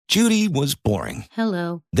Judy was boring.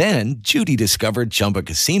 Hello. Then Judy discovered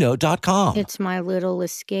ChumbaCasino.com. It's my little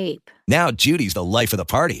escape. Now Judy's the life of the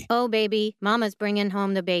party. Oh, baby, mama's bringing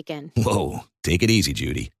home the bacon. Whoa, take it easy,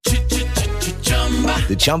 Judy.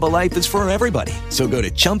 The Chumba life is for everybody. So go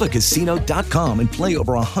to ChumbaCasino.com and play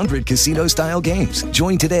over 100 casino-style games.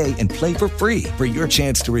 Join today and play for free for your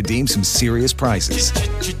chance to redeem some serious prizes.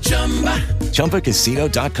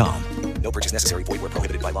 ChumbaCasino.com. No purchase necessary. Void where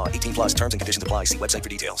prohibited by law. 18 plus terms and conditions apply. See website for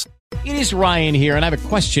details. It is Ryan here, and I have a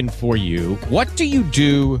question for you. What do you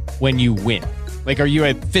do when you win? Like, are you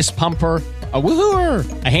a fist pumper, a woo-hooer,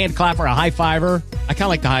 a hand clapper, a high fiver? I kind of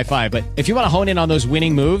like the high five, but if you want to hone in on those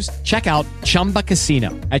winning moves, check out Chumba Casino.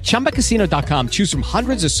 At ChumbaCasino.com, choose from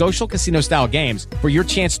hundreds of social casino-style games for your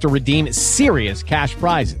chance to redeem serious cash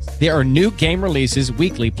prizes. There are new game releases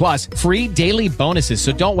weekly, plus free daily bonuses.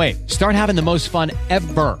 So don't wait. Start having the most fun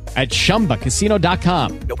ever at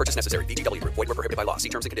ChumbaCasino.com. No purchase necessary. VGW. Void where prohibited by law. See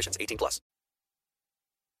terms and conditions. 18 plus.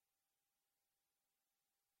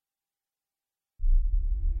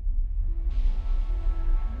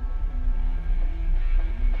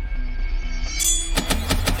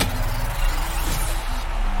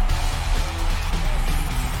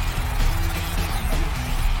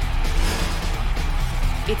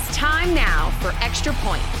 It's time now for Extra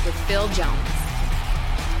Point with Phil Jones.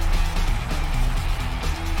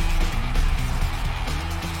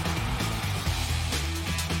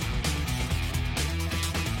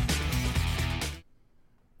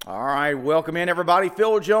 All right, welcome in everybody.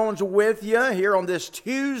 Phil Jones with you here on this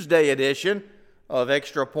Tuesday edition of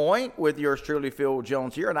Extra Point with yours truly, Phil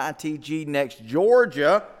Jones here at ITG Next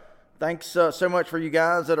Georgia. Thanks so much for you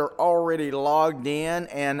guys that are already logged in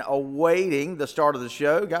and awaiting the start of the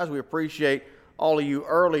show. Guys, we appreciate all of you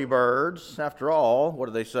early birds. After all, what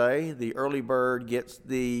do they say? The early bird gets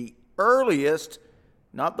the earliest,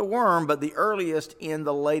 not the worm, but the earliest in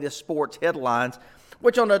the latest sports headlines,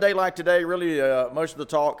 which on a day like today, really most of the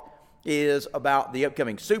talk is about the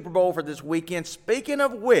upcoming Super Bowl for this weekend. Speaking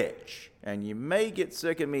of which, and you may get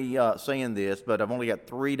sick of me saying this, but I've only got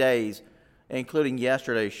 3 days including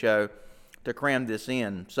yesterday's show, to cram this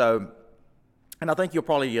in. So, and I think you'll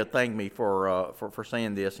probably thank me for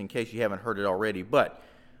saying this in case you haven't heard it already. But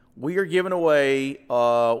we are giving away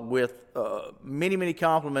with many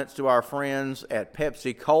compliments to our friends at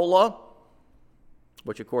Pepsi Cola,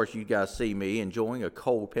 which of course you guys see me enjoying a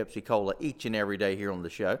cold Pepsi Cola each and every day here on the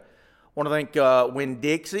show. I want to thank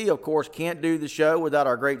Winn-Dixie. Of course, can't do the show without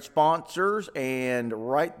our great sponsors. And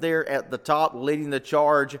right there at the top, leading the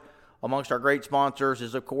charge amongst our great sponsors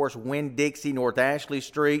is, of course, Winn-Dixie, North Ashley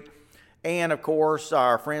Street, and, of course,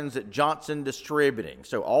 our friends at Johnson Distributing.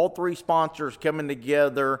 So all three sponsors coming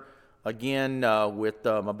together, again, with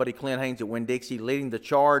my buddy Clint Haynes at Winn-Dixie leading the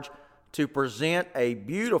charge to present a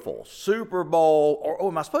beautiful Super Bowl, or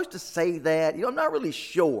am I supposed to say that? I'm not really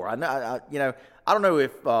sure. I don't know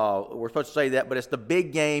if we're supposed to say that, but it's the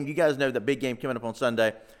big game. You guys know the big game coming up on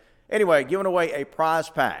Sunday. Anyway, giving away a prize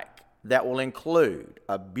pack that will include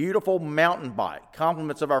a beautiful mountain bike,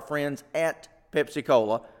 compliments of our friends at Pepsi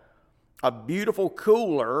Cola, a beautiful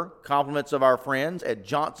cooler, compliments of our friends at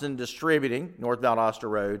Johnson Distributing, North Valdosta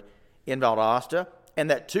Road in Valdosta, and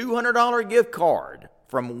that $200 gift card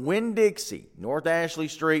from Winn-Dixie, North Ashley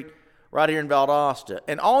Street, right here in Valdosta.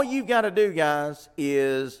 And all you've got to do, guys,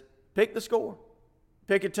 is pick the score.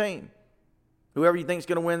 Pick a team. Whoever you think is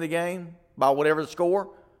going to win the game, by whatever the score,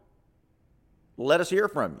 let us hear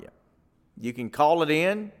from you. You can call it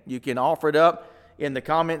in. You can offer it up in the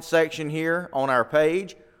comment section here on our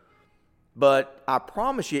page. But I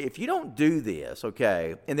promise you, if you don't do this,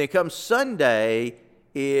 okay, and then come Sunday,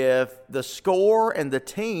 if the score and the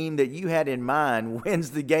team that you had in mind wins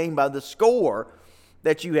the game by the score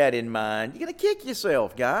that you had in mind, you're going to kick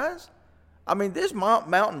yourself, guys. I mean, this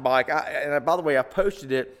mountain bike, and by the way, I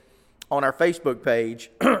posted it on our Facebook page,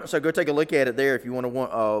 so go take a look at it there if you want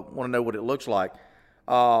to know what it looks like.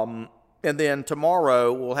 And then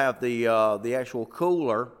tomorrow we'll have the actual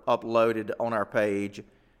cooler uploaded on our page.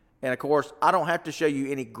 And, of course, I don't have to show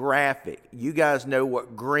you any graphic. You guys know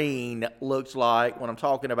what green looks like when I'm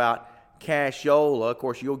talking about cashola. Of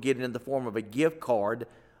course, you'll get it in the form of a gift card.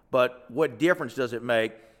 But what difference does it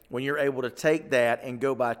make when you're able to take that and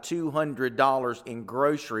go buy $200 in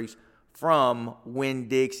groceries from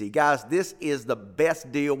Winn-Dixie? Guys, this is the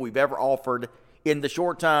best deal we've ever offered in the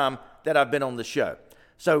short time that I've been on the show.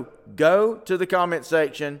 So go to the comment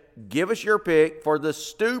section, give us your pick for the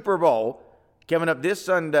Super Bowl coming up this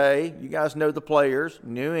Sunday. You guys know the players.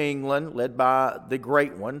 New England, led by the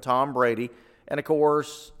great one, Tom Brady. And, of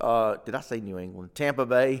course, did I say New England? Tampa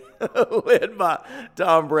Bay, led by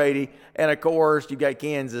Tom Brady. And, of course, you got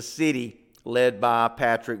Kansas City, led by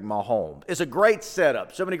Patrick Mahomes. It's a great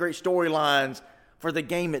setup. So many great storylines for the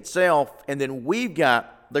game itself. And then we've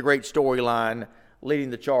got the great storyline leading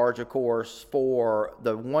the charge, of course, for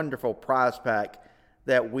the wonderful prize pack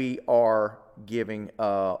that we are giving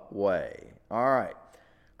away. All right.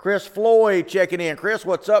 Chris Floyd checking in. Chris,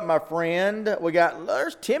 what's up, my friend?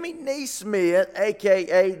 There's Timmy Neesmith,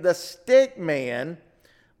 a.k.a. the Stick Man.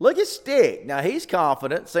 Look at Stick. Now, he's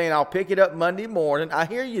confident, saying, I'll pick it up Monday morning. I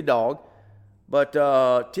hear you, dog. But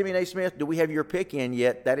Timmy Neesmith, do we have your pick in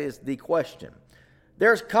yet? That is the question.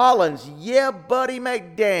 There's Collins. Yeah, Buddy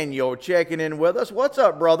McDaniel checking in with us. What's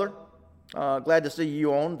up, brother? Glad to see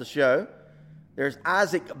you on the show. There's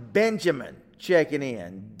Isaac Benjamin checking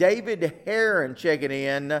in. David Heron checking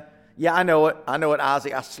in. Yeah, I know it,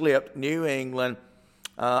 Isaac. I slipped. New England.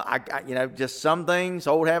 Just some things,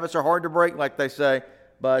 old habits are hard to break, like they say.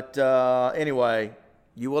 But anyway,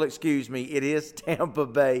 you will excuse me. It is Tampa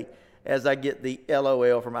Bay as I get the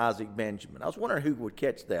LOL from Isaac Benjamin. I was wondering who would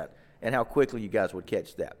catch that and how quickly you guys would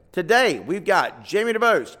catch that. Today, we've got Jamie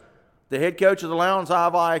DeBose, the head coach of the Lowndes High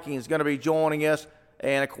Vikings, going to be joining us.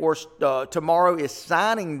 And, of course, tomorrow is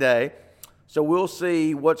signing day. So we'll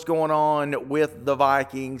see what's going on with the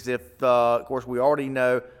Vikings. Of course, we already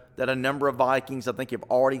know that a number of Vikings, I think, have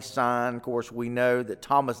already signed. Of course, we know that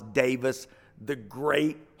Thomas Davis, the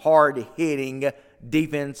great, hard-hitting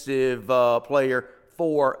defensive player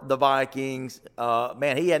for the Vikings,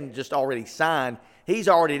 he hadn't just already signed. He's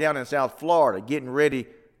already down in South Florida getting ready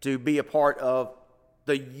to be a part of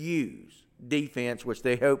the U's defense, which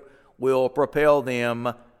they hope will propel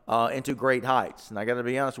them into great heights. And I got to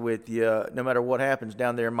be honest with you, no matter what happens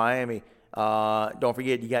down there in Miami, don't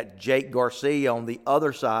forget you got Jake Garcia on the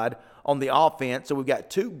other side on the offense. So we've got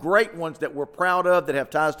two great ones that we're proud of that have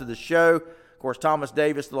ties to the show. Of course, Thomas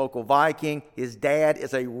Davis, the local Viking. His dad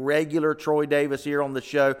is a regular Troy Davis here on the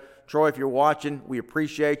show. Troy, if you're watching, we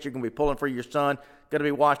appreciate you. You're going to be pulling for your son. Going to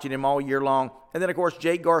be watching him all year long. And then, of course,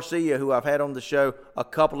 Jake Garcia, who I've had on the show a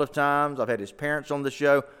couple of times. I've had his parents on the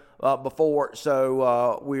show before.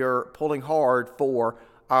 So we are pulling hard for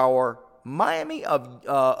our Miami of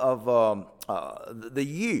the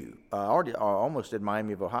U. I almost said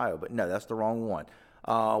Miami of Ohio, but no, that's the wrong one.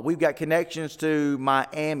 We've got connections to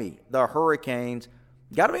Miami, the Hurricanes.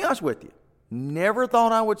 Got to be honest with you. Never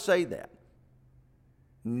thought I would say that.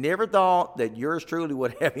 Never thought that yours truly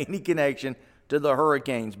would have any connection to the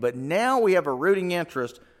Hurricanes. But now we have a rooting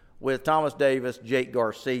interest with Thomas Davis, Jake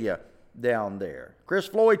Garcia down there. Chris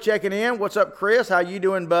Floyd checking in. What's up, Chris? How you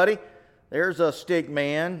doing, buddy? There's a Stick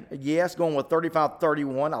Man. Yes, going with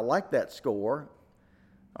 35-31. I like that score.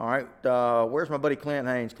 All right, where's my buddy Clint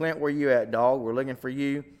Haynes? Clint, where you at, dog? We're looking for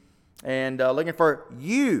you. And looking for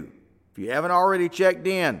you. If you haven't already checked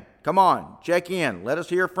in, come on, check in. Let us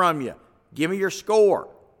hear from you. Give me your score.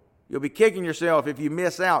 You'll be kicking yourself if you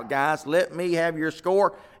miss out, guys. Let me have your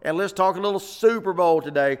score, and let's talk a little Super Bowl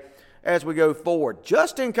today as we go forward.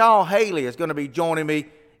 Justin Kyle Haley is going to be joining me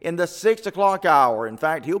in the 6 o'clock hour. In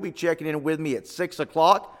fact, he'll be checking in with me at 6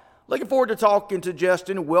 o'clock. Looking forward to talking to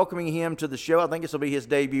Justin, welcoming him to the show. I think this will be his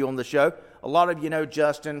debut on the show. A lot of you know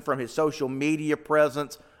Justin from his social media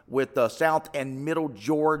presence with South and Middle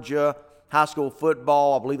Georgia High School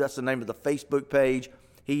Football. I believe that's the name of the Facebook page.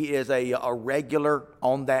 He is a regular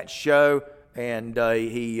on that show, and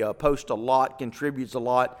he posts a lot, contributes a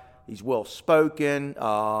lot. He's well-spoken,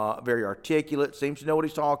 very articulate, seems to know what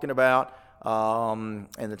he's talking about. And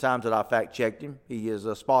the times that I fact-checked him, he is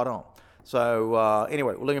spot on. So,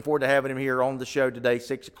 anyway, we're looking forward to having him here on the show today,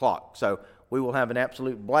 6 o'clock. So, we will have an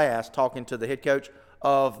absolute blast talking to the head coach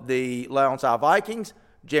of the Lowndes High Vikings,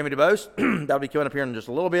 Jamie DeBose. That'll be coming up here in just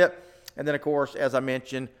a little bit. And then, of course, as I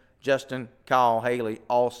mentioned, Justin Kyle Haley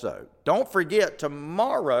also. Don't forget,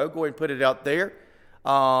 tomorrow, go ahead and put it out there.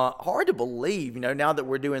 Hard to believe, now that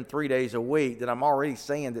we're doing 3 days a week, that I'm already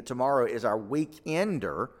saying that tomorrow is our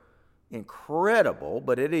weekender. Incredible,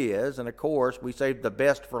 but it is. And, of course, we saved the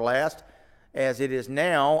best for last, as it is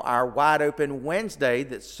now our Wide Open Wednesday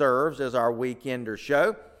that serves as our weekender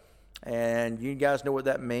show. And you guys know what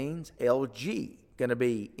that means. LG going to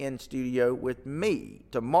be in studio with me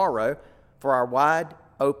tomorrow for our Wide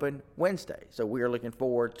Open Wednesday. So we are looking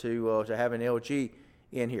forward to having LG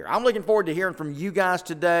in here. I'm looking forward to hearing from you guys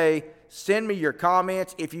today. Send me your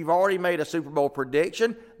comments. If you've already made a Super Bowl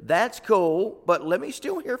prediction, that's cool, but let me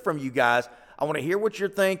still hear from you guys. I want to hear what you're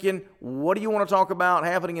thinking. What do you want to talk about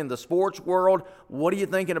happening in the sports world? What are you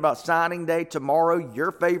thinking about signing day tomorrow?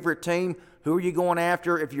 Your favorite team? Who are you going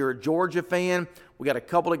after? If you're a Georgia fan, we got a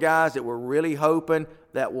couple of guys that we're really hoping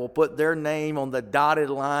that will put their name on the dotted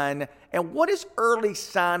line. And what is early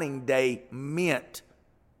signing day meant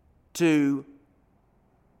to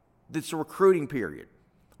this recruiting period.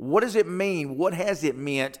 What does it mean? What has it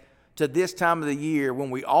meant to this time of the year when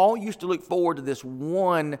we all used to look forward to this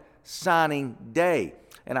one signing day?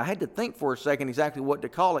 And I had to think for a second exactly what to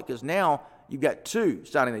call it, because now you've got two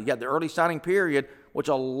signing days. You got the early signing period, which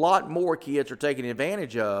a lot more kids are taking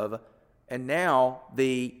advantage of, and now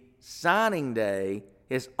the signing day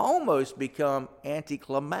has almost become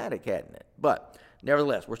anticlimactic, hasn't it? But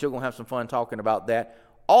nevertheless, we're still going to have some fun talking about that.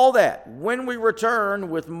 All that when we return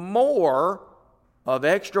with more of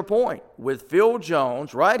Extra Point with Phil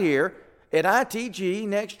Jones right here at ITG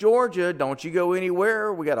Next Georgia. Don't you go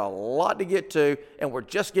anywhere. We got a lot to get to, and we're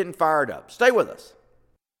just getting fired up. Stay with us.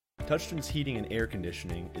 Touchstone's Heating and Air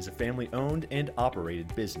Conditioning is a family-owned and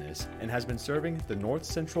operated business and has been serving the North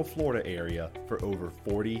Central Florida area for over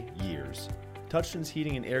 40 years. Touchstone's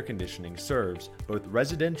Heating and Air Conditioning serves both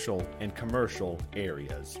residential and commercial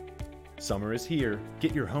areas. Summer is here.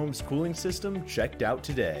 Get your home's cooling system checked out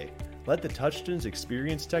today. Let the Touchstone's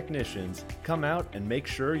experienced technicians come out and make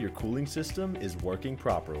sure your cooling system is working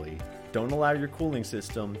properly. Don't allow your cooling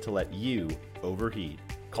system to let you overheat.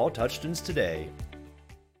 Call Touchstone's today.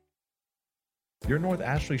 Your North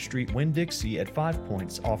Ashley Street Winn-Dixie at 5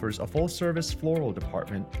 Points offers a full-service floral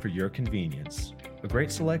department for your convenience. A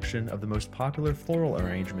great selection of the most popular floral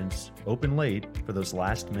arrangements, open late for those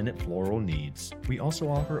last-minute floral needs. We also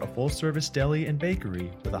offer a full-service deli and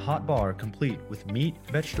bakery with a hot bar complete with meat,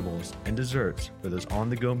 vegetables, and desserts for those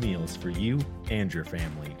on-the-go meals for you and your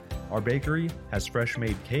family. Our bakery has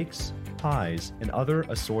fresh-made cakes, pies, and other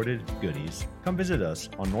assorted goodies. Come visit us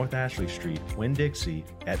on North Ashley Street, Winn-Dixie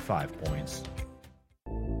at 5 Points.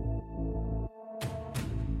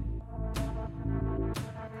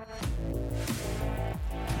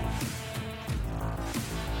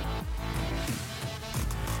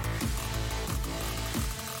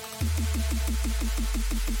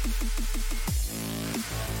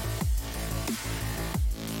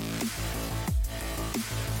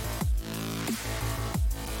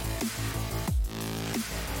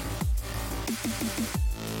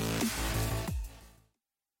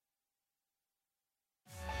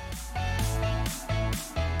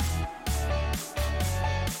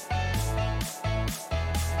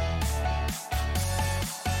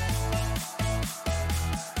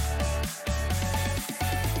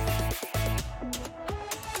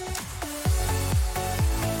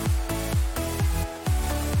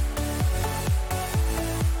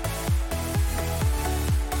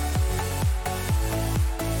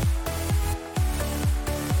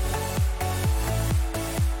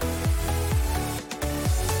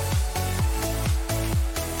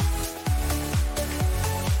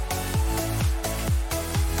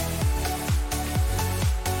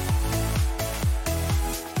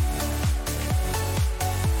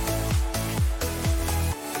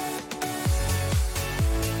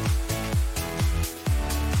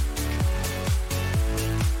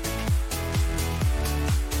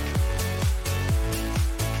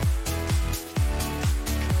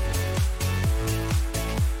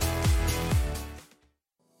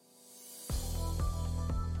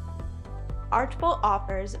 Archbold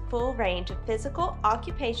offers a full range of physical,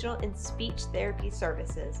 occupational, and speech therapy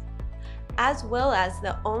services, as well as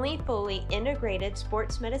the only fully integrated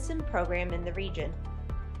sports medicine program in the region.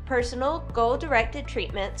 Personal, goal-directed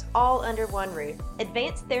treatments all under one roof.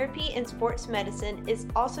 Advanced Therapy and Sports Medicine is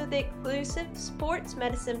also the exclusive sports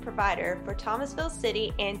medicine provider for Thomasville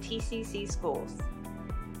City and TCC schools.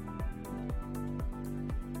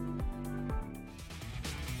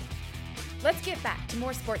 Let's get back to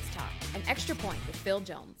more sports talk and Extra Point with Phil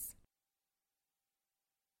Jones.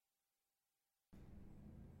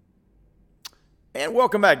 And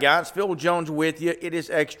welcome back, guys. Phil Jones with you. It is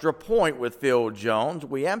Extra Point with Phil Jones.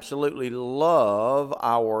 We absolutely love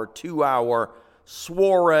our 2-hour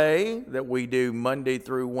soiree that we do Monday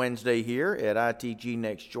through Wednesday here at ITG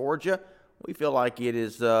Next Georgia. We feel like it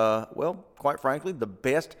is, quite frankly, the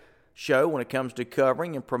best show when it comes to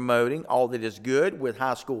covering and promoting all that is good with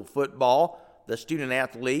high school football, the student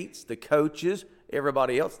athletes, the coaches,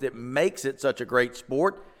 everybody else that makes it such a great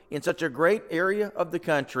sport in such a great area of the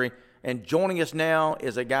country. And joining us now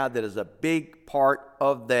is a guy that is a big part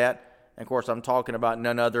of that. And, of course, I'm talking about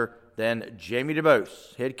none other than Jamie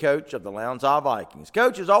DuBose, head coach of the Lowndes High Vikings.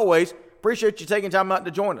 Coach, as always, appreciate you taking time out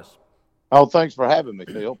to join us. Oh, thanks for having me,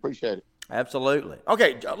 Phil. Appreciate it. Absolutely.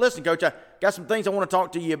 Okay, listen, Coach, I got some things I want to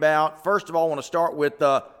talk to you about. First of all, I want to start with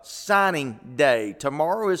signing day.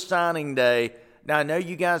 Tomorrow is signing day. Now, I know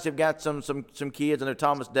you guys have got some kids. I know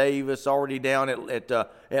Thomas Davis already down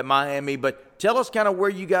at Miami. But tell us kind of where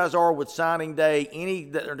you guys are with signing day. Any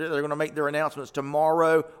that they're going to make their announcements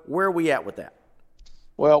tomorrow. Where are we at with that?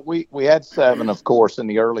 Well, we had 7, of course, in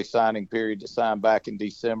the early signing period to sign back in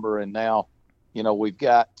December, and now, we've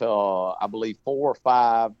got I believe 4 or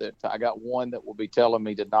 5 that I got one that will be telling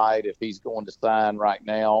me tonight if he's going to sign right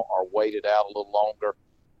now or wait it out a little longer.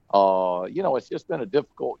 It's just been a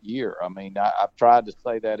difficult year. I mean, I've tried to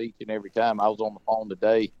say that each and every time. I was on the phone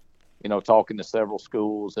today, talking to several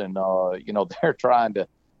schools, and they're trying to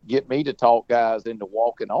get me to talk guys into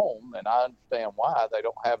walking on, and I understand why. They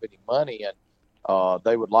don't have any money, and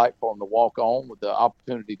they would like for them to walk on with the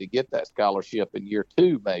opportunity to get that scholarship in year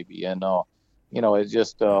 2 maybe. And it's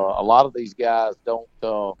just a lot of these guys don't.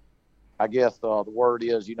 I guess the word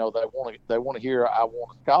is, they want to hear I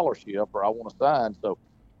want a scholarship or I want to sign. So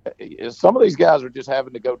some of these guys are just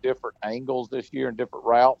having to go different angles this year and different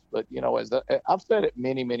routes. But as I've said it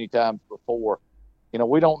many, many times before,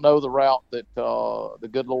 we don't know the route that the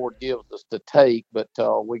good Lord gives us to take, but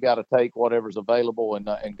we got to take whatever's available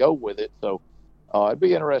and go with it. So it'd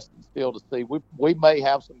be interesting still to see. We may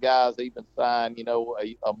have some guys even sign,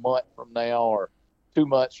 a month from now or 2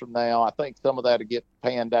 months from now. I think some of that will get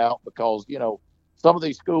panned out because, some of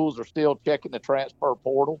these schools are still checking the transfer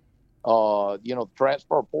portal. The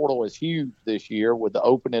transfer portal is huge this year with the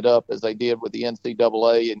open it up as they did with the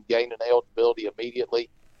NCAA and gaining eligibility immediately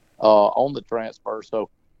on the transfer. So,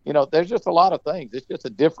 there's just a lot of things. It's just a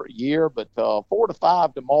different year, but 4 to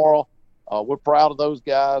 5 tomorrow. We're proud of those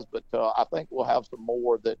guys, but I think we'll have some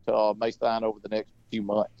more that may sign over the next few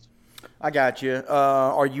months. I got you.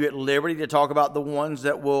 Are you at liberty to talk about the ones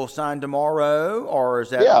that will sign tomorrow, or is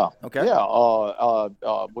that? Yeah. Okay. Yeah.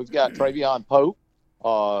 We've got Travion Pope,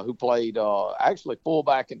 who played actually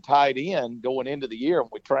fullback and tight end going into the year, and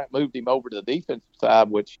we moved him over to the defensive side,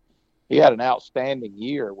 which he had an outstanding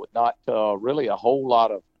year with not really a whole lot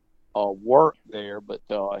of work there, but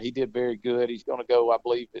he did very good. He's going to go, I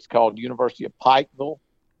believe it's called University of Pikeville.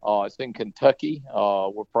 It's in Kentucky.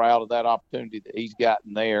 We're proud of that opportunity that he's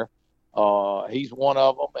gotten there. He's one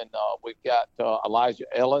of them, and we've got Elijah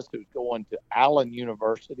Ellis, who's going to Allen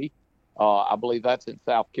University. I believe that's in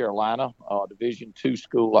South Carolina, Division II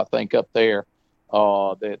school, I think, up there,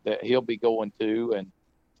 that he'll be going to. And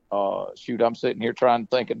I'm sitting here trying to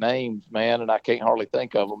think of names, man, and I can't hardly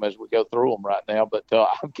think of them as we go through them right now. But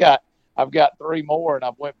I've got 3 more, and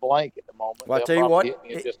I've went blank at the moment. Well, I'll tell you what,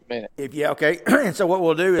 in just a minute. Okay. And so what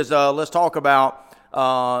we'll do is let's talk about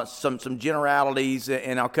some generalities,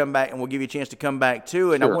 and I'll come back and we'll give you a chance to come back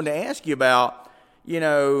to it. And Sure. I wanted to ask you about,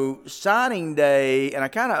 signing day, and I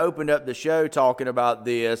kind of opened up the show talking about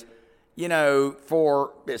this.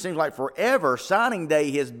 It seems like forever, signing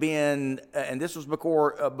day has been, and this was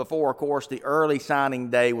before, of course, the early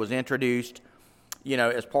signing day was introduced,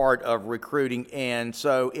 as part of recruiting. And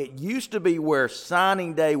so it used to be where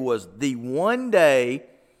signing day was the one day,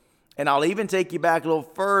 and I'll even take you back a little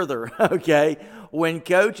further, okay, when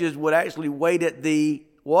coaches would actually wait at the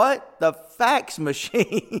fax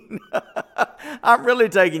machine. I'm really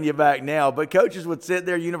taking you back now, but coaches would sit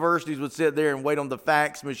there, universities would sit there and wait on the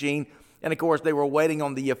fax machine. And, of course, they were waiting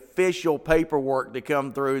on the official paperwork to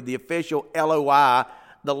come through, the official LOI,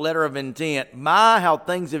 the letter of intent. My, how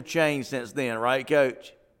things have changed since then, right,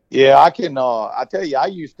 Coach? Yeah, I can. I tell you, I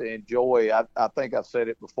used to enjoy. I think I've said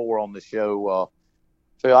it before on the show.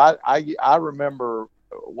 Phil, I remember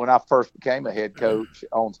when I first became a head coach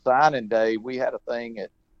on signing day, we had a thing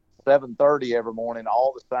at 7:30 every morning.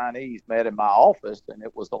 All the signees met in my office, and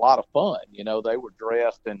it was a lot of fun. They were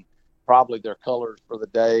dressed in probably their colors for the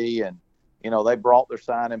day, and they brought their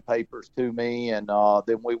signing papers to me, and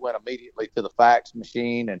then we went immediately to the fax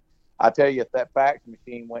machine. And I tell you, if that fax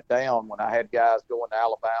machine went down when I had guys going to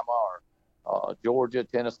Alabama or Georgia,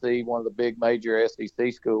 Tennessee, one of the big major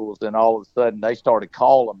SEC schools, then all of a sudden they started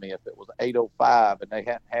calling me if it was 8:05 and they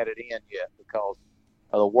hadn't had it in yet because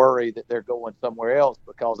of the worry that they're going somewhere else.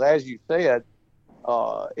 Because as you said,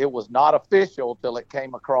 it was not official till it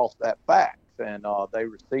came across that fax, and they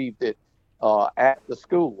received it at the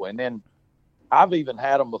school. And then I've even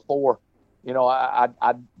had them before.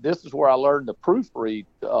 This is where I learned to proofread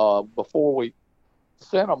before we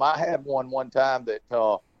sent them. I had one time that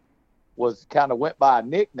was kind of went by a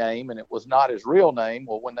nickname, and it was not his real name.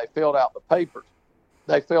 Well, when they filled out the papers,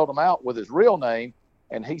 they filled them out with his real name,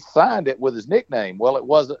 and he signed it with his nickname. Well, it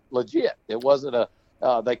wasn't legit. It wasn't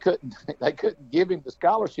they couldn't give him the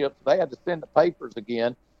scholarship. They had to send the papers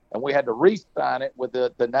again, and we had to re-sign it with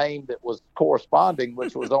the name that was corresponding,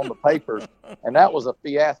 which was on the papers. And that was a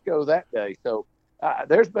fiasco that day. So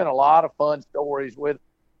there's been a lot of fun stories with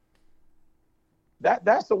that.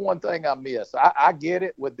 That's the one thing I miss. I get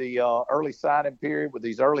it with the early signing period with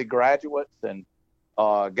these early graduates and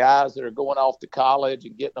guys that are going off to college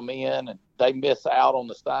and getting them in, and they miss out on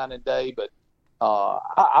the signing day. But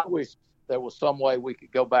I wish there was some way we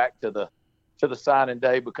could go back to the signing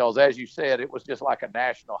day, because as you said, it was just like a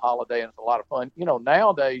national holiday and it's a lot of fun.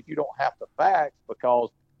 Nowadays you don't have to fax, because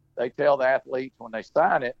they tell the athletes when they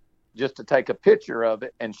sign it just to take a picture of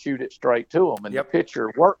it and shoot it straight to them, and the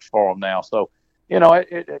picture works for them now. So,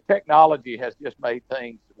 technology has just made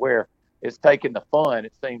things where it's taken the fun.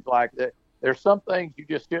 It seems like that there's some things you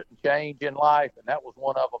just shouldn't change in life, and that was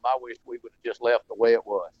one of them. I wish we would have just left the way it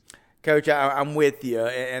was. Coach, I'm with you,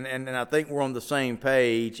 and I think we're on the same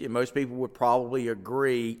page, and most people would probably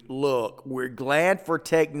agree. Look, we're glad for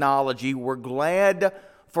technology. We're glad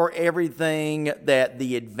for everything that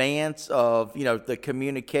the advance of, the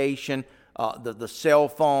communication, the cell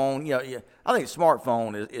phone. I think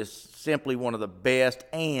smartphone is simply one of the best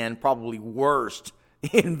and probably worst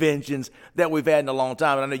inventions that we've had in a long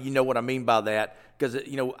time. And I know you know what I mean by that, because,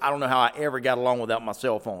 I don't know how I ever got along without my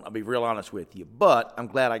cell phone. I'll be real honest with you, but I'm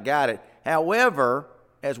glad I got it. However,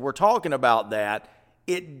 as we're talking about that,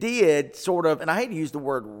 it did sort of, and I hate to use the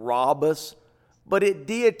word rob us, but it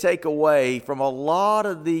did take away from a lot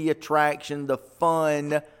of the attraction, the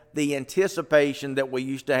fun, the anticipation that we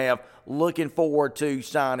used to have looking forward to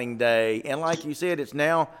signing day. And like you said, it's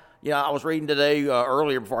now, I was reading today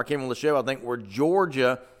earlier before I came on the show, I think, where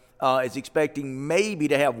Georgia is expecting maybe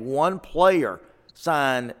to have one player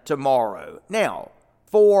sign tomorrow. Now,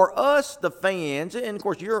 for us, the fans, and of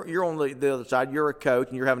course you're on the other side, you're a coach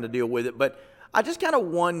and you're having to deal with it, but I just kind of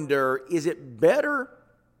wonder, is it better,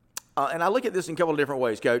 and I look at this in a couple of different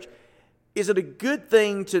ways, Coach, is it a good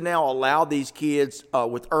thing to now allow these kids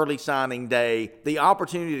with early signing day the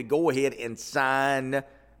opportunity to go ahead and sign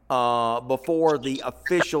before the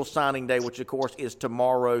official signing day, which of course is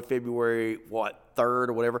tomorrow, February 3rd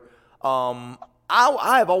or whatever?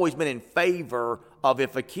 I have always been in favor of,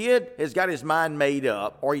 if a kid has got his mind made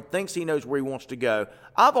up or he thinks he knows where he wants to go,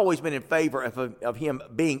 I've always been in favor of him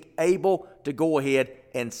being able to go ahead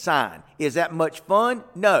and sign. Is that much fun?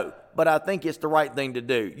 No, but I think it's the right thing to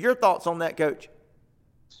do. Your thoughts on that, Coach?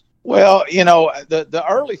 Well, the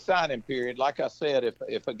early signing period, like I said,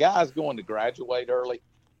 if a guy's going to graduate early,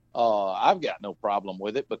 I've got no problem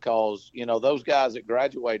with it, because, those guys that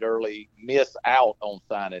graduate early miss out on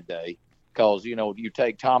signing day. Because, you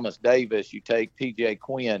take Thomas Davis, you take T.J.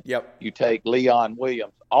 Quinn, you take Leon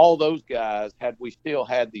Williams, all those guys, had we still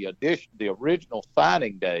had the original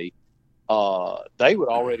signing day, they would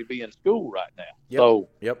already be in school right now.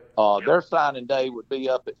 Their signing day would be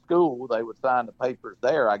up at school. They would sign the papers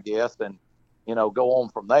there, I guess, and, go on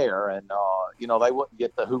from there. And, they wouldn't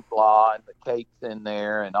get the hoopla and the cakes in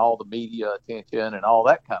there and all the media attention and all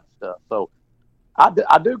that kind of stuff. So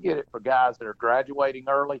I do get it for guys that are graduating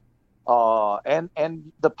early.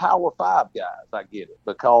 And the Power 5 guys, I get it,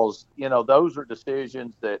 because, those are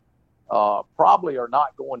decisions that probably are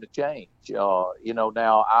not going to change.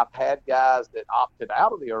 Now I've had guys that opted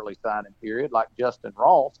out of the early signing period, like Justin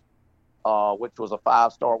Ross, which was a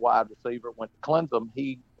 5-star wide receiver, went to Clemson.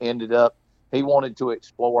 He wanted to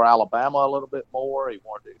explore Alabama a little bit more. He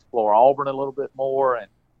wanted to explore Auburn a little bit more. And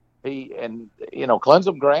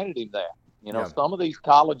Clemson granted him that. Some of these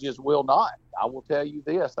colleges will not. I will tell you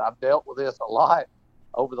this. I've dealt with this a lot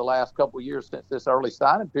over the last couple of years since this early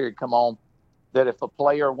signing period come on, that if a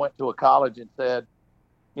player went to a college and said,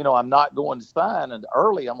 I'm not going to sign, and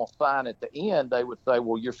early I'm going to sign at the end, they would say,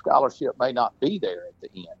 well, your scholarship may not be there at the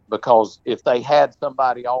end, because if they had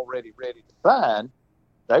somebody already ready to sign,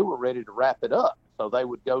 they were ready to wrap it up. So they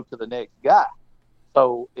would go to the next guy.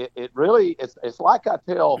 So it really, it's like I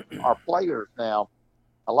tell our players now,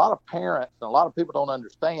 a lot of parents and a lot of people don't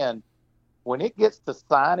understand, when it gets to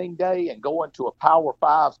signing day and going to a Power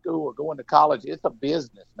 5 school or going to college, it's a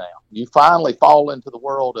business now. You finally fall into the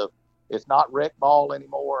world of, it's not rec ball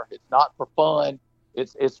anymore. It's not for fun.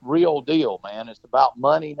 It's real deal, man. It's about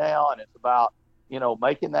money now, and it's about,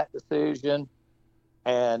 making that decision.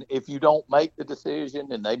 And if you don't make the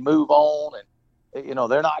decision and they move on, and,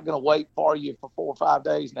 they're not going to wait for you for 4 or 5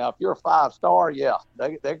 days. Now, if you're a 5-star,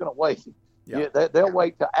 they're going to wait. Yeah, they'll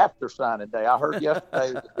wait till after signing day. I heard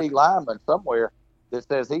yesterday the D lineman somewhere that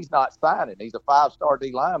says he's not signing. He's a 5-star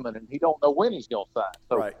D lineman, and he don't know when he's going to sign.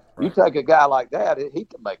 So you take a guy like that, he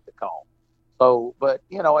can make the call. So, but,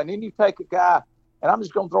 and then you take a guy, and I'm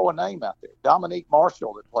just going to throw a name out there, Dominique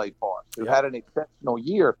Marshall, that played for us, who had an exceptional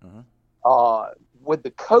year. With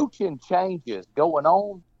the coaching changes going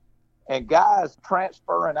on and guys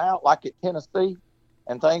transferring out, like at Tennessee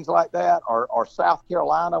and things like that, or South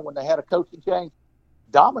Carolina when they had a coaching change,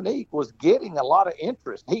 Dominique was getting a lot of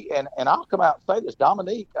interest. And I'll come out and say this,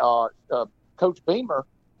 Dominique, Coach Beamer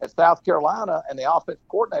at South Carolina and the offensive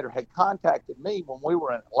coordinator had contacted me when we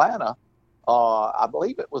were in Atlanta I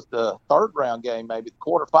believe it was the third round game, maybe the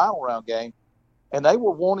quarterfinal round game, and they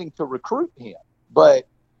were wanting to recruit him. But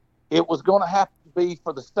it was going to have to be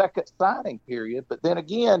for the second signing period. But then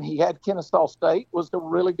again, he had Kennesaw State was a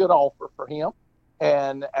really good offer for him.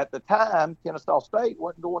 And at the time, Kennesaw State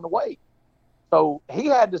wasn't going to wait. So he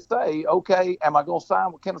had to say, okay, am I going to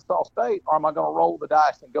sign with Kennesaw State, or am I going to roll the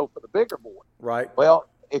dice and go for the bigger boy? Right. Well,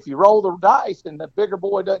 if you roll the dice and the bigger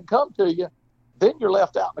boy doesn't come to you, then you're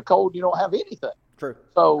left out in the cold. You don't have anything. True.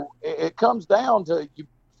 So it comes down to you.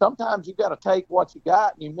 Sometimes you got to take what you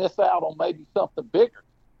got and you miss out on maybe something bigger.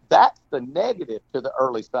 That's the negative to the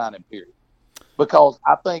early signing period. Because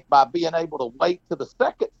I think by being able to wait to the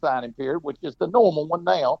second signing period, which is the normal one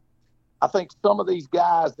now, I think some of these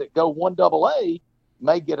guys that go 1AA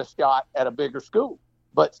may get a shot at a bigger school.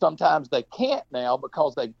 But sometimes they can't now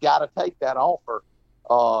because they've got to take that offer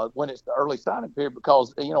when it's the early signing period.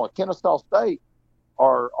 Because, at Kennesaw State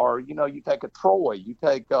or you take a Troy, you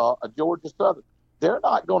take a Georgia Southern, they're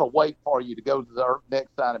not going to wait for you to go to the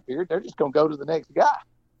next signing period. They're just going to go to the next guy.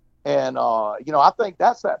 And, I think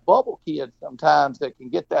that's that bubble kid sometimes that can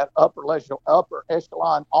get that upper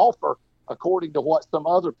echelon offer according to what some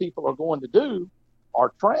other people are going to do,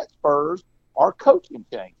 or transfers or coaching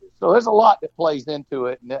changes. So there's a lot that plays into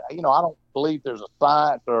it. And, I don't believe there's a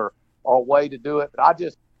science or a way to do it. But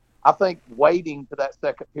I think waiting to that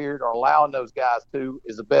second period or allowing those guys to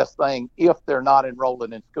is the best thing if they're not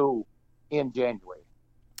enrolling in school in January.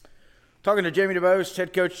 Talking to Jamie DuBose,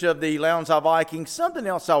 head coach of the Lowndes High Vikings. Something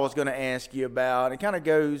else I was going to ask you about. It kind of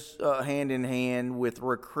goes hand in hand with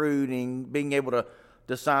recruiting, being able to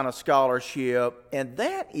sign a scholarship, and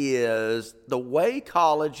that is the way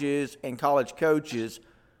colleges and college coaches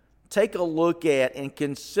take a look at and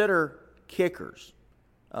consider kickers.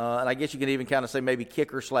 And I guess you could even kind of say maybe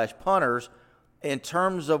kicker/punters in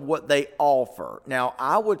terms of what they offer. Now,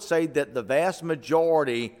 I would say that the vast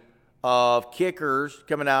majority of kickers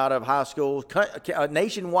coming out of high schools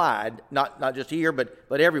nationwide, not just here,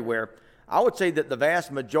 but everywhere, I would say that the vast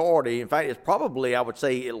majority, in fact, it's probably, I would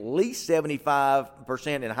say, at least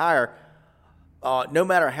 75% and higher, no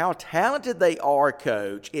matter how talented they are,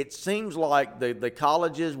 Coach, it seems like the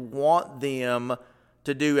colleges want them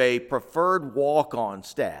to do a preferred walk-on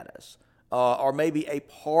status or maybe a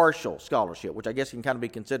partial scholarship, which I guess can kind of be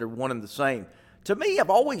considered one and the same. To me, I've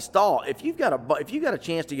always thought if you've got a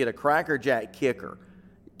chance to get a crackerjack kicker,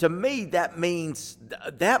 to me that means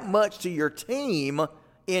that much to your team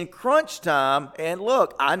in crunch time. And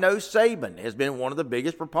look, I know Saban has been one of the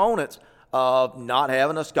biggest proponents of not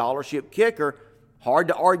having a scholarship kicker. Hard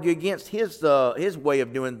to argue against his way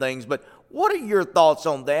of doing things. But what are your thoughts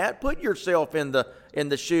on that? Put yourself in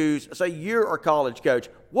the shoes. Say you're a college coach.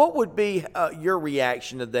 What would be your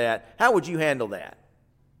reaction to that? How would you handle that?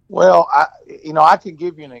 Well, I can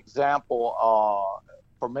give you an example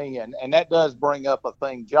for me, and that does bring up a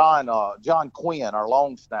thing. John Quinn, our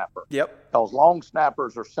long snapper. Yep. Because long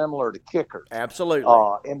snappers are similar to kickers. Absolutely.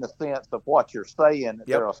 In the sense of what you're saying, yep.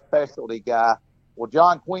 They're a specialty guy. Well,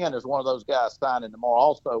 John Quinn is one of those guys signing tomorrow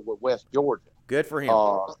also with West Georgia. Good for him.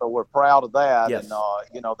 So we're proud of that. Yes.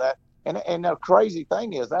 And, that. And the crazy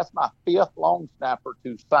thing is that's my fifth long snapper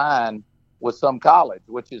to sign with some college,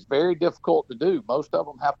 which is very difficult to do. Most of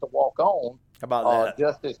them have to walk on. How about that?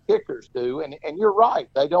 Just as kickers do. And you're right.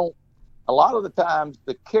 They don't. A lot of the times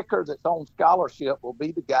the kicker that's on scholarship will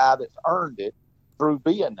be the guy that's earned it through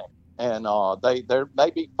being there. And there may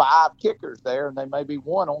be 5 kickers there, and they may be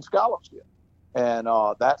 1 on scholarship. And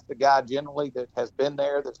that's the guy generally that has been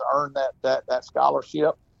there that's earned that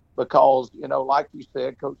scholarship because, like you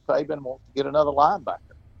said, Coach Saban wants to get another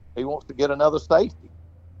linebacker. He wants to get another safety.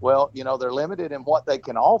 Well, they're limited in what they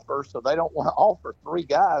can offer, so they don't want to offer 3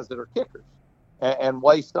 guys that are kickers and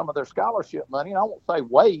waste some of their scholarship money. And I won't say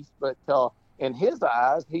waste, but in his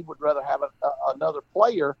eyes, he would rather have another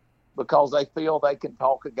player because they feel they can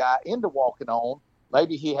talk a guy into walking on.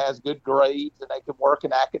 Maybe he has good grades and they can work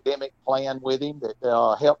an academic plan with him that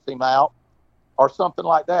helps him out or something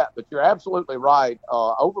like that. But you're absolutely right.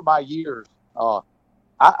 Over my years,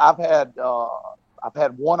 I've had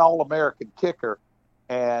 1 All-American kicker,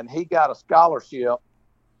 and he got a scholarship,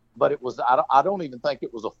 but it was I don't even think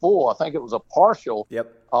it was a full. I think it was a partial.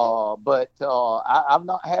 Yep. But I've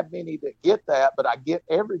not had many that get that, but I get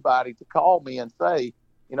everybody to call me and say,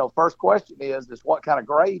 first question is what kind of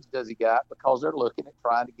grades does he got? Because they're looking at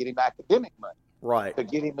trying to get him academic money. Right. To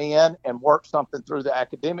get him in and work something through the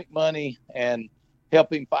academic money and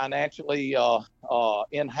help him financially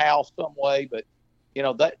in-house some way. But,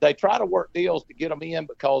 they try to work deals to get them in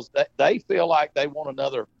because they feel like they want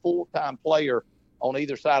another full-time player on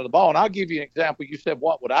either side of the ball. And I'll give you an example. You said,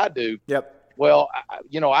 what would I do? Yep. Well,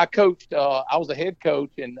 I coached. I was a head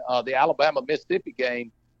coach in the Alabama-Mississippi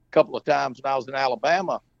game a couple of times when I was in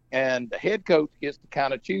Alabama, and the head coach gets to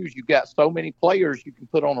kind of choose. You've got so many players you can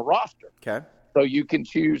put on a roster. Okay. So you can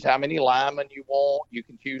choose how many linemen you want. You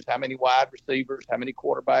can choose how many wide receivers, how many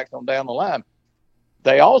quarterbacks on down the line.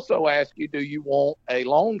 They also ask you, do you want a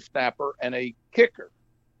long snapper and a kicker,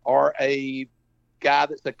 or a guy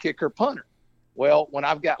that's a kicker punter? Well, when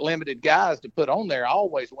I've got limited guys to put on there, I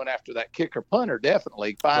always went after that kicker punter,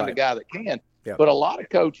 definitely. Find a guy that can. Yep. But a lot of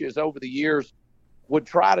coaches over the years would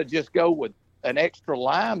try to just go with an extra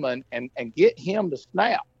lineman and get him to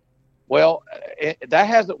snap. Well, that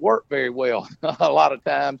hasn't worked very well a lot of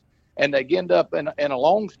times, and they end up in a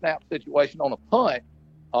long snap situation on a punt,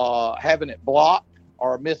 having it blocked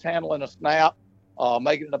or mishandling a snap,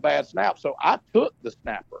 making it a bad snap. So I took the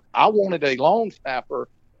snapper. I wanted a long snapper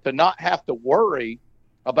to not have to worry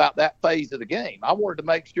about that phase of the game. I wanted to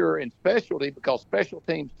make sure in specialty, because special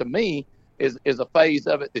teams to me is a phase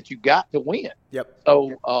of it that you got to win. Yep.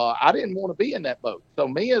 So I didn't want to be in that boat. So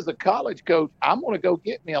me as a college coach, I'm going to go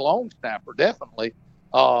get me a long snapper, definitely,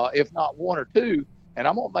 if not one or two, and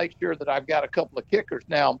I'm going to make sure that I've got a couple of kickers.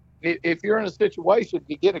 Now, if you're in a situation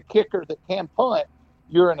you get a kicker that can punt,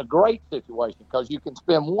 you're in a great situation because you can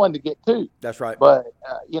spend one to get two. That's right. But,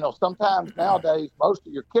 sometimes nowadays, most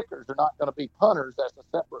of your kickers are not going to be punters. That's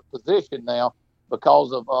a separate position now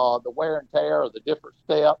because of the wear and tear of the different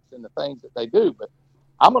steps and the things that they do. But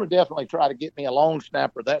I'm going to definitely try to get me a long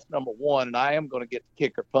snapper. That's number one. And I am going to get the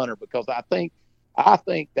kicker punter because I think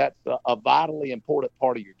that's a vitally important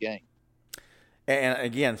part of your game. And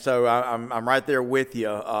again, so I'm right there with you.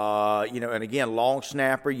 And again, long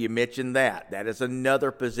snapper, you mentioned that. That is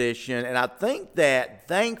another position. And I think that,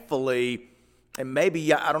 thankfully, and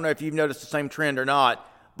maybe, I don't know if you've noticed the same trend or not,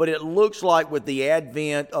 but it looks like with the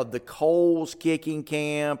advent of the Coles kicking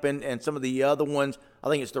camp and some of the other ones, I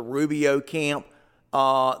think it's the Rubio camp,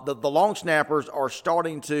 the long snappers are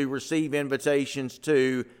starting to receive invitations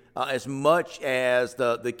to as much as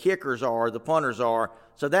the kickers are, the punters are.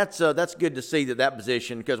 So that's good to see that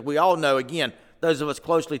position, because we all know, again, those of us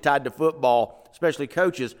closely tied to football, especially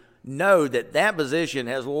coaches, know that position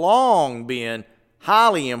has long been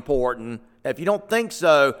highly important. If you don't think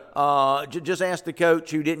so, just ask the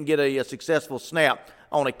coach who didn't get a successful snap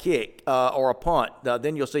on a kick or a punt.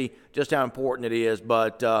 Then you'll see just how important it is.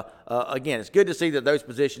 But, again, it's good to see that those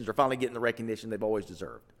positions are finally getting the recognition they've always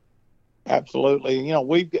deserved. Absolutely.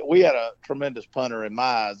 We had a tremendous punter in my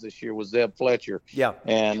eyes this year with Zeb Fletcher. Yeah.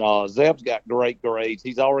 And Zeb's got great grades.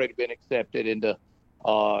 He's already been accepted into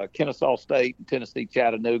Kennesaw State and Tennessee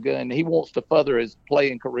Chattanooga, and he wants to further his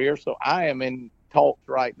playing career. So I am in talks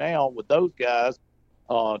right now with those guys,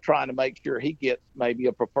 trying to make sure he gets maybe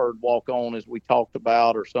a preferred walk-on, as we talked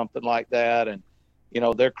about, or something like that. And,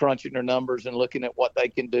 they're crunching their numbers and looking at what they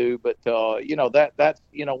can do. But, that's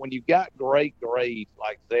when you've got great grades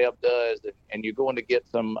like Zeb does, and you're going to get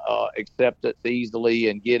some acceptance easily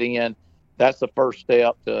and get in, that's the first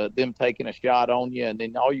step to them taking a shot on you. And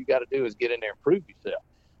then all you got to do is get in there and prove yourself.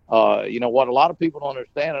 What a lot of people don't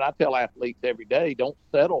understand, and I tell athletes every day, don't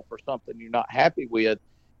settle for something you're not happy with.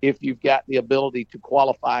 If you've got the ability to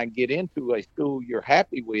qualify and get into a school you're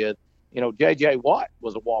happy with, J.J. Watt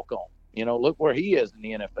was a walk-on. Look where he is in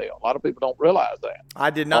the NFL. A lot of people don't realize that. I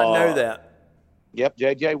did not know that. Yep,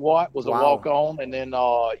 J.J. Watt was a walk-on. And then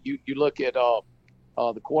you look at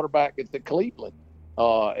the quarterback at Cleveland.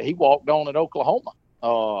 He walked on at Oklahoma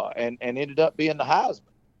and ended up being the Heisman.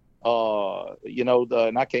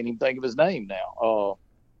 And I can't even think of his name now.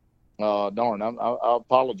 Darn, I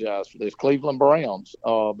apologize for this. Cleveland Browns.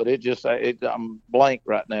 But I'm blank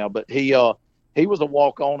right now. But he was a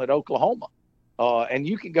walk-on at Oklahoma. And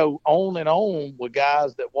you can go on and on with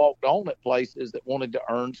guys that walked on at places that wanted to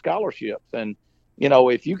earn scholarships. And,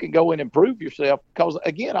 if you can go in and prove yourself, because,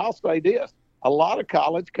 again, I'll say this, a lot of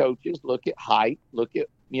college coaches look at height, look at,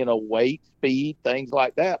 weight, speed, things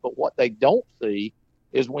like that. But what they don't see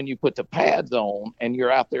is when you put the pads on and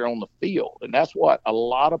you're out there on the field. And that's what a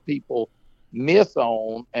lot of people miss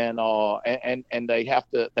on, and they have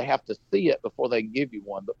to see it before they can give you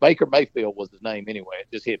one. But Baker Mayfield was his name anyway. It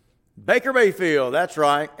just hit me. Baker Mayfield, that's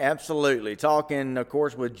right, absolutely. Talking, of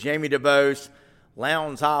course, with Jamie DeBose,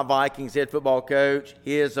 Lowndes High Vikings head football coach.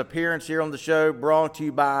 His appearance here on the show brought to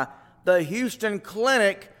you by the Houston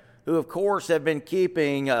Clinic, who, of course, have been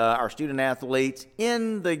keeping our student-athletes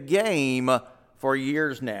in the game for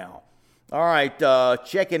years now. All right,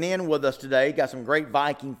 checking in with us today. Got some great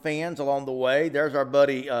Viking fans along the way. There's our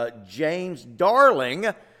buddy James Darling.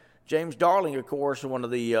 James Darling, of course, one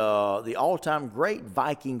of the all-time great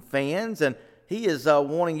Viking fans, and he is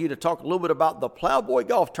wanting you to talk a little bit about the Plowboy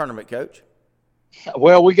Golf Tournament, Coach.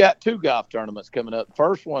 Well, we got 2 golf tournaments coming up. The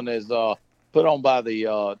first one is put on by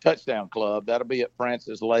the Touchdown Club. That'll be at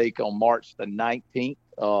Francis Lake on March the 19th.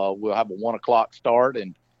 We'll have a 1:00 start,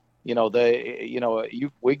 and we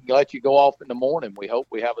can let you go off in the morning. We hope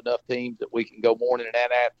we have enough teams that we can go morning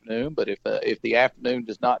and afternoon. But if the afternoon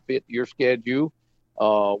does not fit your schedule,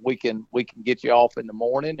 we can get you off in the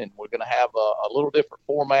morning. And we're going to have a little different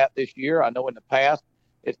format this year. I know in the past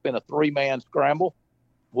it's been a 3-man scramble.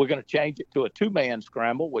 We're going to change it to a 2-man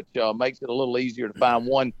scramble, which makes it a little easier to find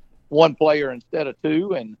one player instead of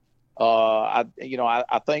 2. And I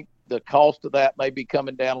think the cost of that may be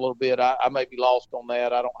coming down a little bit. I may be lost on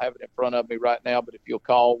that. I don't have it in front of me right now, but if you'll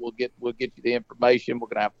call, we'll get you the information. We're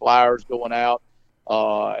going to have flyers going out,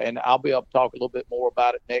 and I'll be able to talk a little bit more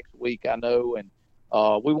about it next week, I know. And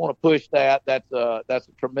we want to push that. That's a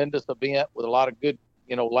tremendous event with a lot of good,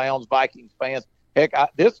 Lowndes Vikings fans. Heck,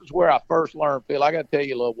 this is where I first learned, Phil. I got to tell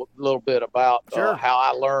you a little bit about how I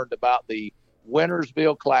learned about the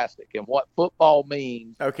Wintersville Classic and what football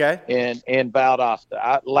means in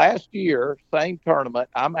Valdosta. Last year, same tournament,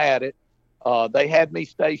 I'm at it. They had me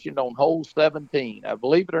stationed on hole 17.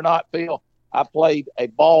 Believe it or not, Phil, I played a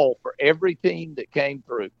ball for every team that came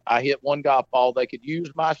through. I hit one golf ball. They could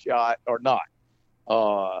use my shot or not.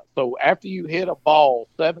 So after you hit a ball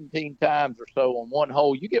 17 times or so on one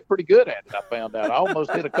hole, you get pretty good at it, I found out. I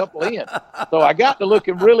almost hit a couple in. So I got to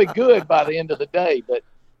looking really good by the end of the day. But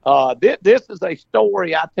this is a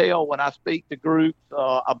story I tell when I speak to groups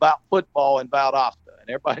about football in Valdosta. And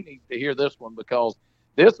everybody needs to hear this one because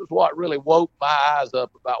this is what really woke my eyes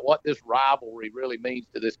up about what this rivalry really means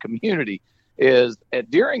to this community is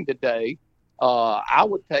during the day, I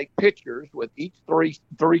would take pictures with each three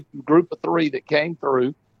group of 3 that came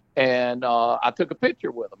through, and I took a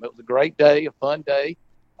picture with them. It was a great day, a fun day,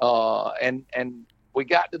 and we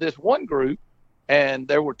got to this one group, and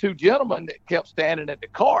there were 2 gentlemen that kept standing at the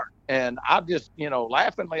cart, and I just,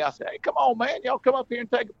 laughingly, I said, "Hey, come on, man, y'all come up here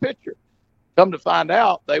and take a picture." Come to find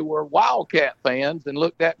out, they were Wildcat fans and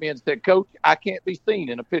looked at me and said, "Coach, I can't be seen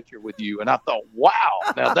in a picture with you." And I thought, wow,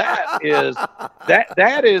 now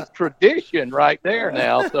that is tradition right there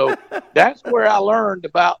now. So that's where I learned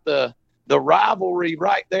about the rivalry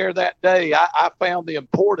right there that day. I found the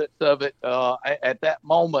importance of it at that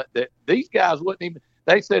moment that these guys wouldn't even.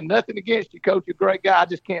 They said, "Nothing against you, Coach. You're a great guy. I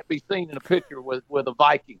just can't be seen in a picture with a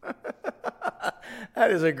Viking."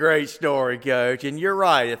 That is a great story, Coach. And you're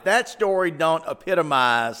right. If that story don't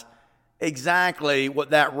epitomize exactly what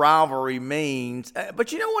that rivalry means,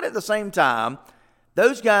 but you know what? At the same time,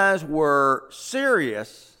 those guys were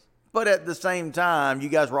serious, but at the same time, you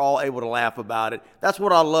guys were all able to laugh about it. That's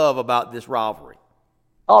what I love about this rivalry.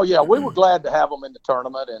 Oh, yeah. We were glad to have them in the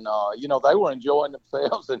tournament, and, they were enjoying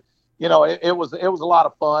themselves. And, it was a lot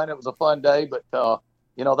of fun. It was a fun day, but,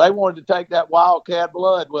 they wanted to take that Wildcat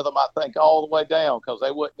blood with them, I think, all the way down because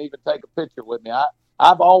they wouldn't even take a picture with me.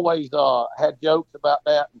 I've always had jokes about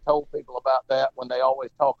that and told people about that when they always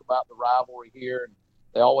talk about the rivalry here, and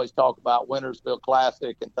they always talk about Wintersville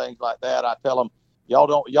Classic and things like that. I tell them, y'all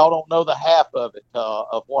don't know the half of it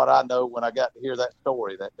of what I know when I got to hear that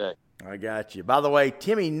story that day. I got you. By the way,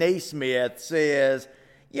 Timmy Naismith says,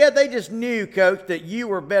 "Yeah, they just knew, Coach, that you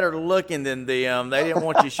were better looking than them. They didn't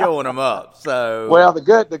want you showing them up." So, well, the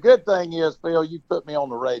good thing is, Phil, you put me on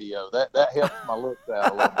the radio. That helps my looks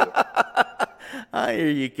out a little bit. I hear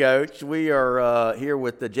you, Coach. We are here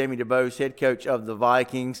with Jamie DuBose, head coach of the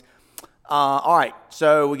Vikings. All right,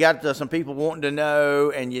 so we got some people wanting to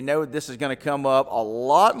know, and this is going to come up a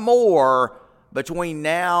lot more between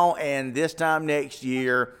now and this time next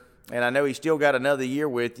year. And I know he's still got another year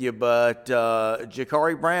with you, but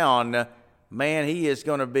Ja'Carri Brown, man, he is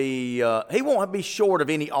going to be he won't be short of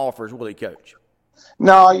any offers, will he, Coach?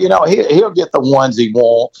 No, he'll get the ones he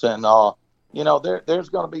wants. And, there's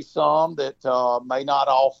going to be some that may not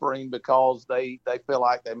offer him because they feel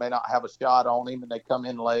like they may not have a shot on him and they come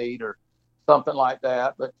in late or something like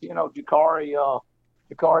that. But, Ja'Carri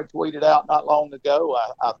tweeted out not long ago,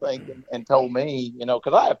 I think, and told me,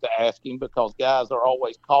 because I have to ask him because guys are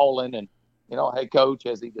always calling and, "Hey, Coach,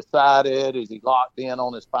 has he decided? Is he locked in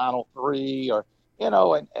on his final 3? Or,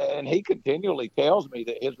 and he continually tells me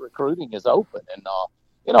that his recruiting is open. And,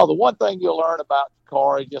 the one thing you'll learn about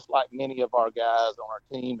Ja'Carri, just like many of our guys on our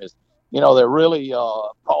team, is, they're really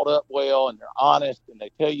brought up well and they're honest and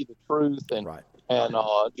they tell you the truth. And, right. And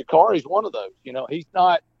Ja'Carri's one of those. He's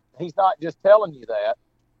not just telling you that;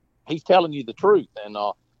 he's telling you the truth. And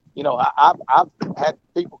I've had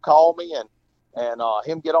people call me and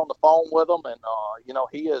him get on the phone with them, and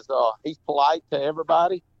he's polite to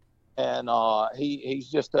everybody, and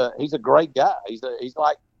he's a great guy. He's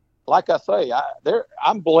like I say,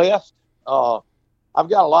 I'm blessed. I've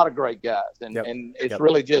got a lot of great guys, and Yep. and it's Yep.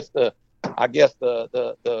 really just the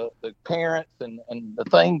parents and the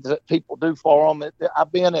things that people do for them.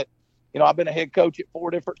 I've been a head coach at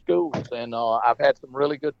 4 different schools, and I've had some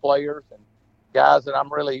really good players and guys that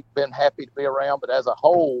I'm really been happy to be around. But as a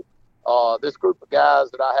whole, this group of guys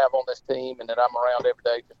that I have on this team and that I'm around every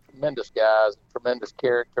day, just tremendous guys, tremendous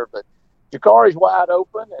character. But Jakari's wide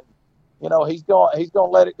open, and he's going to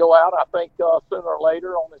let it go out. I think sooner or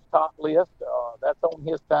later on his top list. That's on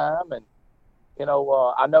his time, and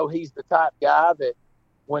I know he's the type guy that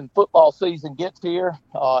when football season gets here,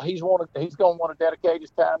 he's going to want to dedicate his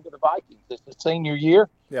time to the Vikings. It's his senior year.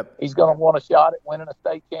 Yep. He's going to want a shot at winning a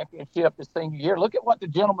state championship his senior year. Look at what the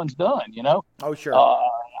gentleman's done. Oh, sure.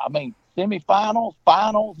 I mean, semifinals,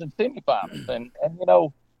 finals, and semifinals, and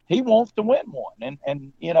he wants to win one,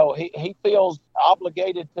 and he feels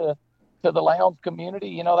obligated to the Lowndes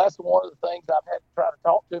community. That's one of the things I've had to try to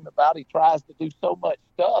talk to him about. He tries to do so much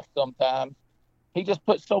stuff sometimes. He just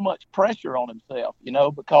puts so much pressure on himself,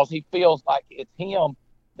 because he feels like it's him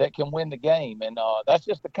that can win the game. And that's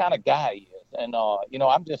just the kind of guy he is. And,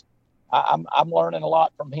 I'm learning a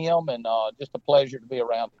lot from him, and just a pleasure to be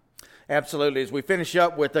around him. Absolutely. As we finish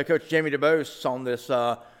up with Coach Jamie DuBose on this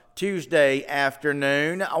Tuesday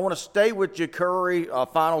afternoon, I want to stay with Jakari.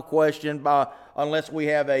 Final question, unless we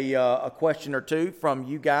have a question or two from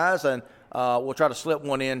you guys, and we'll try to slip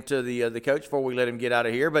one into the coach before we let him get out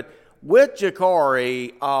of here. But with Jakari,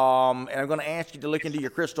 and I'm going to ask you to look into your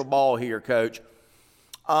crystal ball here, Coach.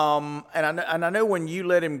 And I know when you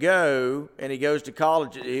let him go and he goes to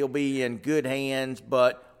college, he'll be in good hands.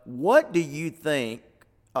 But what do you think?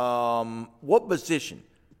 What position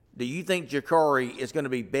do you think Jakari is going to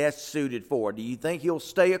be best suited for? Do you think he'll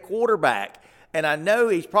stay a quarterback? And I know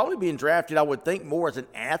he's probably being drafted, I would think, more as an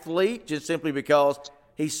athlete, just simply because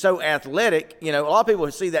he's so athletic. A lot of people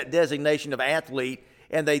see that designation of athlete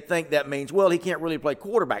and they think that means, well, he can't really play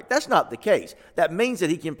quarterback. That's not the case. That means that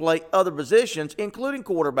he can play other positions, including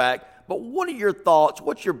quarterback. But what are your thoughts?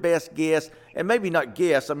 What's your best guess? And maybe not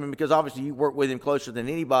guess, because obviously you work with him closer than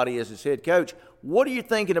anybody as his head coach. What are you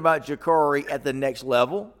thinking about Jakari at the next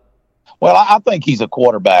level? Well, I think he's a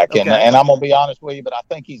quarterback, Okay. and I'm going to be honest with you, but I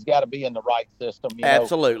think he's got to be in the right system.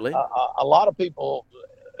 Absolutely. A lot of people,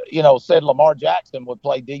 said Lamar Jackson would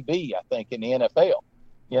play DB, I think, in the NFL.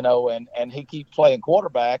 And he keeps playing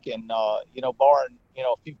quarterback, and barring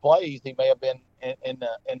a few plays, he may have been in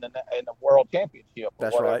the world championship. Or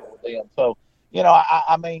That's whatever right. with them. So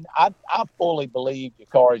I fully believe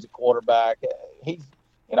Jakari's a quarterback.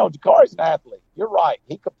 Jakari's an athlete. You're right.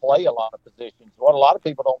 He could play a lot of positions. What a lot of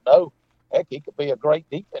people don't know, heck, he could be a great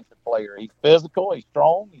defensive player. He's physical. He's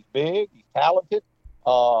strong. He's big. He's talented.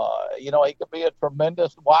 He could be a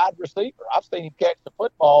tremendous wide receiver. I've seen him catch the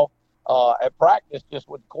football at practice just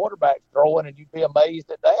with quarterbacks throwing, and you'd be amazed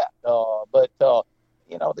at that. But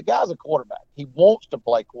the guy's a quarterback. He wants to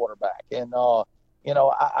play quarterback. And, I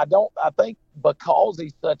think because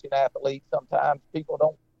he's such an athlete, sometimes people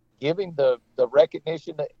don't give him the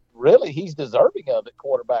recognition that really he's deserving of at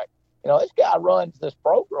quarterback. This guy runs this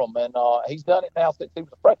program, and he's done it now since he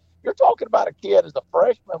was a freshman. You're talking about a kid as a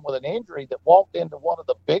freshman with an injury that walked into one of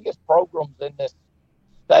the biggest programs in this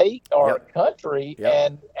state or country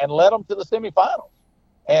and led them to the semifinals.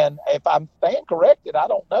 And if I'm staying corrected, I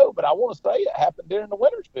don't know, but I want to say it happened during the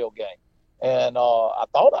Wintersville game. And I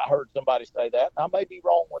thought I heard somebody say that. I may be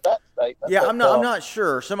wrong with that statement. Yeah, but, I'm not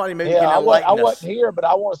sure. Somebody maybe I can enlighten us. wasn't here, but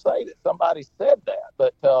I want to say that somebody said that.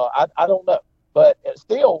 But I don't know. But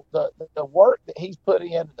still, the work that he's put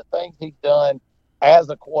in and the things he's done as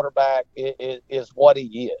a quarterback is what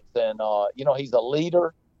he is. And, he's a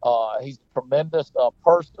leader. He's a tremendous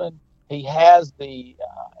person. He has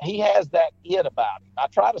that it about him. I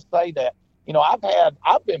try to say that,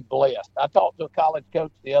 I've been blessed. I talked to a college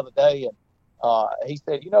coach the other day, and he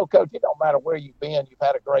said, Coach, it don't matter where you've been, you've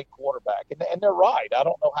had a great quarterback. And they're right. I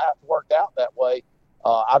don't know how it's worked out that way.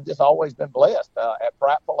 I've just always been blessed. At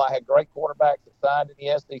Prattville, I had great quarterbacks that signed in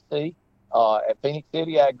the SEC. At Phoenix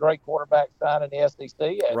City, I had great quarterbacks signed in the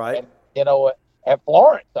SEC. Right. And, at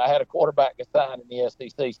Florence, I had a quarterback that signed in the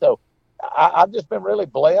SEC. So I've just been really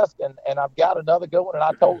blessed, and I've got another good one. And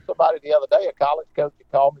I told somebody the other day, a college coach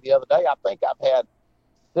that called me the other day, I think I've had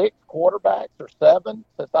 6 quarterbacks or 7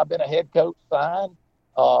 since I've been a head coach signed,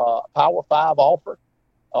 Power 5 offer.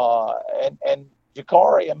 And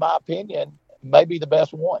Jakari, in my opinion, may be the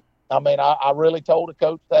best one. I really told a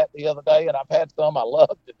coach that the other day, and I've had some I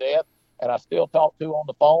love to death, and I still talk to on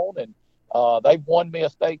the phone, and they've won me a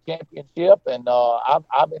state championship, and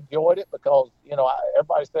I've enjoyed it because,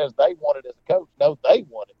 everybody says they won it as a coach. No, they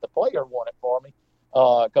won it. The player won it for me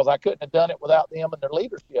because I couldn't have done it without them and their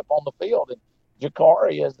leadership on the field. And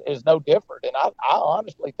Jakari is no different. And I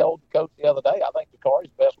honestly told the coach the other day, I think Jakari's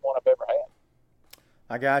the best one I've ever had.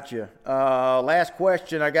 I got you. Last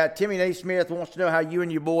question. I got Timmy Naismith wants to know how you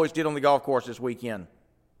and your boys did on the golf course this weekend.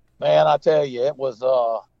 Man, I tell you, it was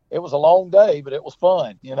a long day, but it was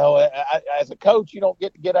fun. You know, as a coach, you don't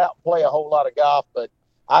get out and play a whole lot of golf, but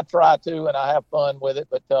I try to, and I have fun with it.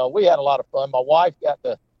 But we had a lot of fun. My wife got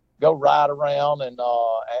to go ride around and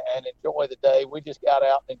enjoy the day. We just got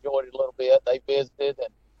out and enjoyed it a little bit. They visited,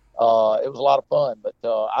 and it was a lot of fun. But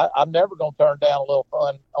I'm never going to turn down a little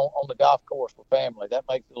fun on the golf course with family. That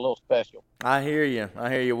makes it a little special. I hear you.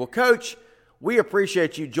 Well, Coach, we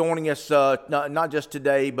appreciate you joining us, not just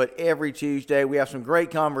today, but every Tuesday. We have some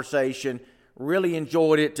great conversation. Really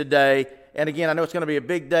enjoyed it today. And, again, I know it's going to be a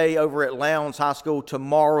big day over at Lowndes High School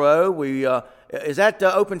tomorrow. Is that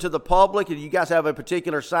open to the public? Do you guys have a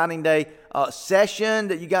particular signing day session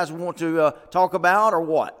that you guys want to talk about, or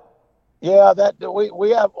what? Yeah, that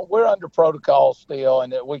we're under protocol still,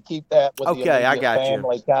 and we keep that with the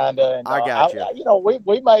family kind of. I got you. You know,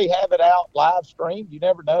 we may have it out live streamed. You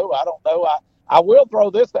never know. I don't know. I will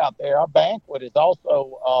throw this out there. Our banquet is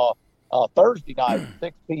also Thursday night,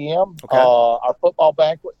 6 p.m. Okay. Our football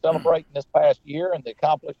banquet celebrating this past year and the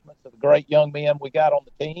accomplishments of the great young men we got on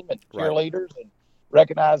the team and cheerleaders and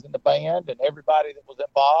recognizing the band and everybody that was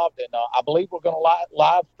involved. And I believe we're going to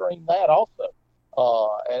live stream that also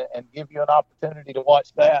and give you an opportunity to watch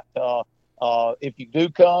that. If you do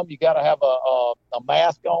come, you got to have a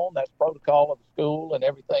mask on. That's protocol of the school and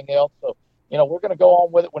everything else. So, you know, we're going to go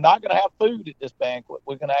on with it. We're not going to have food at this banquet.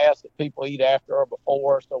 We're going to ask that people eat after or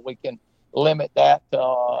before so we can limit that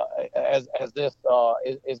as this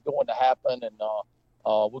is going to happen. And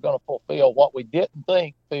we're going to fulfill what we didn't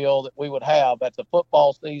feel that we would have. That's a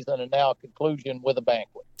football season and now a conclusion with a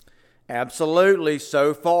banquet. Absolutely.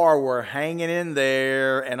 So far, we're hanging in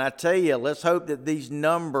there. And I tell you, let's hope that these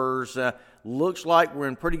numbers looks like we're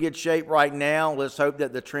in pretty good shape right now. Let's hope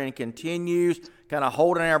that the trend continues. Kind of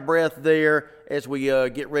holding our breath there as we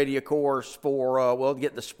get ready, of course, for,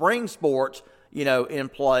 get the spring sports, you know, in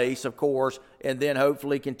place, of course, and then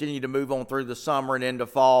hopefully continue to move on through the summer and into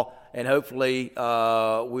fall. And hopefully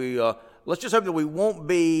let's just hope that we won't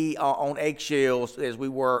be on eggshells as we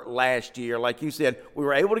were last year. Like you said, we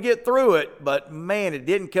were able to get through it, but, man, it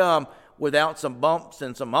didn't come without some bumps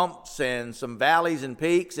and some humps and some valleys and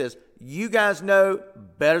peaks, as you guys know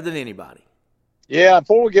better than anybody. Yeah,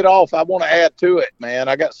 before we get off, I want to add to it, man.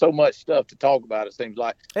 I got so much stuff to talk about, it seems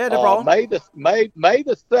like. Yeah, no problem. May the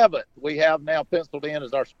 7th, we have now penciled in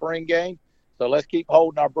as our spring game. So let's keep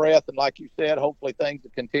holding our breath. And like you said, hopefully things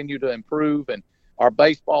will continue to improve. And our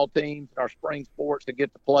baseball teams and our spring sports to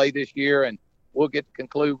get to play this year. And we'll get to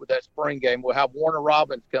conclude with that spring game. We'll have Warner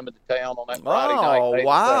Robins coming to town on that Friday night. Oh,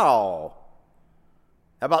 wow.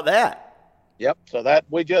 How about that? Yep. So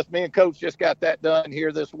me and Coach just got that done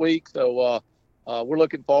here this week. So, we're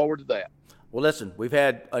looking forward to that. Well, listen, we've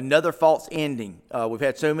had another false ending. We've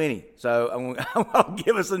had so many, so I'm going to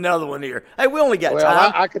give us another one here. Hey, we only got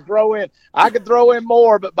time. I could throw in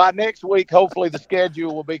more, but by next week, hopefully the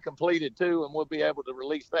schedule will be completed too, and we'll be able to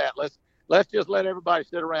release that. Let's just let everybody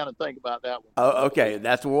sit around and think about that one. Oh, okay,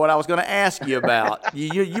 that's what I was going to ask you about.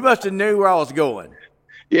 you must have knew where I was going.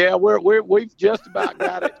 Yeah, we've just about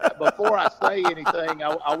got it. Before I say anything,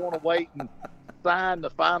 I want to wait and sign the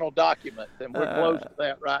final documents, and we're close to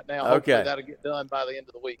that right now. Okay, hopefully that'll get done by the end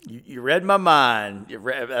of the week. You read my mind.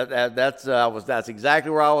 That's exactly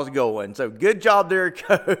where I was going. So good job there,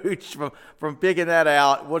 Coach, from picking that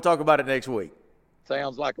out. We'll talk about it next week.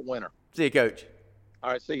 Sounds like a winner. See you, Coach. All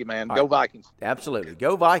right, see you, man. Go Vikings. Absolutely,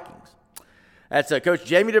 go Vikings. That's Coach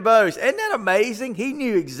Jamie DuBose. Isn't that amazing? He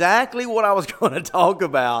knew exactly what I was going to talk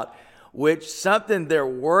about, which something they're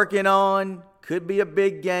working on. Could be a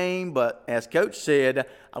big game, but as Coach said,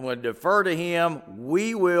 I'm going to defer to him.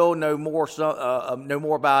 We will know more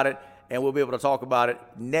about it, and we'll be able to talk about it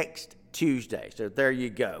next Tuesday. So there you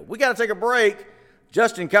go. We got to take a break.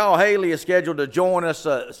 Justin Kyle Haley is scheduled to join us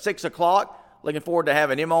at 6 o'clock. Looking forward to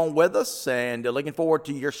having him on with us, and looking forward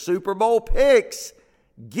to your Super Bowl picks.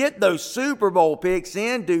 Get those Super Bowl picks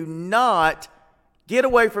in. Do not get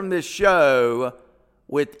away from this show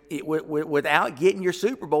without getting your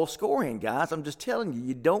Super Bowl score in, guys. I'm just telling you,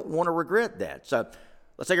 you don't want to regret that. So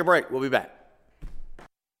let's take a break. We'll be back.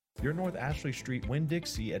 Your North Ashley Street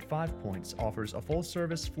Winn-Dixie at 5 Points offers a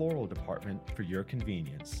full-service floral department for your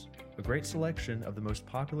convenience. A great selection of the most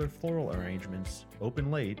popular floral arrangements,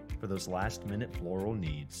 open late for those last-minute floral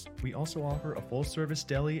needs. We also offer a full-service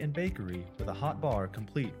deli and bakery with a hot bar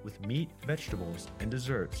complete with meat, vegetables, and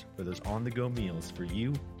desserts for those on-the-go meals for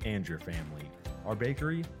you and your family. Our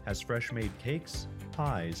bakery has fresh-made cakes,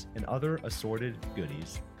 pies, and other assorted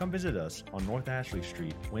goodies. Come visit us on North Ashley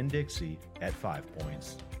Street, Winn-Dixie at 5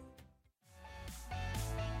 Points.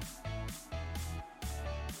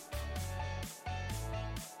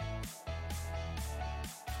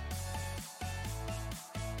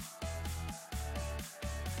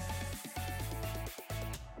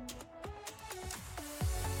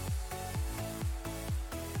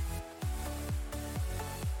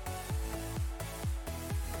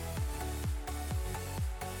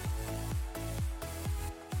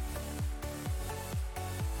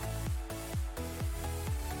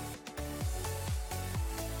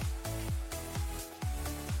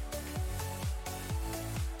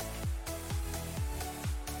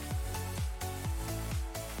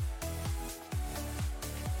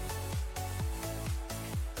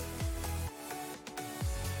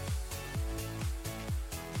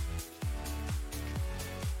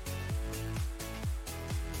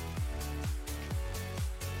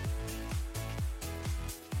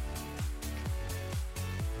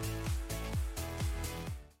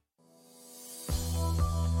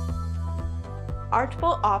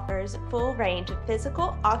 Archbold offers a full range of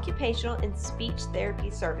physical, occupational, and speech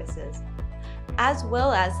therapy services, as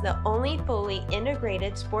well as the only fully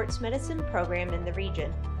integrated sports medicine program in the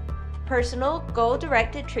region. Personal,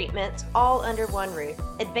 goal-directed treatments all under one roof.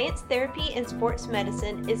 Advanced therapy in sports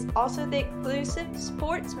medicine is also the exclusive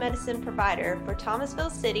sports medicine provider for Thomasville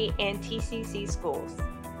City and TCC schools.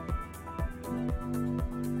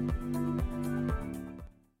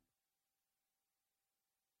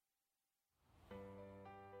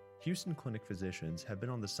 Houston Clinic physicians have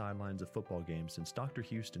been on the sidelines of football games since Dr.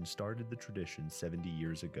 Houston started the tradition 70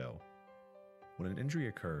 years ago. When an injury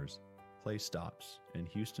occurs, play stops, and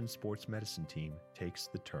Houston's sports medicine team takes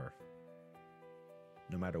the turf.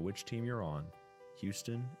 No matter which team you're on,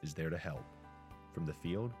 Houston is there to help. From the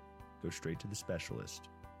field, go straight to the specialist.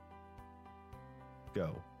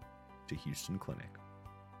 Go to Houston Clinic.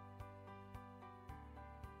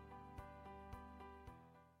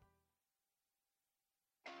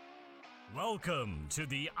 Welcome to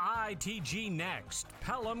the ITG Next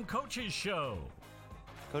Pelham Coaches Show.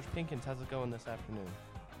 Coach Pinkins, how's it going this afternoon?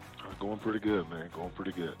 Going pretty good, man. Going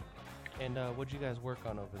pretty good. And what'd you guys work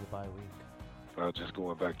on over the bye week? Just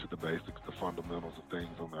going back to the basics, the fundamentals of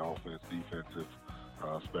things on the offense, defensive,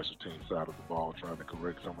 special team side of the ball, trying to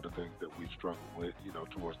correct some of the things that we've struggled with,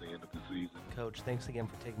 towards the end of the season. Coach, thanks again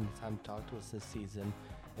for taking the time to talk to us this season,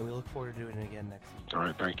 and we look forward to doing it again next season. All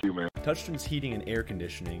right, thank you, man. Touchstone's Heating and Air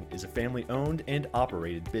Conditioning is a family-owned and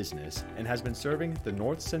operated business and has been serving the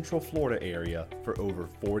North Central Florida area for over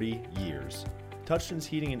 40 years. Touchstone's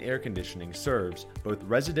Heating and Air Conditioning serves both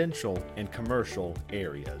residential and commercial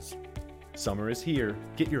areas. Summer is here.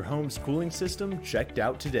 Get your home's cooling system checked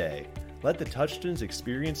out today. Let the Touchstone's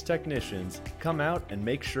experienced technicians come out and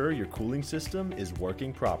make sure your cooling system is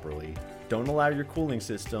working properly. Don't allow your cooling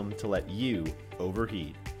system to let you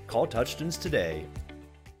overheat. Call Touchstone's today.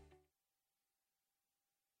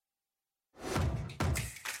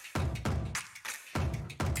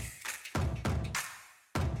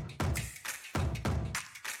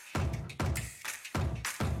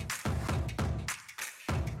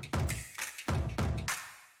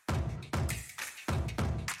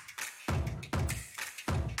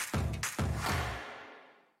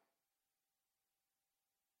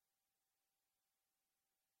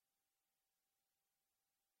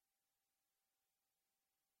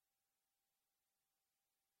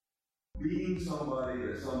 Being somebody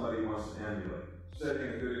that somebody wants to emulate, setting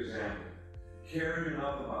a good example, caring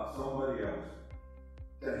enough about somebody else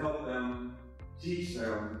to help them, teach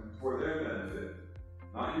them for their benefit,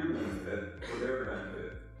 not your benefit, for their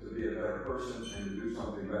benefit, to be a better person and to do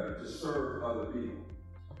something better, to serve other people.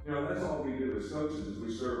 That's all we do as coaches, is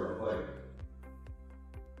we serve our players.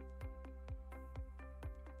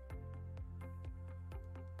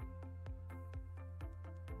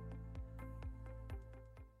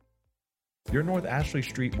 Your North Ashley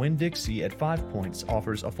Street Winn-Dixie at 5 Points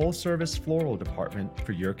offers a full-service floral department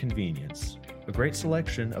for your convenience. A great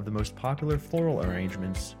selection of the most popular floral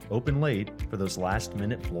arrangements, open late for those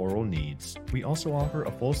last-minute floral needs. We also offer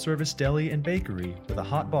a full-service deli and bakery with a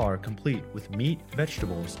hot bar complete with meat,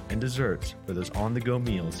 vegetables, and desserts for those on-the-go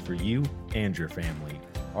meals for you and your family.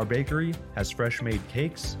 Our bakery has fresh-made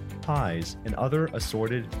cakes, pies, and other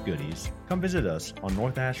assorted goodies. Come visit us on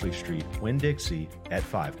North Ashley Street, Winn-Dixie at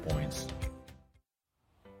 5 Points.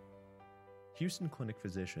 Houston Clinic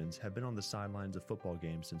physicians have been on the sidelines of football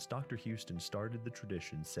games since Dr. Houston started the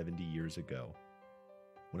tradition 70 years ago.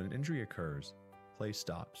 When an injury occurs, play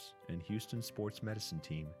stops, and Houston's sports medicine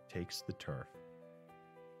team takes the turf.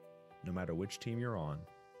 No matter which team you're on,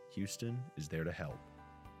 Houston is there to help.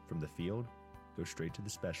 From the field, go straight to the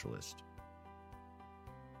specialist.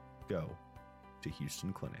 Go to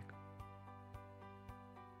Houston Clinic.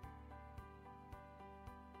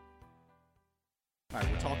 All right,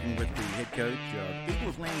 we're talking with the head coach of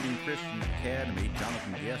Eagles Landing Christian Academy,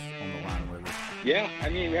 Jonathan Guest, on the line with us. Yeah, I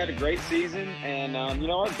mean, we had a great season, and,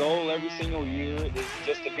 our goal every single year is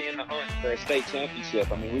just to be in the hunt for a state championship.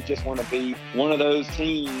 I mean, we just want to be one of those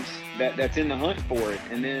teams that's in the hunt for it.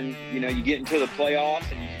 And then, you get into the playoffs,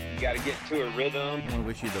 and you got to get into a rhythm. I want to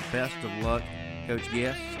wish you the best of luck, Coach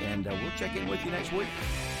Guest, and we'll check in with you next week.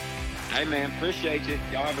 Hey, man, appreciate you.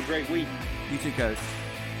 Y'all have a great week. You too, Coach.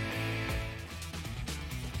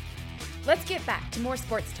 Let's get back to more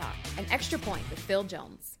sports talk, an Extra Point with Phil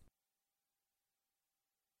Jones.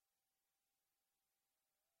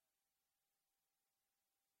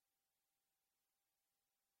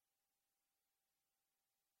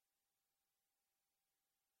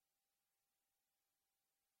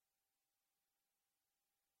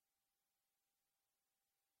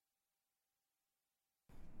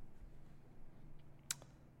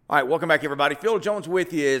 All right, welcome back, everybody. Phil Jones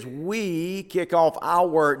with you as we kick off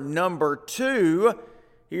our number 2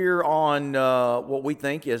 here on what we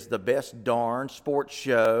think is the best darn sports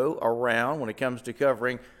show around when it comes to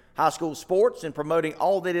covering high school sports and promoting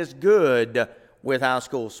all that is good with high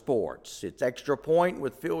school sports. It's Extra Point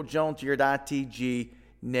with Phil Jones here at ITG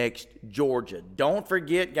Next Georgia. Don't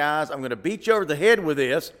forget, guys, I'm going to beat you over the head with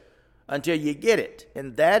this until you get it,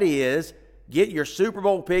 and that is get your Super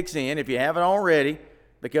Bowl picks in if you haven't already,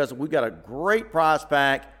 because we've got a great prize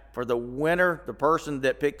pack for the winner, the person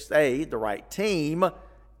that picks the right team,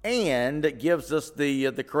 and gives us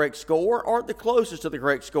the correct score or the closest to the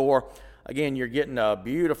correct score. Again, you're getting a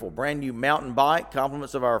beautiful brand new mountain bike,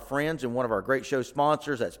 compliments of our friends and one of our great show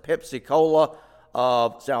sponsors. That's Pepsi Cola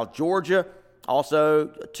of South Georgia. Also,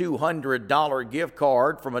 a $200 gift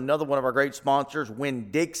card from another one of our great sponsors,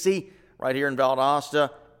 Winn-Dixie, right here in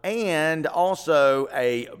Valdosta. And also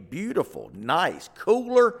a beautiful, nice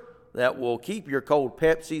cooler that will keep your cold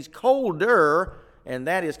Pepsis colder, and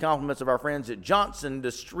that is compliments of our friends at Johnson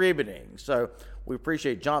Distributing. So we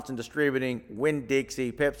appreciate Johnson Distributing,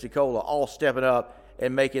 Winn-Dixie, Pepsi Cola, all stepping up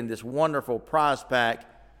and making this wonderful prize pack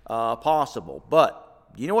possible. But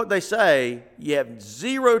you know what they say, you have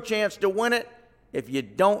zero chance to win it if you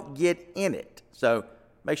don't get in it. So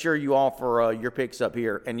make sure you offer your picks up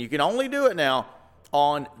here, and you can only do it now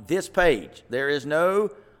on this page. There is no,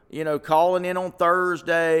 calling in on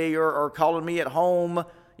Thursday or calling me at home,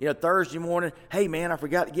 Thursday morning. Hey, man, I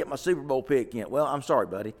forgot to get my Super Bowl pick in. Well, I'm sorry,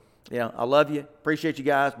 buddy. I love you. Appreciate you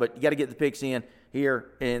guys, but you got to get the picks in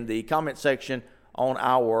here in the comment section on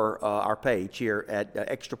our page here at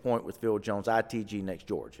Extra Point with Phil Jones, ITG Next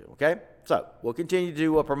Georgia. Okay? So we'll continue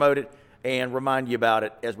to promote it and remind you about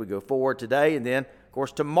it as we go forward today. And then, of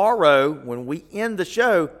course, tomorrow when we end the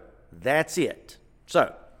show, that's it.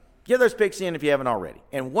 So, get those picks in if you haven't already.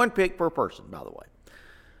 And one pick per person, by the way.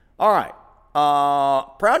 All right.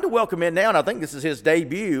 Proud to welcome in now, and I think this is his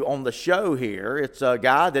debut on the show here. It's a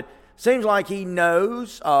guy that seems like he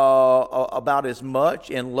knows about as much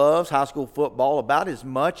and loves high school football about as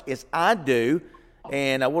much as I do.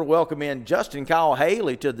 And I want to welcome in Justin Kyle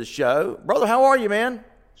Haley to the show. Brother, how are you, man?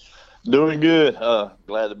 Doing good.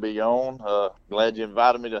 Glad to be on. Glad you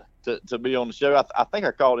invited me to be on the show. I think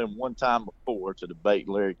I called in one time before to debate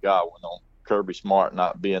Larry Godwin on Kirby Smart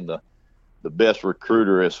not being the best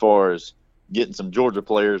recruiter as far as getting some Georgia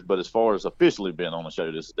players, but as far as officially being on the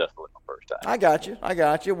show, this is definitely my first time. I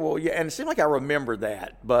got you. Well, yeah, and it seemed like I remember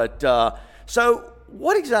that. But so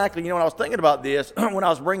what exactly, when I was thinking about this, when I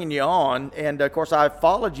was bringing you on, and of course I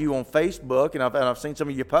followed you on Facebook, and I've seen some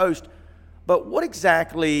of your posts. But what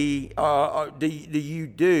exactly do you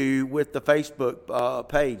do with the Facebook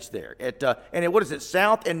page there? And what is it,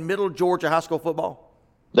 South and Middle Georgia High School Football?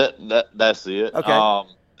 That's it. Okay.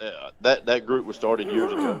 That group was started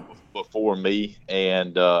years ago before me,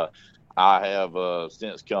 and I have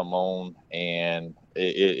since come on, and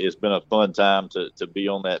it's been a fun time to be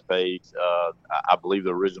on that page. I believe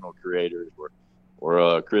the original creators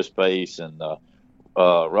were Chris Pace and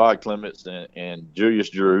Rod Clements and Julius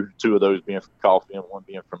Drew, two of those being from Coffee and one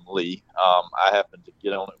being from Lee. I happened to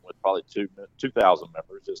get on it with probably 2,000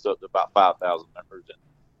 members. It's up to about 5,000 members.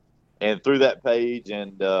 And through that page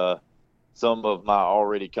and some of my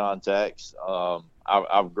already contacts,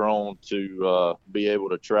 I've grown to be able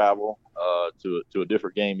to travel to a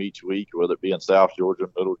different game each week, whether it be in South Georgia,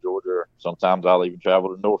 Middle Georgia. Sometimes I'll even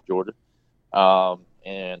travel to North Georgia.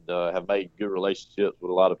 And have made good relationships with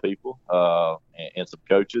a lot of people and some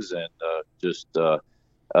coaches, and just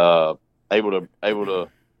able to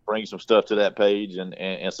bring some stuff to that page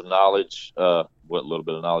and some knowledge, what little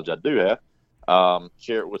bit of knowledge I do have,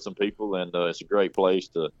 share it with some people. And it's a great place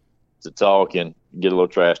to talk and get a little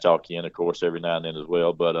trash talk in, of course, every now and then as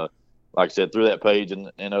well. But like I said, through that page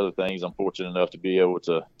and other things, I'm fortunate enough to be able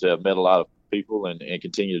to have met a lot of people and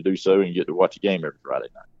continue to do so and get to watch a game every Friday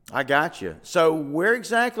night. I got you. So where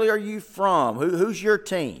exactly are you from? Who's your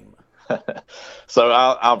team? So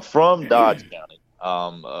I'm from Dodge County.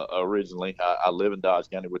 Originally, I live in Dodge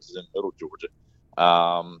County, which is in Middle Georgia.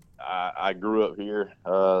 I grew up here.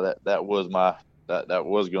 That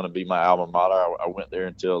was going to be my alma mater. I went there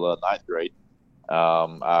until ninth grade.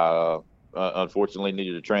 I unfortunately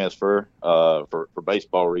needed to transfer for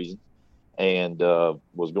baseball reasons, and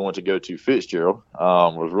was going to go to Fitzgerald.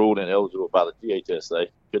 Was ruled ineligible by the GHSA.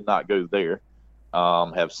 Could not go there.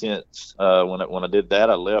 Have since when I did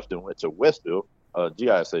that, I left and went to Westfield,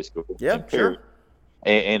 GISA school. Yeah, sure.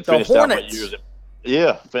 And finished out my years.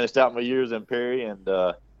 Finished out my years in Perry, and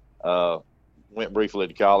went briefly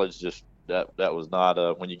to college. Just that was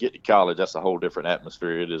not when you get to college, that's a whole different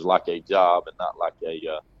atmosphere. It is like a job and not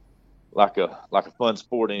like a fun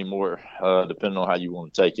sport anymore, depending on how you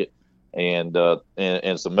want to take it. And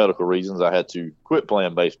some medical reasons, I had to quit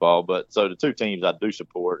playing baseball. But so the two teams I do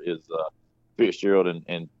support is Fitzgerald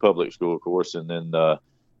and public school, of course, and then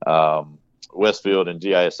Westfield and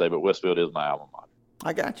GISA. But Westfield is my alma mater.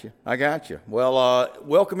 I got you. Well,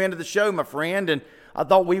 welcome into the show, my friend. And I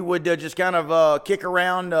thought we would just kind of kick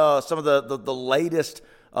around some of the latest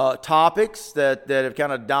topics that have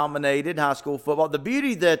kind of dominated high school football. The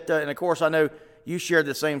beauty that, and of course, I know you share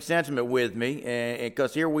the same sentiment with me, and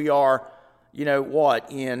because here we are,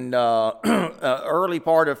 in early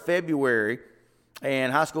part of February,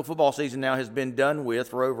 and high school football season now has been done with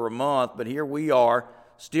for over a month, but here we are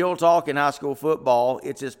still talking high school football.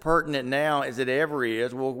 It's as pertinent now as it ever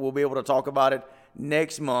is. We'll be able to talk about it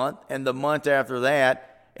next month and the month after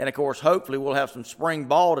that, and of course, hopefully we'll have some spring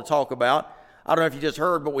ball to talk about. I don't know if you just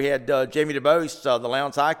heard, but we had Jamie DeBose, the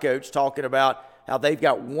Lowndes High coach, talking about how they've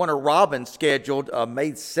got Warner Robins scheduled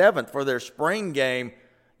May 7th for their spring game.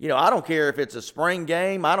 I don't care if it's a spring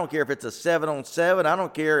game. I don't care if it's a 7-on-7. I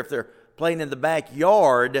don't care if they're playing in the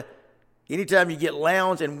backyard. Anytime you get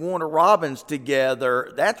Lowndes and Warner Robins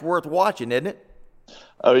together, that's worth watching, isn't it?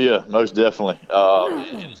 Oh, yeah, most definitely.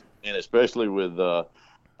 And especially with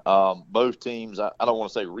both teams, I don't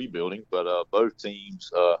want to say rebuilding, but both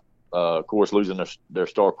teams, of course, losing their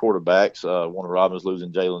star quarterbacks. Warner Robins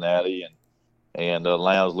losing Jalen Addy and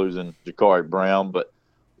Lowndes losing Jakari Brown. But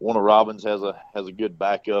Warner Robins has a good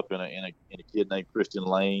backup in a kid named Christian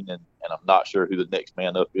Lane, and I'm not sure who the next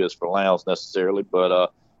man up is for Lowndes necessarily,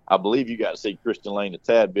 but I believe you got to see Christian Lane a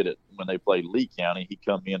tad bit when they played Lee County. He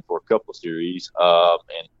come in for a couple of series,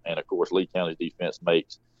 and of course Lee County's defense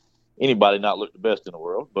makes anybody not look the best in the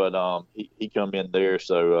world, but he come in there,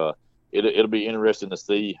 so it'll be interesting to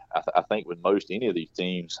see. I think with any of these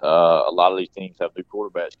teams, a lot of these teams have new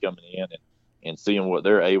quarterbacks coming in and seeing what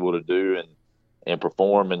they're able to do and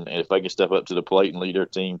perform, and if they can step up to the plate and lead their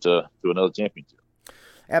team to another championship.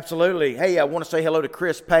 Absolutely. Hey, I want to say hello to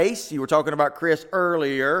Chris Pace. You were talking about Chris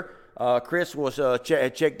earlier. Chris was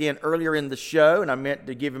checked in earlier in the show, and I meant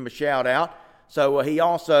to give him a shout out. So he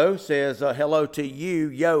also says hello to you,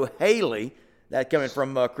 Yo Haley. That coming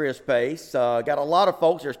from Chris Pace. Got a lot of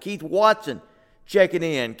folks. There's Keith Watson checking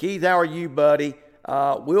in. Keith, how are you, buddy?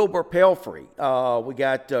 Wilbur Pelfrey. We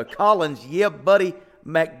got Collins, buddy,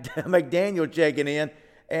 McDaniel checking in.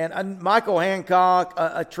 And Michael Hancock,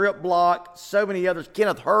 a Trip Block, so many others.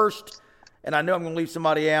 Kenneth Hurst. And I know I'm going to leave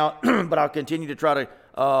somebody out, but I'll continue to try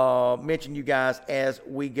to mention you guys as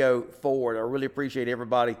we go forward. I really appreciate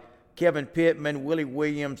everybody. Kevin Pittman, Willie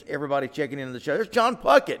Williams, everybody checking in on the show. There's John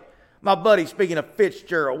Puckett, my buddy, speaking of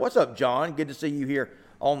Fitzgerald. What's up, John? Good to see you here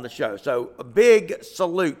on the show. So a big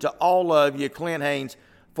salute to all of you, Clint Haynes,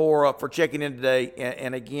 for checking in today.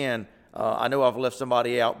 And again, I know I've left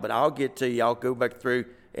somebody out, but I'll get to you. I'll go back through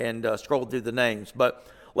and scroll through the names. But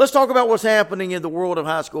let's talk about what's happening in the world of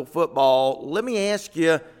high school football. Let me ask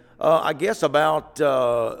you, I guess, about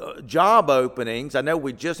job openings. I know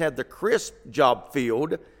we just had the Crisp job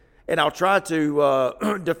filled, and I'll try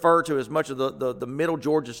to defer to as much of the Middle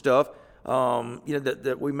Georgia stuff,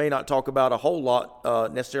 that we may not talk about a whole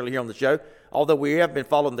lot necessarily here on the show, although we have been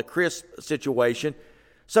following the Crisp situation.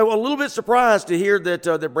 So a little bit surprised to hear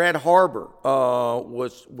that Brad Harbor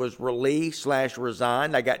was released /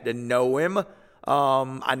 resigned. I got to know him.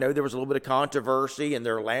 I know there was a little bit of controversy in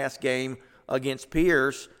their last game against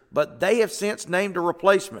Pierce, but they have since named a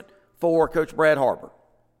replacement for Coach Brad Harbor.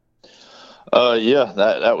 Yeah,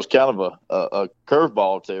 that was kind of a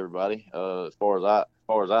curveball to everybody. As far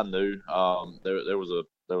as I knew, there was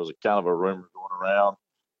a kind of a rumor going around,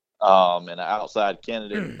 and an outside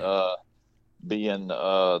candidate being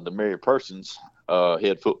the Mary Persons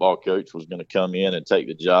head football coach was going to come in and take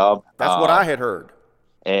the job. That's what I had heard.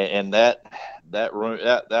 And that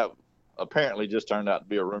apparently just turned out to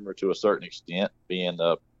be a rumor to a certain extent, being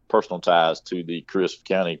personal ties to the Crisp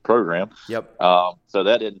County program. Yep. So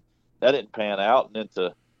that didn't pan out, and then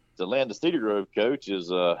to land the Cedar Grove coach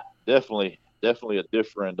is definitely a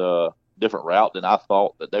different route than I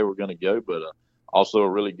thought that they were going to go, but also a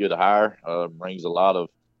really good hire. Brings a lot of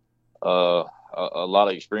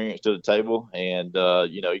experience to the table, and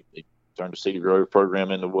he turned the Cedar Grove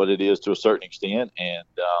program into what it is to a certain extent, and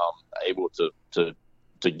able to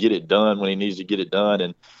get it done when he needs to get it done,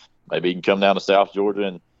 and maybe he can come down to South Georgia.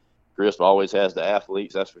 And Crisp always has the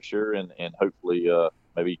athletes, that's for sure, and hopefully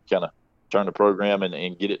maybe kind of turn the program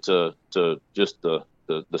and get it to just the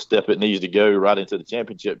step it needs to go right into the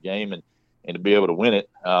championship game and to be able to win it.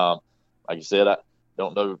 Like you said, I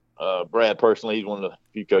don't know Brad personally. He's one of the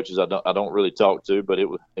few coaches I don't really talk to, but it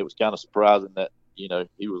was kind of surprising that he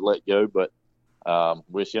was let go. But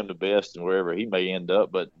wish him the best and wherever he may end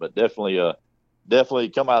up. But definitely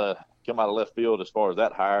come out of left field as far as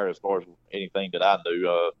that hire. As far as anything that I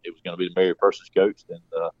knew, it was going to be the Mary Persons coach, then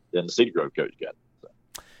the Cedar Grove coach got it.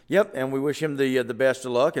 Yep, and we wish him the best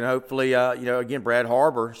of luck, and hopefully, again, Brad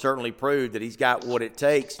Harbor certainly proved that he's got what it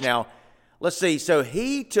takes. Now, let's see. So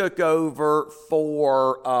he took over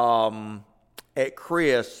for at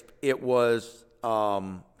Crisp. It was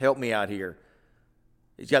help me out here.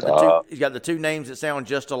 He's got the two names that sound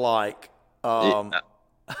just alike. I'm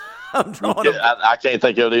drawing. I can't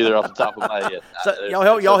think of it either off the top of my head. So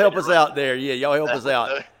y'all help us out there. Yeah, y'all help us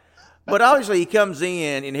out. But obviously he comes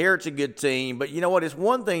in, inherits a good team. But you know what? It's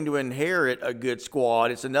one thing to inherit a good squad.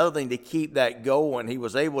 It's another thing to keep that going. He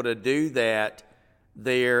was able to do that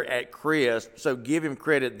there at Crisp, so give him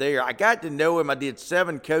credit there. I got to know him. I did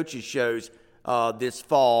 7 coaches shows this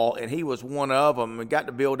fall, and he was one of them. And got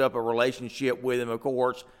to build up a relationship with him, of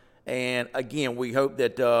course. And, again, we hope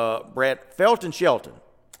that Brad Felton Shelton.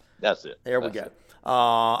 That's it. There we go.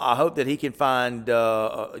 I hope that he can find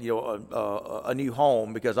a new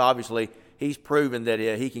home, because obviously he's proven that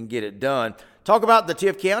he can get it done. Talk about the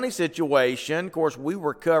Tift County situation. Of course, we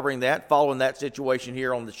were covering that, following that situation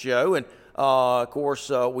here on the show. And, of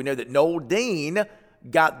course, we know that Noel Dean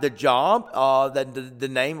got the job. That the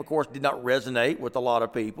name, of course, did not resonate with a lot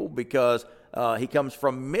of people because he comes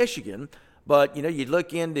from Michigan. But, you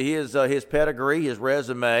look into his pedigree, his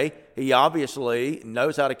resume. He obviously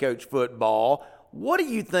knows how to coach football. What do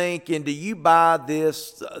you think, and do you buy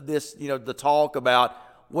this, the talk about,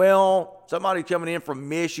 well, somebody coming in from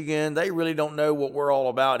Michigan, they really don't know what we're all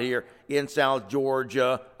about here in South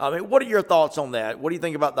Georgia? I mean, what are your thoughts on that? What do you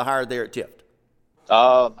think about the hire there at Tift?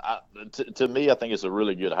 To me, I think it's a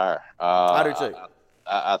really good hire. I do too.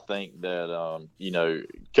 I think that,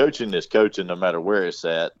 coaching is coaching no matter where it's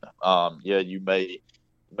at. You may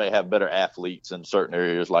have better athletes in certain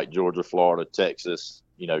areas like Georgia, Florida, Texas,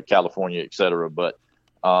 California, et cetera. But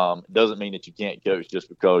it doesn't mean that you can't coach just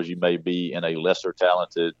because you may be in a lesser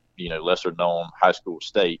talented, lesser known high school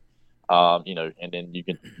state. And then you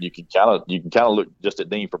can kind of look just at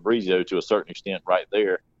Dean Fabrizio to a certain extent right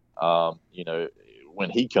there. When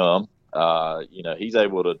he come, he's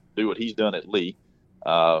able to do what he's done at Lee.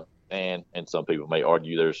 And some people may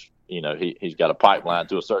argue there's, he's got a pipeline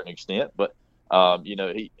to a certain extent, but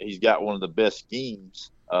he's got one of the best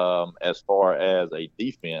schemes as far as a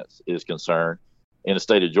defense is concerned in the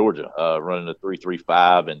state of Georgia, running a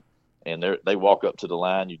 3-3-5, and they walk up to the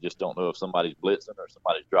line. You just don't know if somebody's blitzing or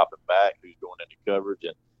somebody's dropping back, who's going into coverage,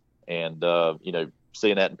 and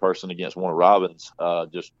seeing that in person against Warner Robins,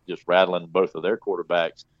 just rattling both of their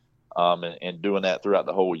quarterbacks, and doing that throughout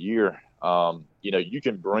the whole year. You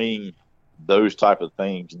can bring those type of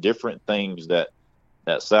things, different things that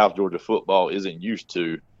South Georgia football isn't used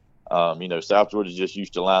to. South Georgia's just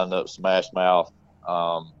used to lining up smash mouth,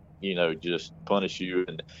 just punish you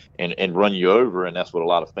and run you over, and that's what a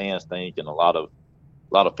lot of fans think, and a lot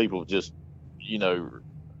of people just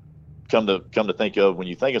come to think of when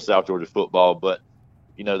you think of South Georgia football. But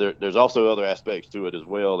there's also other aspects to it as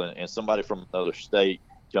well, and somebody from another state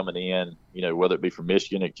coming in, whether it be from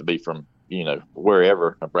Michigan, it could be from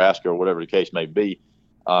wherever, Nebraska or whatever the case may be,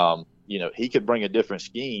 he could bring a different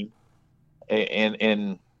scheme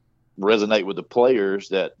and resonate with the players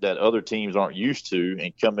that other teams aren't used to,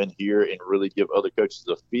 and come in here and really give other coaches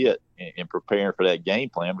a fit in preparing for that game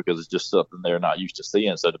plan, because it's just something they're not used to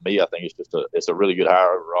seeing. So to me, I think it's a really good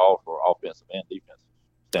hire overall for offensive and defensive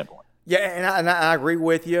standpoint. Yeah, and I agree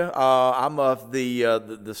with you. I'm of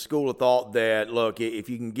the school of thought that, look, if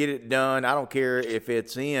you can get it done, I don't care if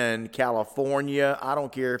it's in California. I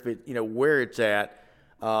don't care if where it's at.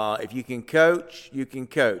 If you can coach, you can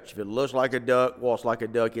coach. If it looks like a duck, walks like a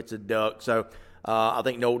duck, it's a duck. So I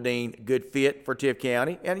think Noel Dean, good fit for Tift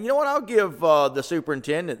County. And you know what? I'll give the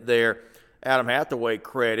superintendent there, Adam Hathaway,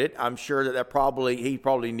 credit. I'm sure that he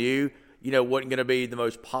probably knew wasn't going to be the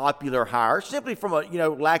most popular hire, simply from a,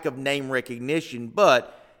 lack of name recognition.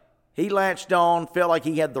 But he latched on, felt like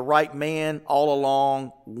he had the right man all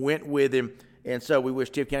along, went with him. And so we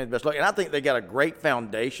wish Tift County the best luck. And I think they got a great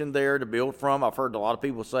foundation there to build from. I've heard a lot of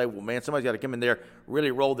people say, well, man, somebody's got to come in there,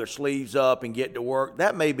 really roll their sleeves up and get to work.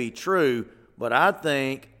 That may be true, but I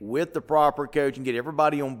think with the proper coaching, get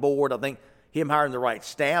everybody on board. I think him hiring the right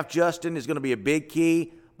staff, Justin, is going to be a big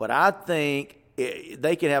key. But I think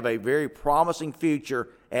they can have a very promising future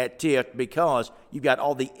at Tift because you've got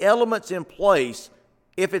all the elements in place,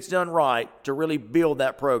 if it's done right, to really build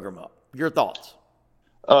that program up. Your thoughts?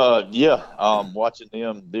 Watching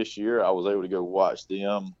them this year, I was able to go watch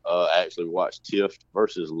them, actually watch Tift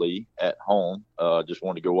versus Lee at home. Just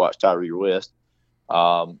wanted to go watch Tyree West.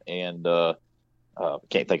 Can't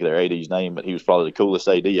think of their AD's name, but he was probably the coolest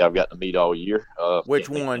AD I've got to meet all year. Which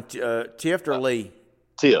one, Tift or Lee?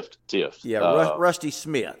 Tift. Yeah, Rusty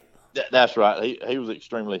Smith. That's right. He was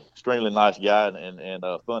extremely nice guy and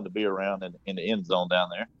fun to be around in the end zone down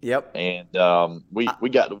there. Yep. And we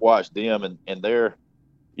got to watch them, and they're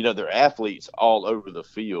athletes all over the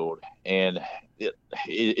field, and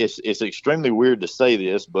it's extremely weird to say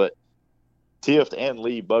this, but Tift and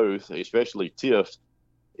Lee both, especially Tift,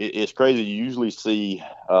 it's crazy. You usually see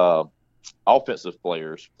offensive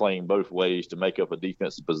players playing both ways to make up a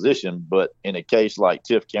defensive position, but in a case like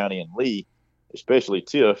Tift County and Lee, especially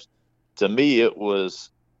Tift, to me it was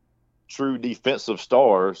true defensive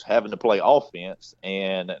stars having to play offense,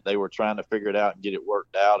 and they were trying to figure it out and get it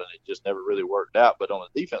worked out, and it just never really worked out. But on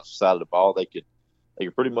the defensive side of the ball, they could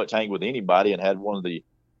pretty much hang with anybody and had one of the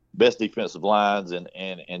best defensive lines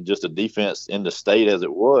and just a defense in the state as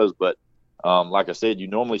it was. But like I said, you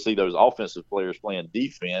normally see those offensive players playing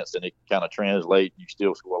defense, and it kind of translates. You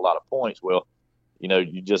still score a lot of points. Well,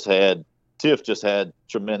 Tift just had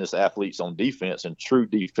tremendous athletes on defense and true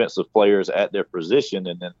defensive players at their position,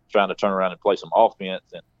 and then trying to turn around and play some offense,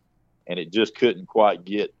 and it just couldn't quite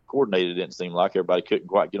get coordinated. It didn't seem like everybody couldn't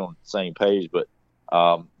quite get on the same page, but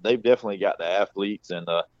they've definitely got the athletes, and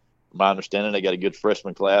my understanding, they got a good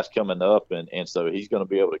freshman class coming up, and so he's going to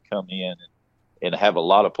be able to come in and have a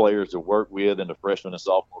lot of players to work with in the freshman and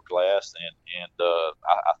sophomore class, and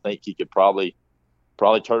I think he could probably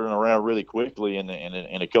turn it around really quickly, and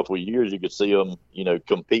in a couple of years you could see them,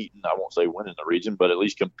 competing. I won't say winning the region, but at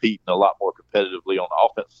least competing a lot more competitively on the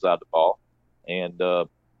offensive side of the ball, and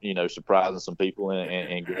surprising some people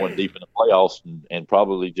and going deep in the playoffs in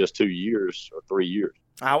probably just 2 years or 3 years.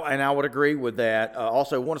 I would agree with that.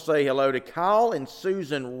 Also want to say hello to Kyle and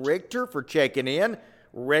Susan Richter for checking in.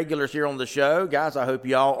 Regulars here on the show. Guys, I hope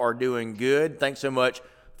y'all are doing good. Thanks so much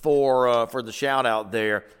for the shout out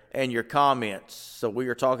there and your comments. So we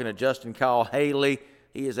are talking to Justin Kyle Haley.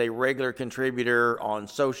 He is a regular contributor on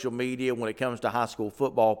social media when it comes to high school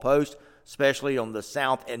football posts, especially on the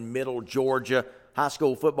South and Middle Georgia high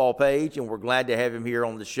school football page, and we're glad to have him here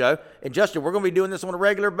on the show. And Justin, we're going to be doing this on a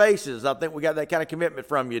regular basis. I think we got that kind of commitment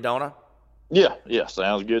from you, don't I? Yeah,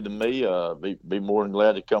 sounds good to me. Be more than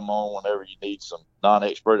glad to come on whenever you need some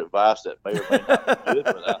non-expert advice that may or may not be good,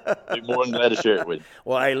 but I'd be more than glad to share it with you.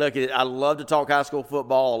 Well, hey, look, I love to talk high school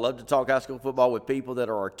football. I love to talk high school football with people that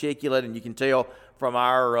are articulate, and you can tell from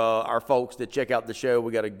our folks that check out the show,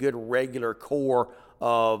 we got a good regular core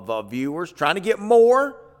of viewers, trying to get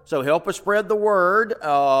more. So help us spread the word.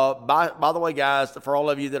 By the way, guys, for all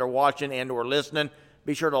of you that are watching and or listening,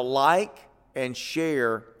 be sure to like and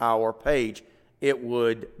share our page. It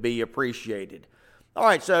would be appreciated. All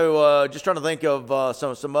right, so just trying to think of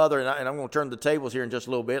some other, and I'm going to turn the tables here in just a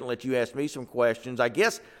little bit and let you ask me some questions. I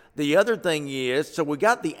guess the other thing is, so we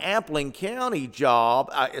got the Appling County job,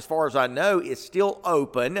 as far as I know, is still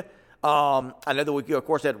open. I know that we, of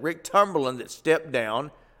course, had Rick Tumberland that stepped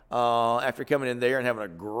down after coming in there and having a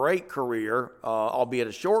great career, albeit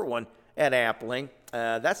a short one, at Appling.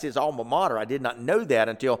 That's his alma mater. I did not know that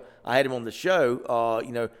until I had him on the show.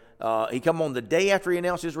 He come on the day after he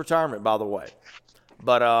announced his retirement, by the way.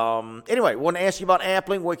 But anyway, want to ask you about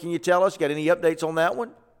Appling. What can you tell us? Got any updates on that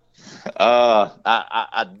one?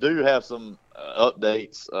 I do have some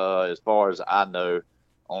updates as far as I know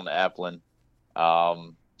on Appling.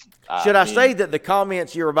 Should I say that the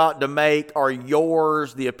comments you're about to make are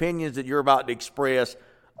yours, the opinions that you're about to express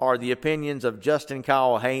are the opinions of Justin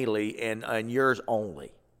Kyle Haley and yours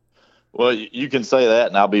only? Well, you can say that,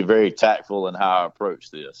 and I'll be very tactful in how I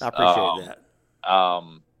approach this. I appreciate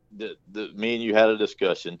that. Me and you had a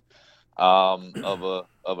discussion of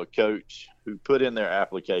a coach who put in their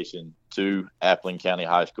application to Appling County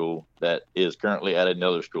High School that is currently at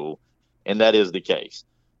another school, and that is the case.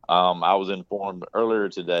 I was informed earlier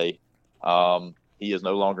today he is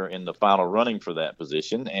no longer in the final running for that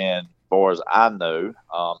position, and as far as I know,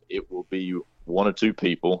 it will be one or two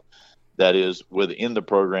people that is within the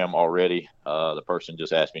program already. The person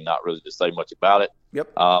just asked me not really to say much about it.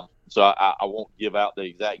 Yep. So I won't give out the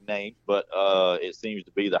exact name, but it seems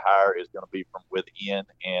to be the hire is going to be from within,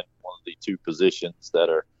 and one of the two positions that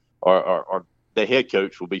are the head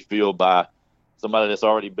coach will be filled by somebody that's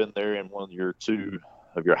already been there in one of your two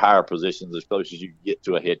of your higher positions as close as you can get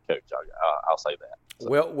to a head coach. I'll say that.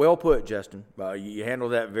 So. Well put, Justin. You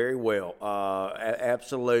handled that very well.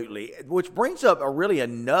 Absolutely. Which brings up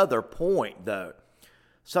another point, though.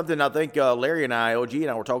 Something I think Larry and LG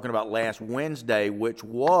and I were talking about last Wednesday, which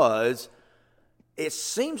was it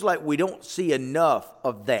seems like we don't see enough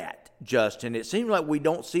of that, Justin. It seems like we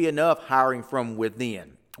don't see enough hiring from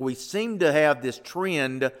within. We seem to have this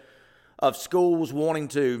trend of schools wanting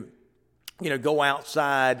to go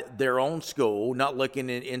outside their own school, not looking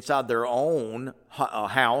inside their own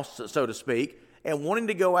house, so to speak, and wanting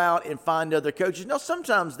to go out and find other coaches. Now,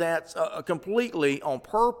 sometimes that's completely on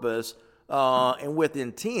purpose and with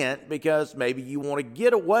intent because maybe you want to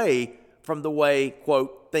get away from the way,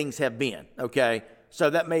 quote, things have been, okay? So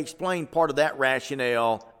that may explain part of that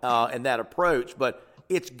rationale and that approach, but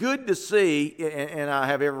it's good to see, and I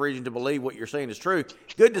have every reason to believe what you're saying is true,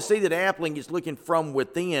 good to see that Appling is looking from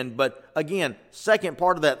within. But, again, second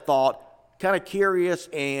part of that thought, kind of curious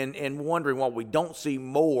and wondering why we don't see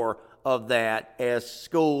more of that as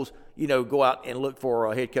schools, go out and look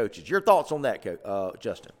for head coaches. Your thoughts on that,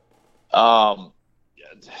 Justin?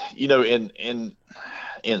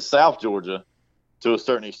 In South Georgia, to a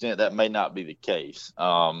certain extent, that may not be the case.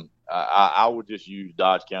 I would just use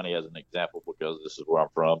Dodge County as an example because this is where I'm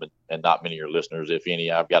from, and not many of your listeners, if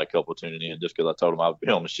any. I've got a couple tuning in just because I told them I would be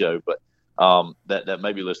on the show, but that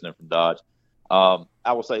may be listening from Dodge.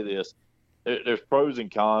 I will say this. There's pros and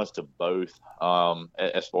cons to both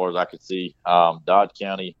as far as I could see. Dodge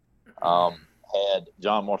County had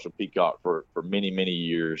John Marshall Peacock for many, many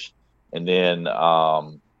years, and then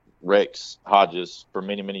Rex Hodges for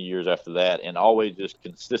many, many years after that, and always just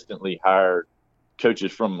consistently hired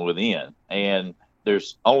coaches from within. And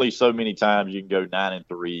there's only so many times you can go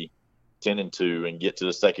 9-3, 10-2, and get to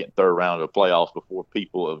the second, third round of the playoffs before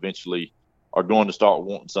people eventually are going to start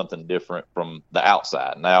wanting something different from the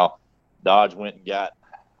outside. Now, Dodge went and got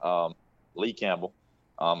Lee Campbell,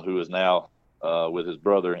 who is now with his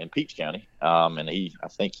brother in Peach County, and I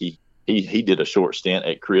think he did a short stint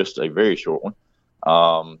at Christ, a very short one.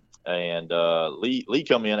 And Lee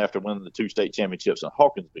come in after winning the 2 state championships in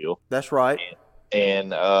Hawkinsville. That's right.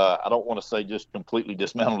 And I don't want to say just completely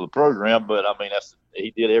dismantle the program, but I mean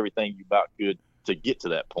he did everything you about could to get to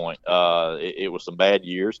that point. It was some bad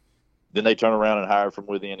years. Then they turn around and hired from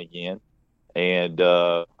within again, and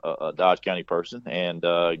a Dodge County person, and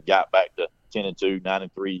got back to 10-2,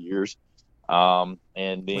 9-3 years. And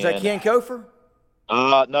then was that Ken Kofer?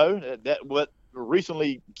 No, what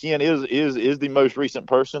recently Ken is the most recent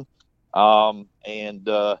person, and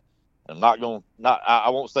I'm I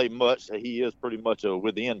won't say much. He is pretty much a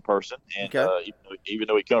within person, and okay. Even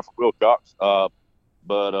though he comes from Wilcox,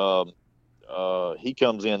 but he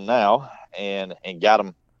comes in now and got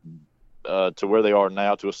them to where they are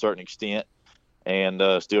now to a certain extent, and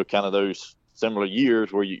still kind of those similar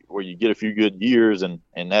years where you get a few good years and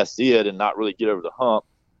that's it, and not really get over the hump.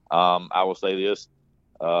 I will say this.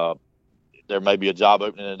 There may be a job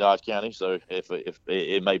opening in Dodge County, so if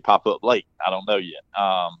it may pop up late, I don't know yet.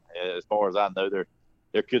 As far as I know,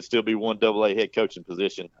 there could still be one AA head coaching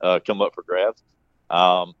position come up for grabs.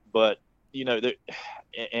 But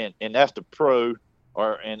and that's the pro,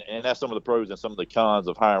 and that's some of the pros and some of the cons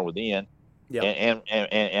of hiring within,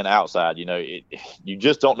 and outside. You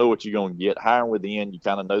just don't know what you're going to get. Hiring within, you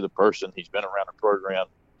kind of know the person. He's been around the program,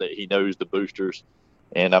 that he knows the boosters.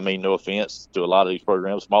 And I mean, no offense to a lot of these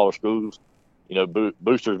programs, smaller schools,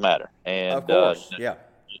 boosters matter. And, of course,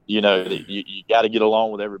 you got to get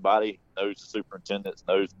along with everybody, knows the superintendents,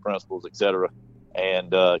 knows the principals, et cetera,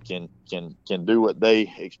 and can do what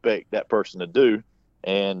they expect that person to do.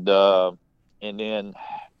 And then,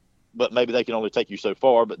 but maybe they can only take you so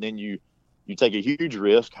far, but then you take a huge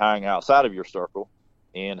risk hiring outside of your circle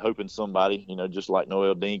and hoping somebody, just like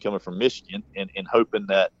Noel Dean coming from Michigan, and hoping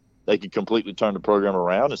that they could completely turn the program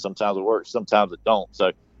around. And sometimes it works, sometimes it don't.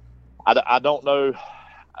 So I don't know.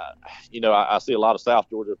 I see a lot of South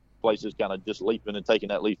Georgia places kind of just leaping and taking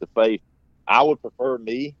that leap of faith. I would prefer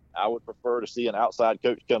to see an outside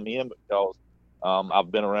coach come in because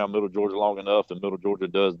I've been around Middle Georgia long enough, and Middle Georgia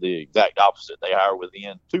does the exact opposite. They hire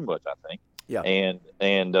within too much, I think. Yeah.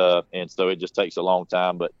 And so it just takes a long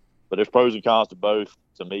time. But there's pros and cons to both.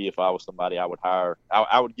 To me, if I was somebody, I would hire.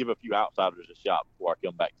 I would give a few outsiders a shot before I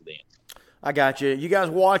come back to them. I got you. You guys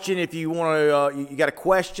watching, if you want to, you got a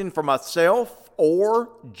question for myself or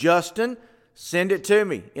Justin, send it to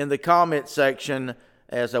me in the comment section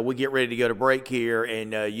as we get ready to go to break here.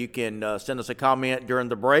 And you can send us a comment during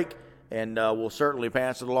the break, and we'll certainly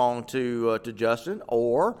pass it along to Justin,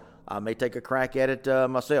 or I may take a crack at it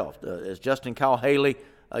myself. As Justin Kyle Haley,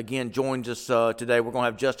 again, joins us today. We're going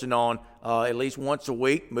to have Justin on at least once a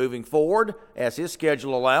week moving forward as his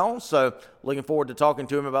schedule allows. So looking forward to talking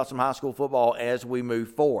to him about some high school football as we move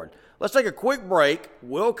forward. Let's take a quick break.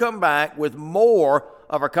 We'll come back with more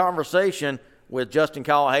of our conversation with Justin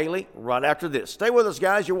Kyle Haley right after this. Stay with us,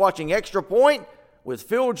 guys. You're watching Extra Point with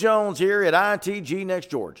Phil Jones here at ITG Next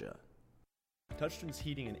Georgia. Touchstone's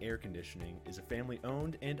Heating and Air Conditioning is a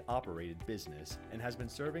family-owned and operated business and has been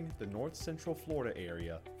serving the North Central Florida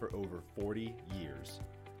area for over 40 years.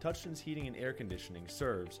 Touchstone's Heating and Air Conditioning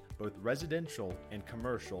serves both residential and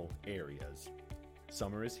commercial areas.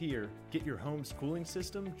 Summer is here. Get your home's cooling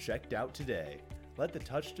system checked out today. Let the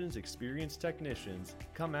Touchstone's experienced technicians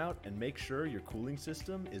come out and make sure your cooling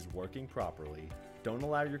system is working properly. Don't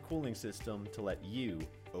allow your cooling system to let you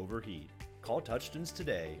overheat. Call Touchstone's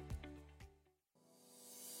today.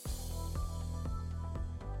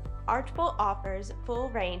 Archbold offers a full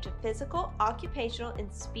range of physical, occupational,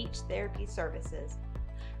 and speech therapy services,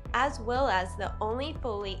 as well as the only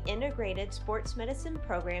fully integrated sports medicine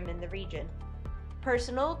program in the region.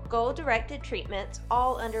 Personal, goal-directed treatments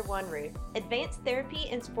all under one roof. Advanced therapy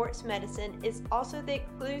in sports medicine is also the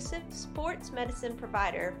exclusive sports medicine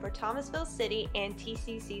provider for Thomasville City and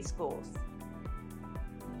TCC schools.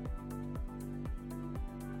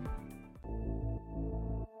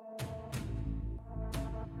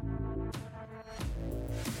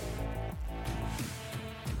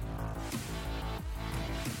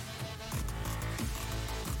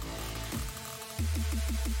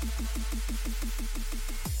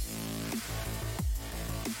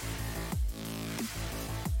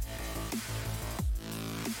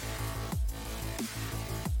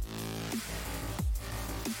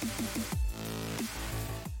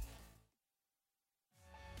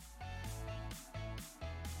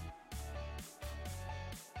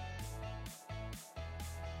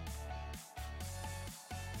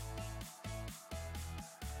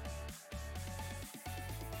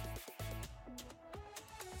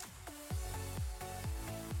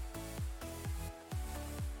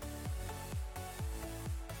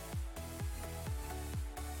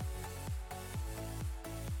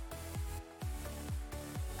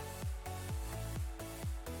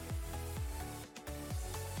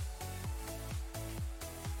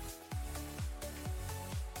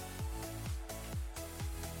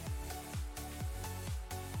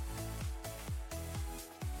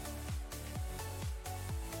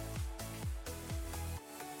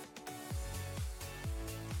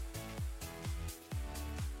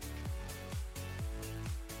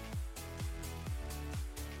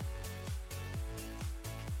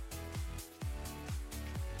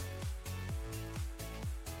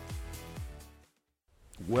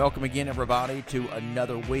 Welcome again, everybody, to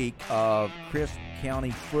another week of Crisp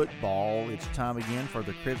County football. It's time again for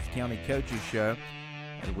the Crisp County Coaches Show.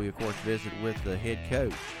 And we, of course, visit with the head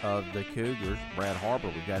coach of the Cougars, Brad Harper.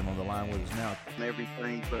 We've got him on the line with us now. And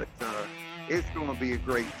everything, but it's going to be a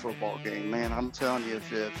great football game, man. I'm telling you, if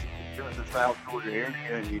you're in the South Georgia area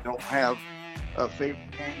and you don't have a favorite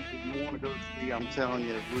game that you want to go see, I'm telling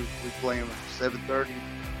you, we're playing at 7:30.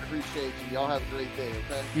 Appreciate you. Y'all have a great day,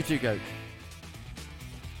 okay? You too, Coach.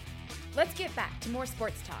 Let's get back to more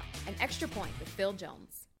sports talk and Extra Point with Phil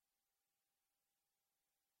Jones.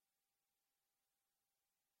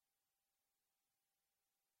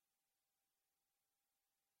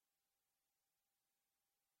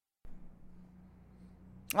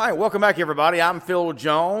 All right, welcome back, everybody. I'm Phil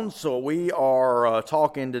Jones. So we are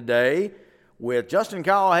talking today with Justin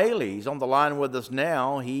Kyle Haley. He's on the line with us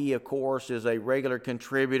now. He, of course, is a regular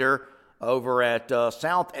contributor over at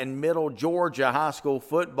South and Middle Georgia High School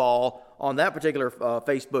Football on that particular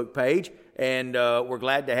Facebook page. And we're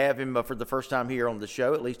glad to have him for the first time here on the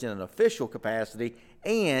show, at least in an official capacity.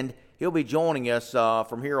 And he'll be joining us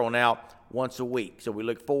from here on out once a week. So we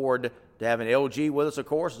look forward to having LG with us, of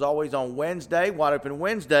course, as always on Wednesday, Wide Open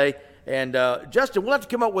Wednesday. And Justin, we'll have to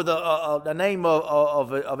come up with a name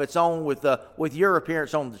of its own with your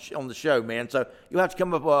appearance on the show, man. So you'll have to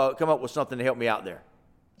come up with something to help me out there.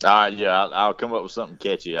 All right, yeah, I'll come up with something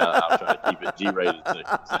catchy. I'll try to keep it G-rated too.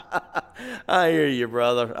 I hear you,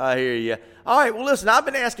 brother. I hear you. All right, well, listen, I've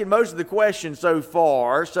been asking most of the questions so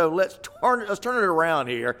far, so let's turn it around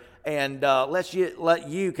here and let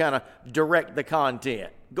you kind of direct the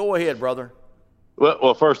content. Go ahead, brother.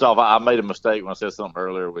 Well, first off, I made a mistake when I said something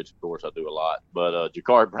earlier, which of course I do a lot. But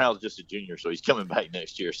Jakari Brown's just a junior, so he's coming back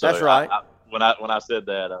next year. So that's right. When I said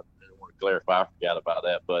that, I didn't want to clarify. I forgot about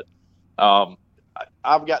that. But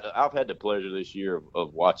I've had the pleasure this year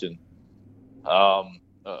of watching a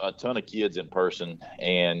ton of kids in person,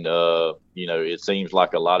 and it seems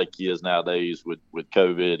like a lot of kids nowadays with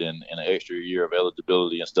COVID and an extra year of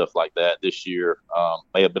eligibility and stuff like that this year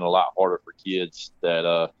may have been a lot harder for kids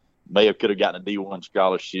that could have gotten a D1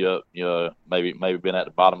 scholarship, maybe been at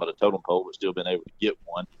the bottom of the totem pole, but still been able to get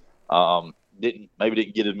one. Didn't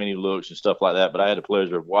get as many looks and stuff like that. But I had the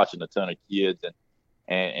pleasure of watching a ton of kids,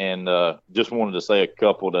 and just wanted to say a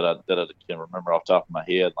couple that I can remember off the top of my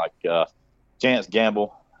head, like Chance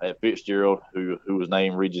Gamble at Fitzgerald, who was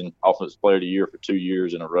named Region Offensive Player of the Year for 2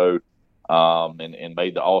 years in a row, and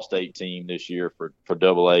made the All-State team this year for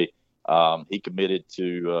AA. He committed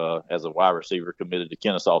to as a wide receiver, committed to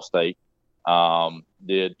Kennesaw State. Pretty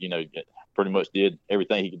much did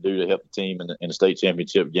everything he could do to help the team in the state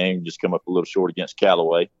championship game. Just come up a little short against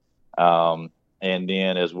Callaway, and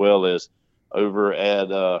then as well as over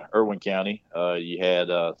at Irwin County, you had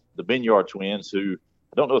the Benyard twins, who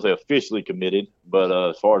I don't know if they officially committed, but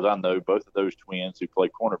as far as I know, both of those twins who play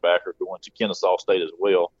cornerback are going to Kennesaw State as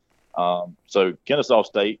well. So Kennesaw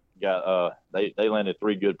State got they landed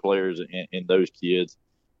 3 good players in those kids.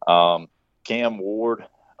 Cam Ward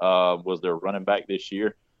was their running back this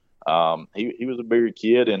year. He was a bigger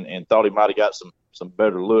kid and thought he might have got some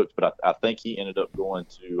better looks, but I think he ended up going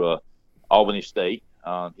to Albany State.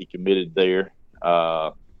 He committed there,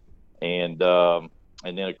 and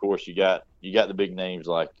then of course you got the big names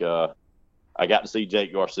like I got to see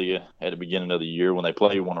Jake Garcia at the beginning of the year when they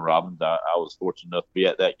played Warner Robins. I was fortunate enough to be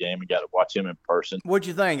at that game and got to watch him in person. What'd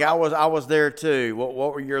you think? I was there too.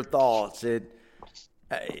 What were your thoughts? Tell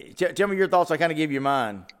me your thoughts. I kind of give you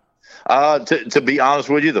mine. To be honest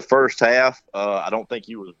with you, the first half, I don't think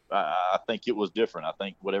he was. I think it was different. I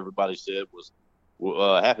think what everybody said was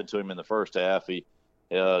happened to him in the first half. The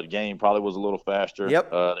game probably was a little faster.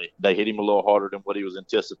 Yep. They hit him a little harder than what he was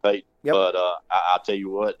anticipating. Yep. But I'll tell you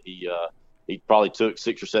what, he probably took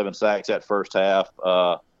 6 or 7 sacks that first half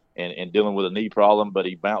and dealing with a knee problem, but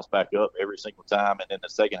he bounced back up every single time. And then the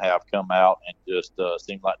second half come out and just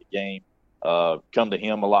seemed like the game come to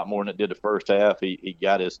him a lot more than it did the first half. He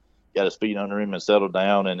got his feet under him and settled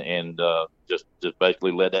down and just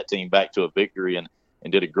basically led that team back to a victory and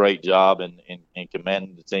did a great job in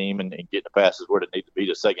commanding the team and getting the passes where they need to be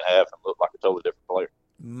the second half and looked like a totally different player.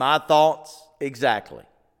 My thoughts, exactly.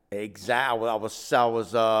 I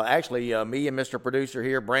was actually me and Mr. Producer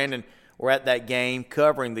here, Brandon, were at that game,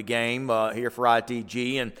 covering the game here for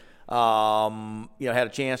ITG, and had a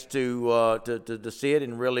chance to see it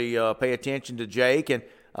and really pay attention to Jake. And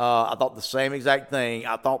I thought the same exact thing.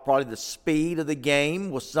 I thought probably the speed of the game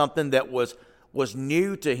was something that was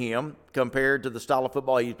new to him compared to the style of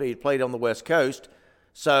football he played on the West Coast.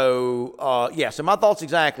 So, so my thoughts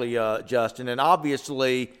exactly, Justin. And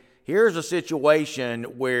obviously, here's a situation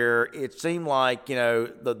where it seemed like,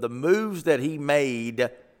 the moves that he made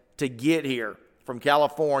to get here from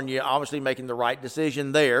California, obviously making the right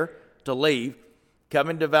decision there to leave,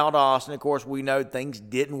 coming to Valdosta. Of course, we know things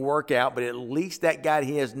didn't work out, but at least that got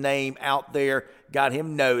his name out there, got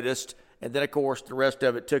him noticed. And then, of course, the rest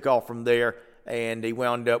of it took off from there. And he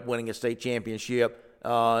wound up winning a state championship.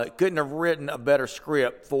 Couldn't have written a better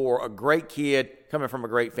script for a great kid coming from a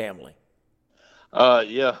great family.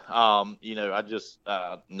 I just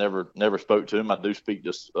never spoke to him. I do speak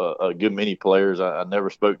to a good many players. I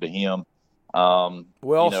never spoke to him.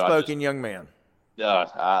 Well-spoken young man.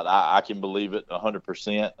 I can believe it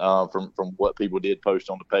 100% from what people did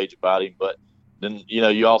post on the page about him. But then,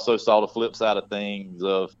 you also saw the flip side of things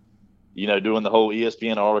of, doing the whole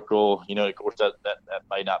ESPN article, of course that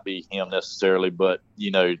may not be him necessarily, but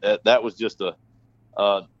that was just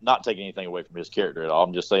not taking anything away from his character at all.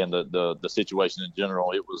 I'm just saying the situation in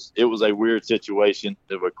general, it was a weird situation.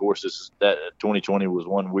 Of course, that 2020 was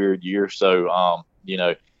one weird year. So, a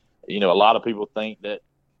lot of people think that,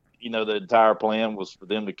 the entire plan was for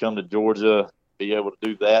them to come to Georgia, be able to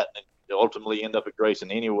do that, and ultimately end up at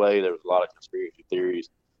Grayson anyway. There was a lot of conspiracy theories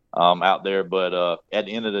out there, but at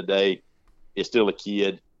the end of the day, is still a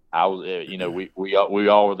kid. I was, we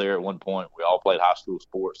all were there at one point. We all played high school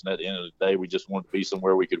sports, and at the end of the day, we just wanted to be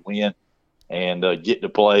somewhere we could win and get to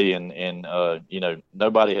play. And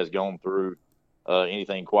nobody has gone through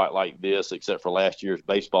anything quite like this except for last year's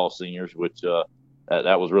baseball seniors, which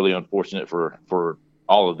that was really unfortunate for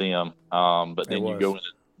all of them. But then you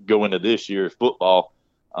go into this year's football.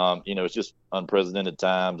 It's just unprecedented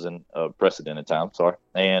times and precedented times. Sorry,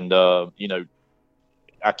 and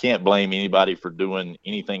I can't blame anybody for doing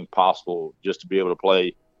anything possible just to be able to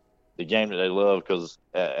play the game that they love. Because,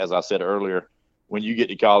 as I said earlier, when you get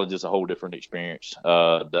to college, it's a whole different experience.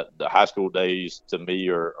 The high school days, to me,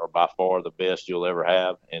 are by far the best you'll ever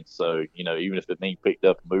have. And so, even if it means picked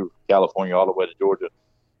up and moved from California all the way to Georgia,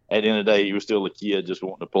 at the end of the day, he was still a kid just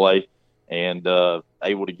wanting to play and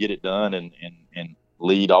able to get it done and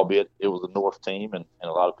lead, albeit it was a North team. And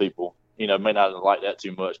a lot of people, may not like that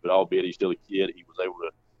too much, but albeit he's still a kid, he was able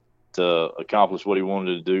to accomplish what he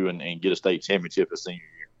wanted to do and get a state championship his senior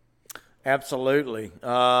year. Absolutely.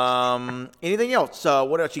 Anything else?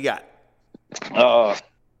 What else you got?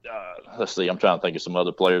 Let's see. I'm trying to think of some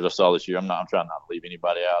other players I saw this year. I'm trying not to leave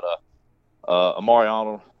anybody out. Amari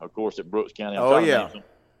Arnold, of course, at Brooks County.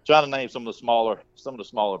 Trying to name some of the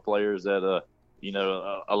smaller players that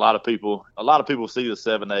a lot of people see the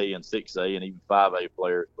 7A and 6A and even 5A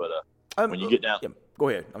players, but when you get down, go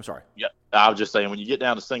ahead. I'm sorry. Yeah, I was just saying when you get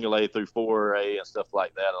down to single A through 4A and stuff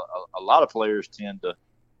like that, a lot of players tend to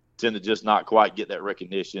just not quite get that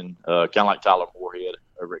recognition. Kind of like Tyler Moorhead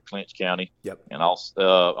over at Clinch County. Yep. And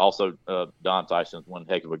also Don Tyson's one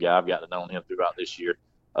heck of a guy. I've gotten to know him throughout this year.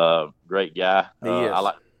 Great guy. He is.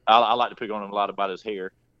 I like to pick on him a lot about his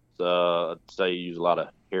hair. I'd say he used a lot of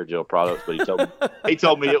hair gel products, but he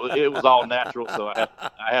told me it was all natural, so I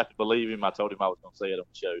have to believe him. I told him I was going to say it on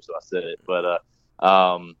the show, so I said it. But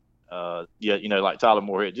like Tyler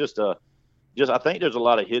Moorhead, just I think there's a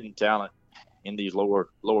lot of hidden talent in these lower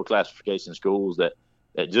classification schools that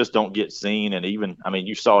just don't get seen. And even,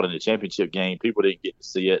 you saw it in the championship game. People didn't get to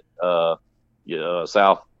see it.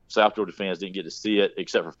 South Georgia fans didn't get to see it,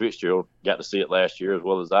 except for Fitzgerald. Got to see it last year as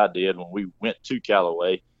well as I did when we went to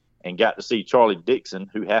Callaway and got to see Charlie Dixon,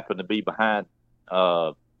 who happened to be behind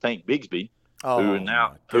Tank Bigsby, who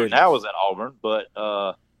now is at Auburn. But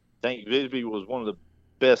Tank Bigsby was one of the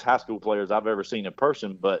best high school players I've ever seen in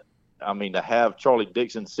person. But to have Charlie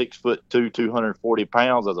Dixon, 6'2", 240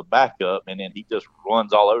 pounds as a backup, and then he just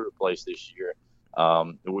runs all over the place this year.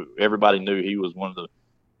 Everybody knew he was one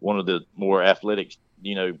of the more athletic,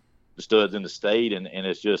 studs in the state, and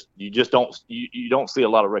it's just you don't see a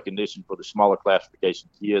lot of recognition for the smaller classification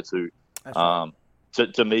kids who,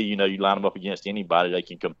 to me, you line them up against anybody, they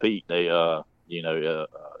can compete. They,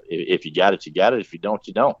 if you got it, you got it. If you don't,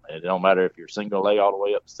 you don't. And it don't matter if you're single A all the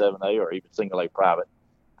way up to 7A or even single A private.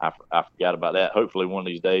 I forgot about that. Hopefully, one of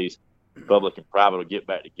these days, public and private will get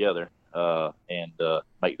back together and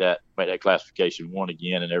make that classification one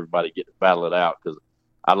again, and everybody get to battle it out. Because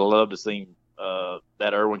I'd love to see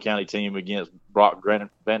that Irwin County team against Brock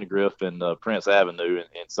Vandegrift and Prince Avenue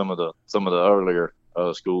and some of the earlier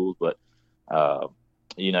schools. But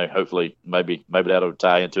hopefully maybe that'll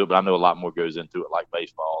tie into it. But I know a lot more goes into it, like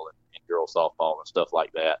baseball and girls softball and stuff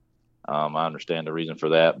like that. I understand the reason for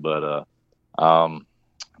that, but I'm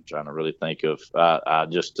trying to really think of. I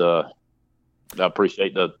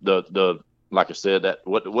appreciate the like I said, that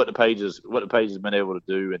what the page has been able to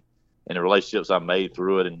do and the relationships I've made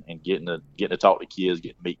through it and getting to talk to kids,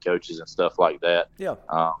 getting to meet coaches and stuff like that. Yeah.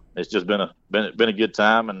 It's just been a good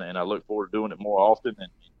time, and I look forward to doing it more often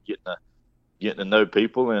and getting to know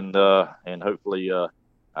people and hopefully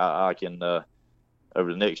I can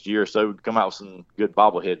over the next year or so come out with some good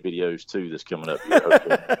bobblehead videos too that's coming up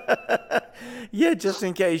here. Yeah, just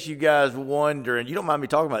in case you guys wondering, you don't mind me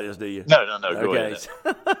talking about this, do you? No, go ahead.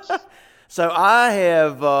 So I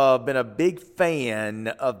have been a big fan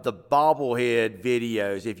of the bobblehead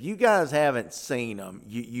videos. If you guys haven't seen them,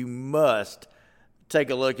 you must take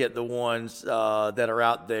a look at the ones that are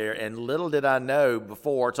out there. And little did I know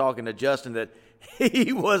before talking to Justin that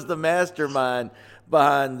he was the mastermind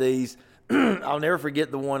behind these. I'll never forget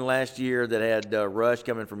the one last year that had Rush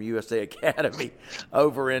coming from USA Academy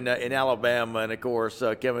over in Alabama, and of course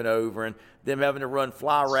coming over and them having to run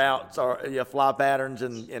fly routes or fly patterns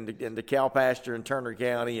in the cow pasture in Turner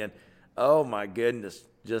County, and oh my goodness,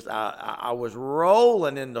 just I was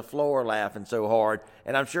rolling in the floor laughing so hard,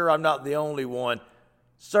 and I'm sure I'm not the only one.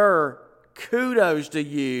 Sir, kudos to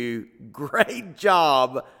you, great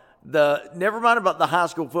job. Never mind about the high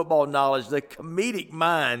school football knowledge, the comedic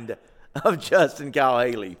mind of Justin Kyle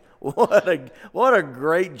Haley. What a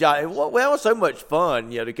great job. That was so much fun,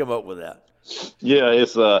 to come up with that. Yeah,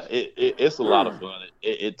 it's a lot of fun.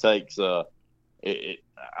 It takes I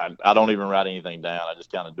don't even write anything down. I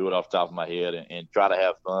just kind of do it off the top of my head and try to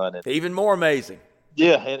have fun. And, even more amazing.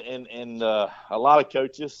 Yeah, and a lot of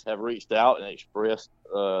coaches have reached out and expressed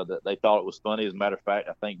that they thought it was funny. As a matter of fact,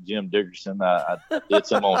 I think Jim Dickerson, I did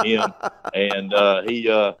some on him, and he,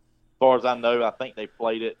 as far as I know, I think they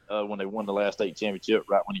played it when they won the last state championship.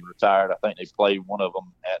 Right when he retired, I think they played one of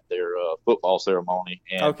them at their football ceremony.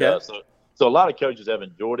 And okay. So a lot of coaches have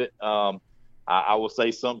enjoyed it. I will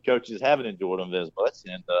say some coaches haven't enjoyed them as much,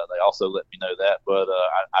 and they also let me know that. But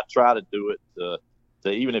I try to do it to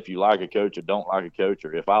even if you like a coach or don't like a coach,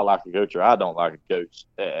 or if I like a coach or I don't like a coach,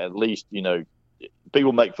 at least,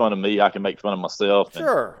 people make fun of me, I can make fun of myself.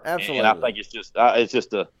 Sure, absolutely. And I think it's just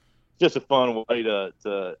a fun way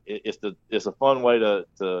it's a fun way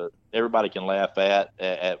to everybody can laugh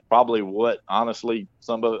at probably what, honestly,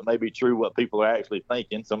 some of it may be true, what people are actually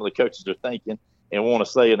thinking. Some of the coaches are thinking and want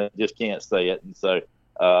to say it and just can't say it. And so,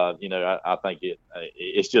 I think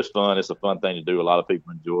it's just fun. It's a fun thing to do. A lot of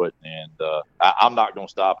people enjoy it, and I'm not going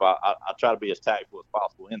to stop. I try to be as tactful as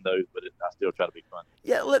possible in those, but I still try to be fun.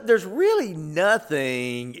 Yeah, look, there's really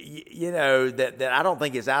nothing, that I don't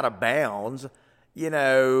think is out of bounds.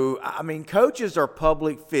 I mean, coaches are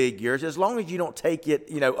public figures as long as you don't take it,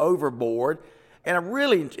 overboard. And I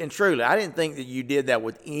really and truly, I didn't think that you did that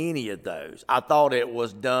with any of those. I thought it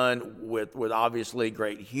was done with obviously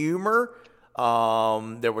great humor.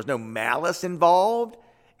 There was no malice involved.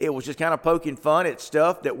 It was just kind of poking fun at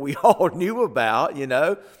stuff that we all knew about,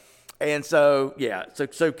 And so, yeah,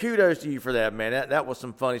 so kudos to you for that, man. That was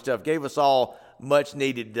some funny stuff. Gave us all much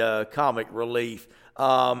needed comic relief.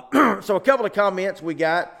 So a couple of comments we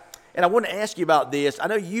got, and I want to ask you about this. I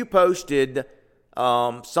know you posted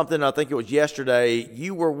something, I think it was yesterday.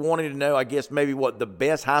 You were wanting to know, I guess, maybe what the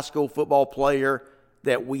best high school football player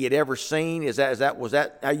that we had ever seen. Was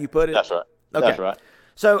that how you put it? That's right. Okay. That's right.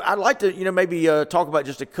 So I'd like to, maybe talk about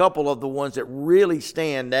just a couple of the ones that really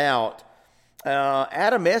stand out.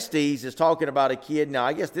 Adam Estes is talking about a kid. Now,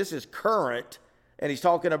 I guess this is current, and he's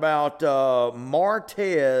talking about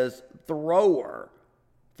Martez Thrower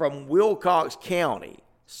from Wilcox County,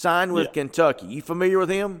 signed with Kentucky. You familiar with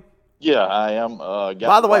him? Yeah, I am.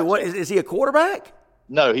 By the way, what is he a quarterback?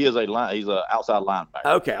 No, he's an outside linebacker.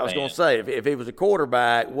 Okay, I was going to say if he was a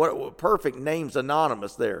quarterback, what perfect name's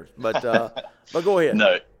anonymous there. But but go ahead.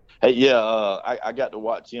 No, hey, yeah, I got to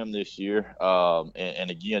watch him this year,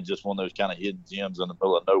 and again, just one of those kind of hidden gems in the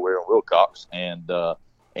middle of nowhere in Wilcox, and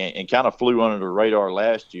kind of flew under the radar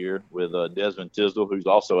last year with Desmond Tisdale, who's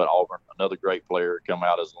also at Auburn, another great player, come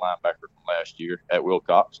out as a linebacker from last year at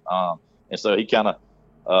Wilcox, and so he kind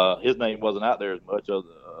of his name wasn't out there as much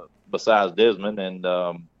besides Desmond, and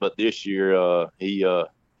but this year he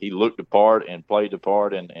looked the part and played the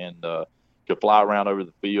part and could fly around over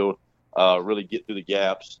the field, really get through the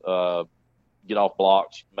gaps, get off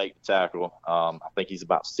blocks, make the tackle. I think he's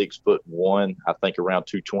about 6'1", I think around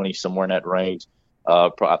 220, somewhere in that range.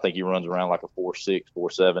 I think he runs around like a 4'6",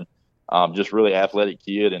 4'7", just really athletic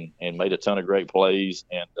kid and made a ton of great plays.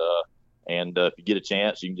 And if you get a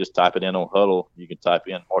chance, you can just type it in on Huddle. You can type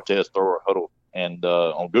in Martez Thrower Huddle and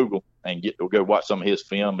on Google and go watch some of his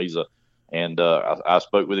film. I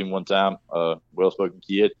spoke with him one time. Well-spoken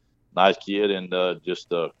kid, nice kid, and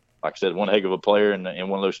just like I said, one heck of a player in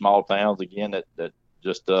one of those small towns. Again, that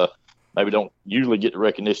just maybe don't usually get the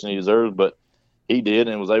recognition he deserves, but he did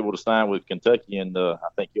and was able to sign with Kentucky, and I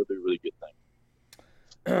think he'll do a really good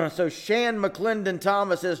thing. So Shan McClendon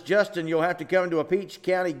Thomas says, Justin, you'll have to come to a Peach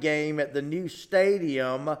County game at the new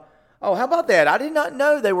stadium. Oh, how about that? I did not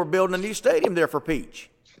know they were building a new stadium there for Peach.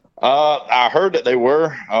 I heard that they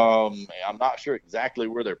were. I'm not sure exactly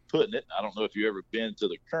where they're putting it. I don't know if you've ever been to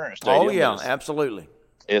the current stadium. Oh, yeah, absolutely.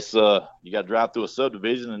 It's you got to drive through a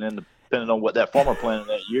subdivision, and then depending on what that farmer planted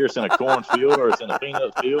that year, it's in a cornfield or it's in a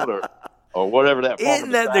peanut field or whatever that farmer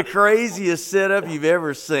Isn't that decided. the craziest setup you've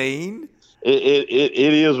ever seen? It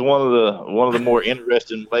is one of the more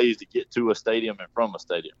interesting ways to get to a stadium and from a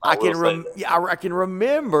stadium. I can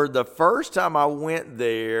remember the first time I went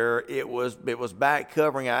there. It was back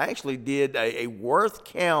covering. I actually did a Worth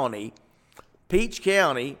County, Peach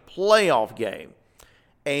County playoff game,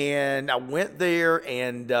 and I went there.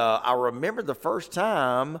 And I remember the first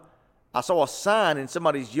time I saw a sign in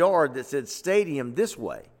somebody's yard that said "Stadium this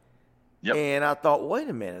way," and I thought, "Wait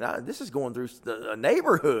a minute, this is going through a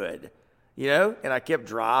neighborhood." And I kept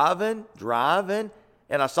driving,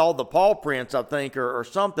 and I saw the paw prints, I think, or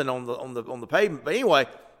something on the pavement. But anyway,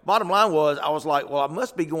 bottom line was, I was like, well, I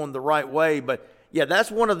must be going the right way. But yeah, that's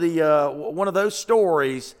one of those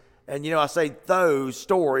stories, and I say those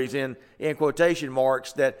stories in quotation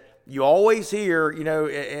marks that you always hear,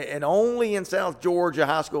 and only in South Georgia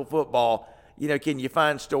high school football, can you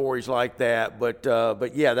find stories like that? But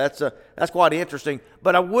yeah, that's quite interesting.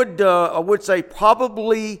 But I would say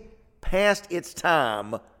probably past its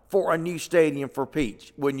time for a new stadium for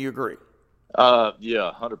Peach. Wouldn't you agree?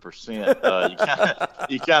 Yeah, 100%.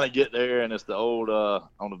 You kind of get there, and it's the old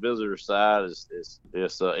on the visitor side.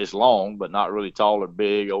 It's long, but not really tall or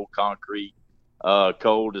big. Old concrete,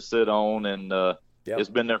 cold to sit on, and it's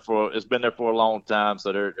been there for a long time.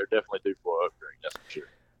 So they're definitely due for an upgrade. That's for sure.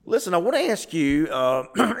 Listen, I want to ask you,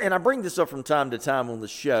 and I bring this up from time to time on the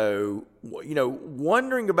show.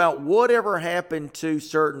 Wondering about whatever happened to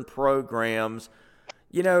certain programs.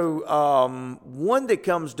 One that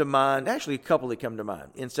comes to mind, actually a couple that come to mind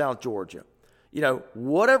in South Georgia.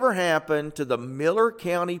 Whatever happened to the Miller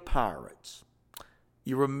County Pirates?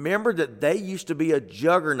 You remember that they used to be a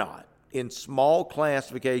juggernaut in small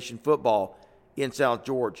classification football in South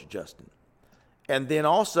Georgia, Justin. And then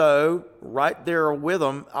also, right there with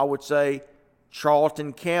them, I would say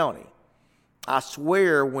Charlton County. I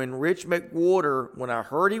swear, when Rich McWhorter, when I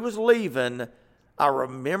heard he was leaving, I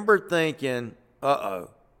remember thinking,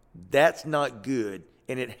 that's not good.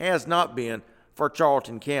 And it has not been for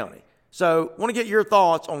Charlton County. So I want to get your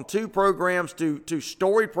thoughts on two programs, two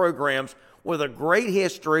storied programs with a great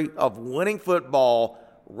history of winning football,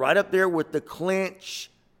 right up there with the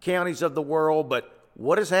clinch counties of the world. But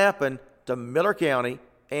what has happened to Miller County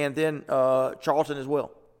and then Charlton as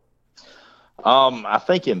well? I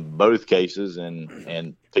think in both cases,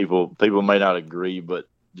 and people may not agree, but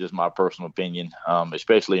just my personal opinion,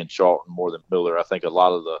 especially in Charlton more than Miller. I think a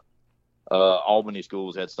lot of the Albany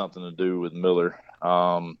schools had something to do with Miller,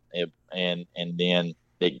 and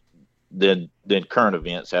then current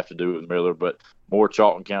events have to do with Miller, but more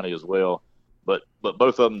Charlton County as well. But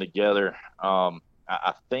both of them together,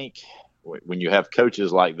 I think when you have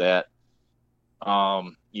coaches like that,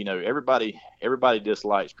 everybody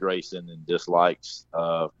dislikes Grayson and dislikes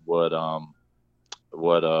Buford.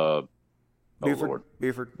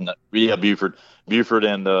 No, yeah, Buford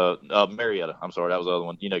and Marietta. I'm sorry, that was the other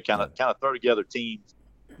one. Kind of throw together teams,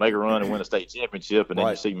 make a run and win a state championship, and then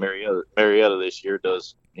you see Marietta this year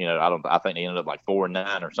does. I think they ended up like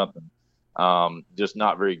 4-9 or something. Just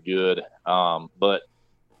not very good. But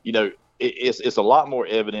it's a lot more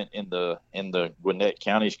evident in the Gwinnett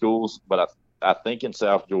County schools. But I think in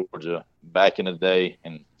South Georgia back in the day,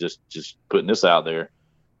 and just putting this out there.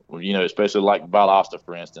 Especially like Valdosta,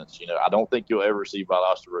 for instance, I don't think you'll ever see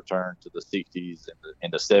Valdosta return to the 60s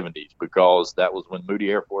and the 70s, because that was when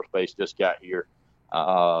Moody Air Force Base just got here.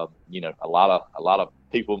 A lot of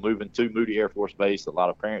people moving to Moody Air Force Base, a lot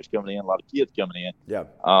of parents coming in, a lot of kids coming in. Yeah.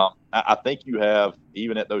 I think you have,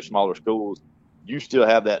 even at those smaller schools, you still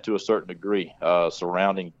have that to a certain degree,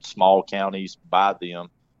 surrounding small counties by them.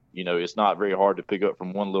 It's not very hard to pick up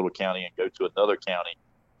from one little county and go to another county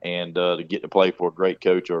and to get to play for a great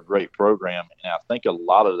coach or a great program. And I think a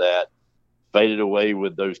lot of that faded away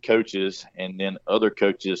with those coaches, and then other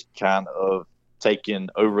coaches kind of taking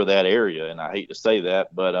over that area. And I hate to say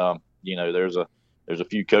that, but there's a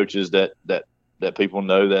few coaches that people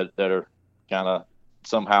know that are kind of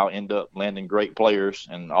somehow end up landing great players,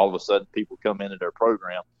 and all of a sudden people come into their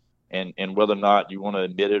program, and whether or not you want to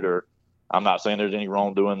admit it, or I'm not saying there's any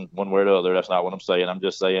wrongdoing one way or the other. That's not what I'm saying. I'm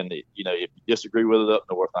just saying that, if you disagree with it up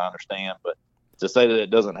north, I understand. But to say that it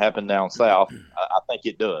doesn't happen down south, I think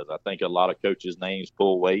it does. I think a lot of coaches' names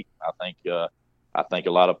pull weight. I think a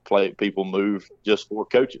lot of people move just for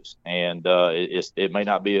coaches, and it may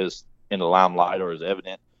not be as in the limelight or as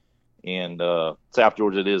evident in South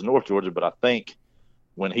Georgia it is North Georgia. But I think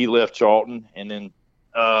when he left Charlton, and then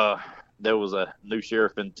there was a new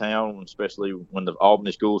sheriff in town, especially when the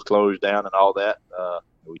Albany schools closed down and all that.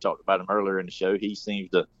 We talked about him earlier in the show. He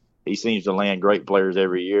seems to land great players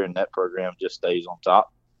every year, and that program just stays on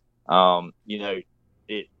top.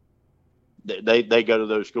 They go to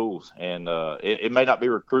those schools, and it may not be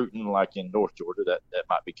recruiting like in North Georgia. That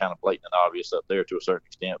might be kind of blatant and obvious up there to a certain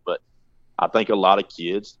extent, but I think a lot of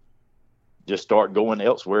kids just start going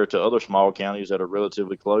elsewhere to other small counties that are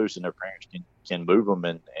relatively close, and their parents can move them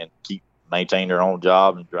and maintain their own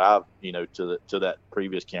job and drive, to that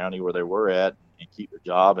previous county where they were at, and keep their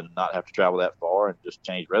job and not have to travel that far and just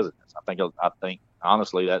change residence. I think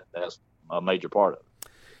honestly that's a major part of it.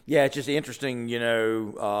 Yeah, it's just interesting,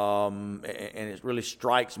 and it really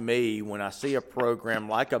strikes me when I see a program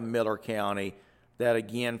like a Miller County that,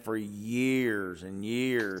 again, for years and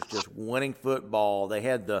years, just winning football. They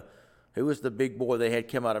had who was the big boy they had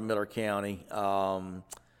come out of Miller County?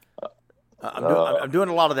 I'm doing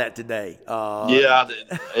a lot of that today.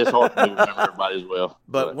 It's hard for me to remember everybody as well.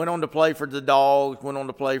 But went on to play for the Dogs, went on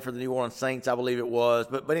to play for the New Orleans Saints, I believe it was.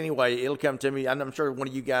 But anyway, it'll come to me. I'm sure one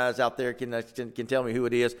of you guys out there can tell me who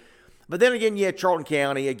it is. But then again, Charlton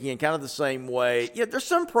County, again, kind of the same way. Yeah, there's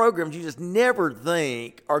some programs you just never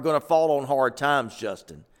think are going to fall on hard times,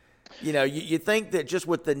 Justin. You think that just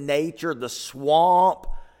with the nature, the swamp,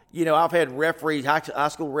 I've had referees, high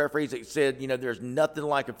school referees that said, there's nothing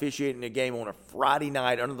like officiating a game on a Friday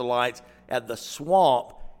night under the lights at the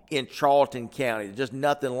Swamp in Charlton County. There's just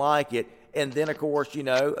nothing like it. And then, of course,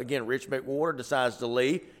 again, Rich McWhorter decides to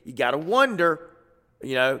leave. You got to wonder,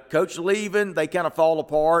 Coach leaving, they kind of fall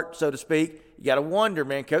apart, so to speak. You got to wonder,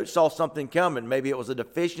 man, Coach saw something coming. Maybe it was a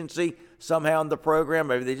deficiency somehow in the program.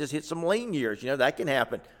 Maybe they just hit some lean years. That can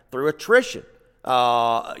happen through attrition.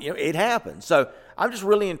 It happens. So I'm just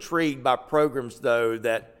really intrigued by programs, though,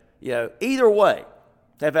 that, either way,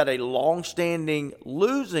 have had a long-standing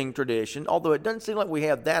losing tradition, although it doesn't seem like we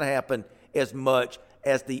have that happen as much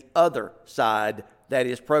as the other side, that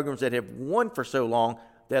is programs that have won for so long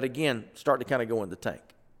that, again, start to kind of go in the tank.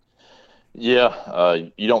 Yeah,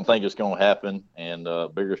 you don't think it's going to happen, and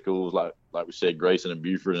bigger schools like we said, Grayson and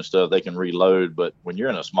Buford and stuff, they can reload. But when you're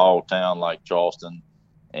in a small town like Charleston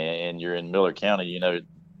and you're in Miller County,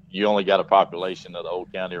 you only got a population of the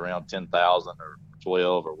old county around 10,000 or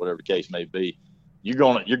 12 or whatever the case may be. You're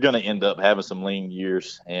gonna end up having some lean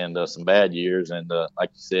years and some bad years, and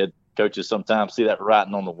like you said, coaches sometimes see that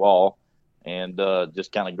writing on the wall and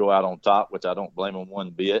just kind of go out on top, which I don't blame them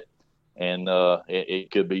one bit. And it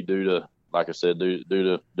could be due to, like I said, due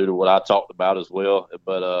to what I talked about as well,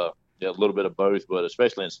 but a little bit of both. But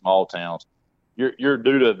especially in small towns, you're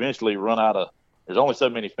due to eventually run out of. There's only so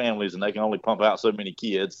many families, and they can only pump out so many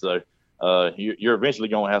kids. So you're eventually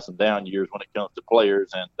going to have some down years when it comes to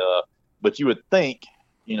players. And but you would think,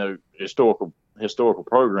 historical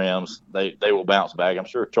programs, they will bounce back. I'm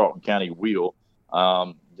sure Charlton County will.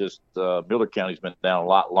 Miller County's been down a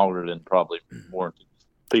lot longer than probably more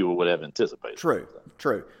people would have anticipated. True.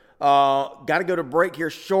 Got to go to break here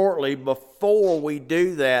shortly. Before we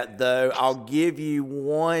do that, though, I'll give you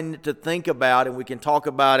one to think about, and we can talk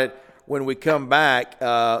about it when we come back,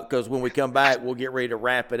 because when we come back, we'll get ready to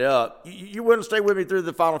wrap it up. You wouldn't stay with me through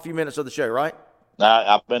the final few minutes of the show, right?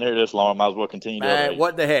 I've been here this long. Might as well continue. Man,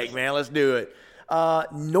 what the heck, man? Let's do it.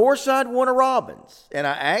 Northside Warner Robins, and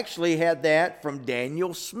I actually had that from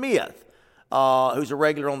Daniel Smith, who's a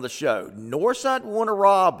regular on the show. Northside Warner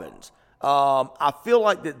Robins. I feel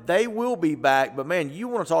like that they will be back, but man, you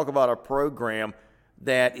want to talk about a program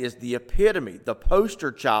that is the epitome, the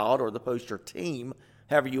poster child or the poster team,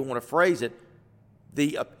 however you want to phrase it,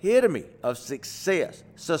 the epitome of success,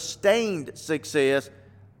 sustained success.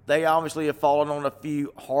 They obviously have fallen on a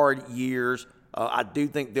few hard years. I do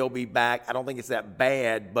think they'll be back. I don't think it's that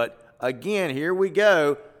bad, but again, here we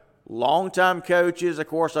go. Longtime coaches. Of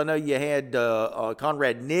course, I know you had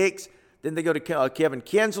Conrad Nix. Then they go to Kevin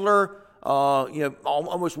Kinsler.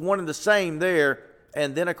 Almost one and the same there.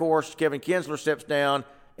 And then, of course, Kevin Kinsler steps down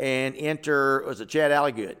and Chad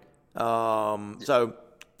Alligood. So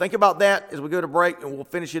think about that as we go to break, and we'll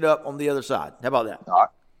finish it up on the other side. How about that? All right.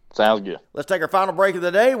 Sounds good. Let's take our final break of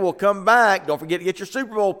the day. We'll come back. Don't forget to get your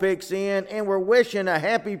Super Bowl picks in. And we're wishing a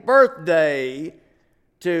happy birthday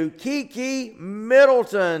to Kiki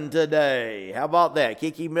Middleton today. How about that?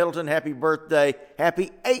 Kiki Middleton, happy birthday.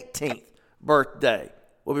 Happy 18th birthday.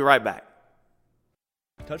 We'll be right back.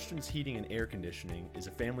 Touchstone's Heating and Air Conditioning is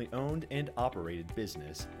a family-owned and operated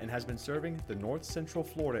business and has been serving the North Central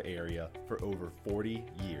Florida area for over 40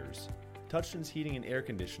 years. Touchstone's Heating and Air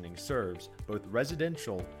Conditioning serves both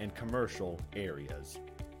residential and commercial areas.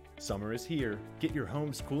 Summer is here. Get your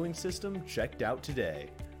home's cooling system checked out today.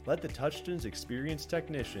 Let the Touchstone's experienced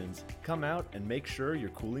technicians come out and make sure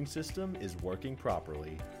your cooling system is working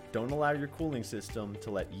properly. Don't allow your cooling system to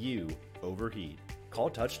let you overheat. Call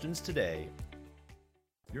Touchstone's today.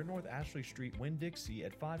 Your North Ashley Street Winn-Dixie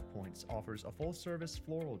at 5 Points offers a full-service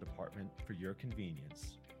floral department for your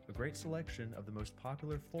convenience. A great selection of the most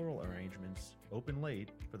popular floral arrangements, open late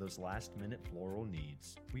for those last-minute floral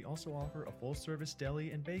needs. We also offer a full-service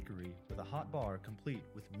deli and bakery with a hot bar complete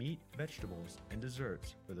with meat, vegetables, and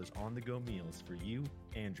desserts for those on-the-go meals for you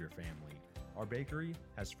and your family. Our bakery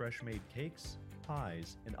has fresh-made cakes,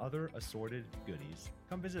 pies, and other assorted goodies.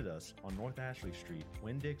 Come visit us on North Ashley Street,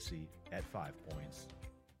 Winn-Dixie at 5 Points.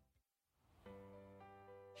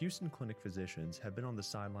 Houston Clinic physicians have been on the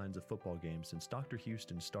sidelines of football games since Dr.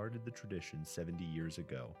 Houston started the tradition 70 years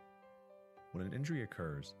ago. When an injury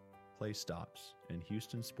occurs, play stops, and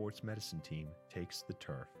Houston's sports medicine team takes the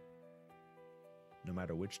turf. No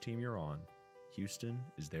matter which team you're on, Houston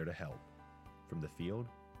is there to help. From the field,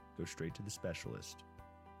 go straight to the specialist.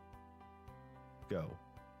 Go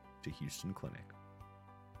to Houston Clinic.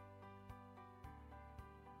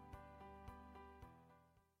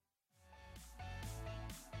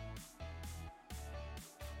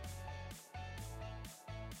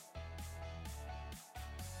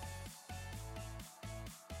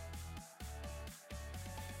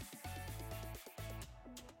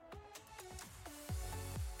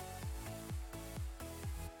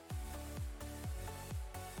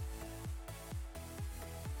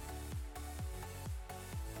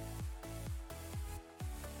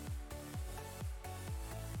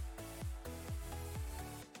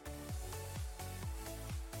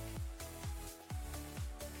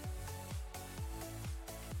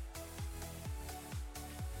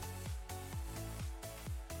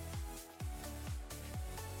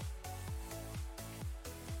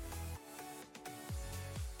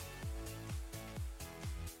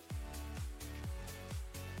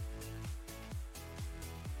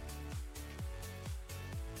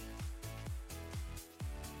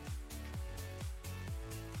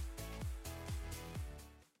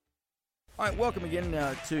 All right, welcome again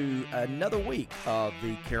to another week of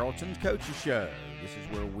the Carrollton Coaches Show. This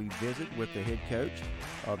is where we visit with the head coach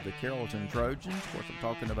of the Carrollton Trojans. Of course, I'm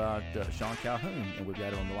talking about Sean Calhoun, and we've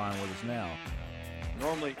got him on the line with us now.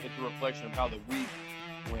 Normally, it's a reflection of how the week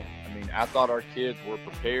went. I mean, I thought our kids were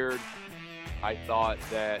prepared. I thought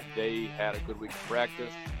that they had a good week of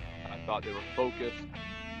practice. I thought they were focused,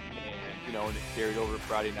 and and it carried over to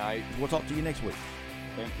Friday night. We'll talk to you next week.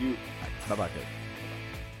 Thank you. Bye-bye, Coach.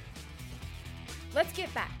 Let's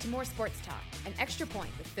get back to more sports talk. An Extra Point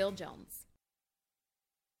with Phil Jones.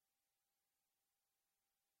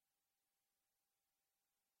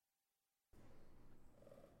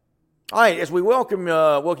 All right, as we welcome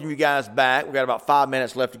you guys back, we've got about 5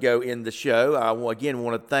 minutes left to go in the show. I want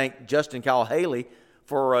to thank Justin Kyle Haley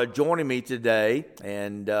for joining me today.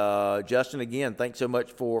 And Justin, again, thanks so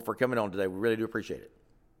much for coming on today. We really do appreciate it.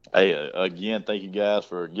 Hey, again, thank you guys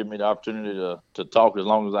for giving me the opportunity to talk as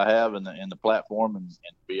long as I have in the platform and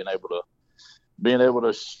being able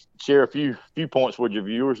to share a few points with your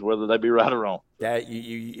viewers, whether they be right or wrong. Yeah,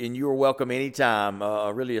 you are welcome anytime.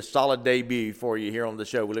 Really a solid debut for you here on the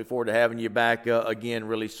show. We look forward to having you back again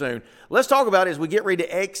really soon. Let's talk about it as we get ready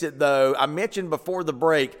to exit, though. I mentioned before the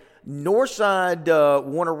break, Northside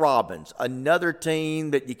Warner Robins, another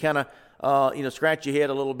team that you kind of scratch your head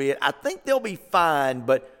a little bit. I think they'll be fine,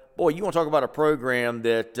 but boy, you want to talk about a program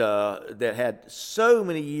that had so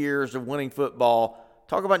many years of winning football.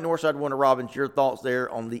 Talk about Northside Warner Robins, your thoughts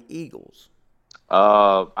there on the Eagles.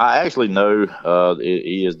 I actually know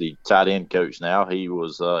he is the tight end coach now. He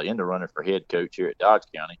was in the running for head coach here at Dodge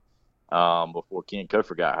County before Ken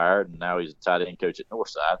Kofer got hired, and now he's a tight end coach at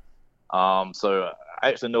Northside. So I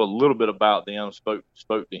actually know a little bit about them, spoke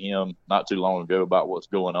to him not too long ago about what's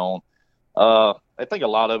going on. I think a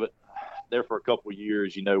lot of it there for a couple of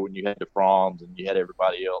years, when you had the Froms and you had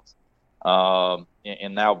everybody else.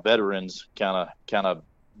 And now veterans kind of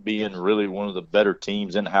being really one of the better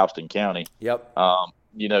teams in Houston County. Yep. A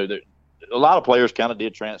lot of players kind of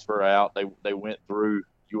did transfer out. They went through,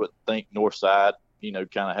 you would think, Northside, kind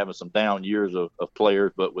of having some down years of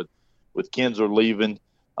players, but with Kinsler leaving,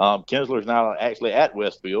 Kinsler's now actually at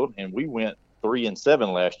Westfield, and we went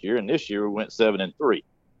 3-7 last year, and this year we went 7-3.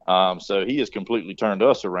 So he has completely turned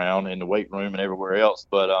us around in the weight room and everywhere else.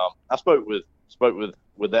 But I spoke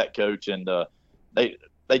with that coach, and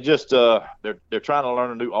they just they're trying to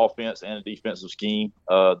learn a new offense and a defensive scheme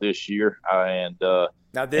this year.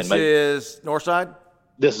 Now this is Northside.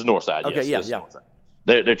 This is Northside. Okay, yes, yeah. Northside.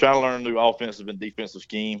 They're trying to learn a new offensive and defensive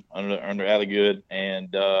scheme under Alligood, and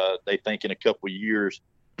they think in a couple of years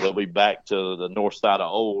they'll be back to the north side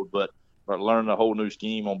of old, but learning a whole new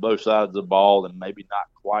scheme on both sides of the ball, and maybe not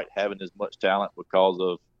quite having as much talent because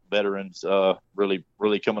of veterans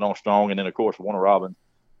really coming on strong, and then of course Warner Robins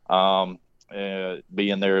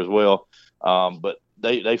being there as well. But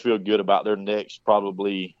they feel good about their next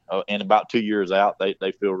probably and about 2 years out,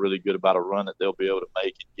 they feel really good about a run that they'll be able to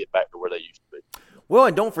make and get back to where they used to be. Well,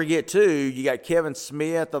 and don't forget too, you got Kevin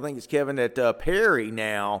Smith. I think it's Kevin at Perry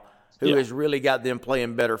now, who has really got them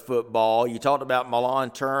playing better football. You talked about Milan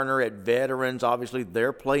Turner at Veterans. Obviously,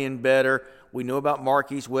 they're playing better. We know about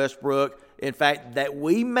Marquise Westbrook. In fact, that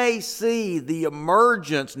we may see the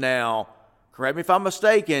emergence now, correct me if I'm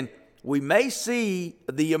mistaken, we may see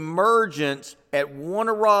the emergence at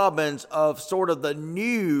Warner Robins of sort of the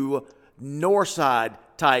new Northside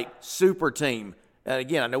type super team. And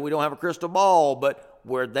again, I know we don't have a crystal ball, but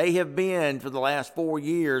where they have been for the last 4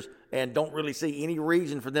 years and don't really see any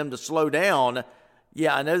reason for them to slow down,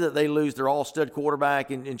 Yeah, I know that they lose their all-stud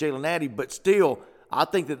quarterback in Jalen Addy, but still, I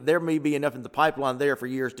think that there may be enough in the pipeline there for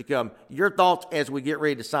years to come. Your thoughts as we get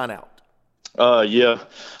ready to sign out? Yeah,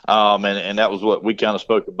 and that was what we kind of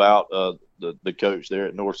spoke about, the coach there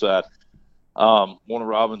at Northside. Warner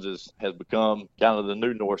Robins has become kind of the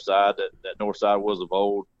new Northside that Northside was of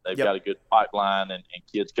old. They've got a good pipeline and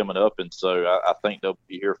kids coming up, and so I think they'll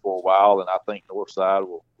be here for a while, and I think Northside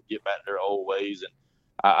will get back to their old ways. And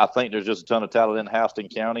I think there's just a ton of talent in Houston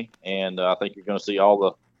County, and I think you're going to see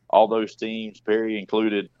all those teams, Perry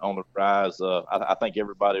included, on the rise. I think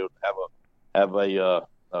everybody would have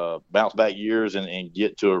a bounce back years and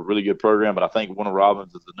get to a really good program. But I think Warner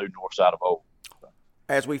Robins is the new Northside of old.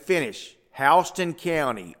 As we finish, Houston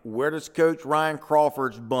County, where does Coach Ryan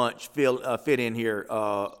Crawford's bunch fit in here,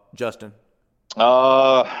 Justin?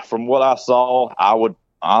 From what I saw, I would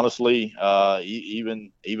honestly,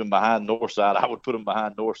 even behind Northside, I would put them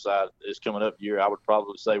behind Northside this coming up year. I would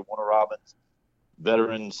probably say Warner Robins,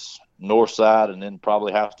 Veterans, Northside, and then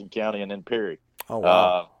probably Houston County, and then Perry. Oh,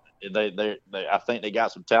 wow. I think they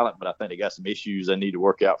got some talent, but I think they got some issues they need to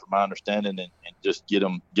work out, from my understanding, and just get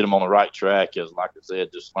them on the right track. As like I said,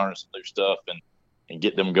 just learn some new stuff and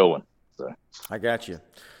get them going. So I got you,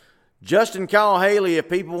 Justin Kyle Haley. If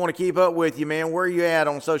people want to keep up with you, man, where are you at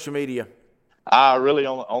on social media? Really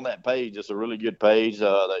on that page. It's a really good page.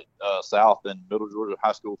 South and Middle Georgia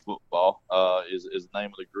High School Football is the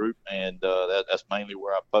name of the group, and that's mainly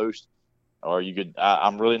where I post. Or you could,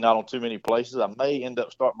 I'm really not on too many places. I may end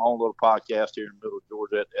up starting my own little podcast here in Middle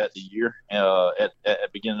Georgia at the year, at the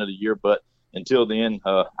beginning of the year. But until then,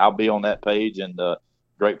 I'll be on that page, and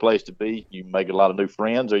great place to be. You make a lot of new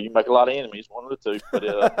friends, or you make a lot of enemies, one of the two.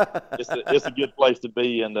 But it's a good place to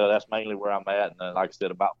be, and that's mainly where I'm at. And like I said,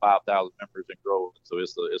 about 5,000 members and growing, so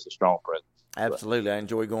it's a strong presence. Absolutely. I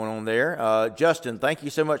enjoy going on there. Justin, thank you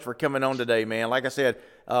so much for coming on today, man. Like I said,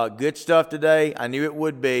 good stuff today. I knew it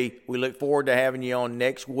would be. We look forward to having you on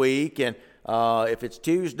next week. And if it's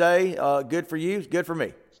Tuesday, good for you. It's good for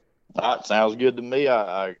me. All right. Sounds good to me.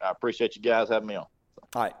 I appreciate you guys having me on.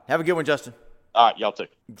 All right. Have a good one, Justin. All right. Y'all too.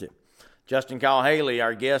 You too. Justin Kyle Haley,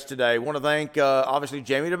 our guest today. Want to thank, obviously,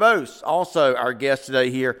 Jamie DeVos, also our guest today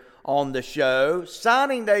here on the show.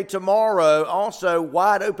 Signing day tomorrow, also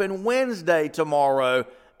Wide Open Wednesday tomorrow.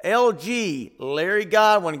 LG, Larry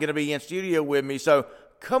Godwin, going to be in studio with me. So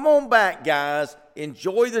come on back, guys.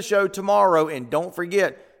 Enjoy the show tomorrow. And don't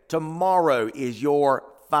forget, tomorrow is your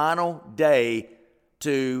final day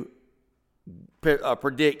to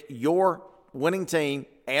predict your winning team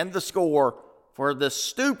and the score for the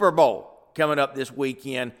Super Bowl coming up this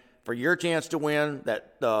weekend. For your chance to win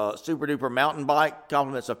that Super Duper mountain bike,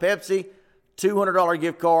 compliments of Pepsi, $200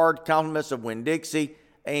 gift card, compliments of Winn-Dixie,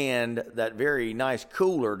 and that very nice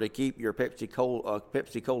cooler to keep your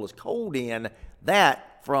Pepsi Colas cold in,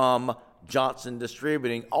 that from Johnson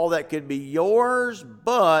Distributing. All that could be yours,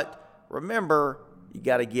 but remember, you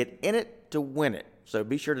got to get in it to win it. So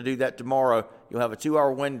be sure to do that tomorrow. You'll have a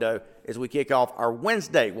 2-hour window as we kick off our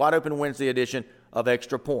Wednesday, Wide Open Wednesday edition of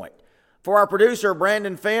Extra Point. For our producer,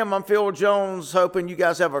 Brandon Pham, I'm Phil Jones, hoping you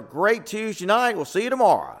guys have a great Tuesday night. We'll see you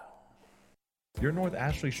tomorrow. Your North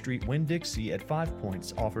Ashley Street Winn-Dixie at 5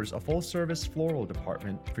 Points offers a full-service floral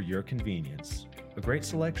department for your convenience. A great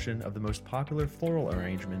selection of the most popular floral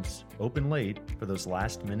arrangements, open late for those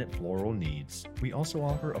last-minute floral needs. We also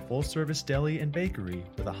offer a full-service deli and bakery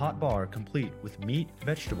with a hot bar complete with meat,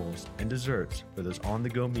 vegetables, and desserts for those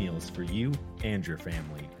on-the-go meals for you and your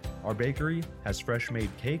family. Our bakery has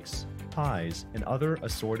fresh-made cakes, pies, and other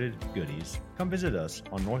assorted goodies. Come visit us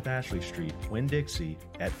on North Ashley Street, Winn-Dixie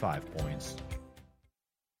at 5 Points.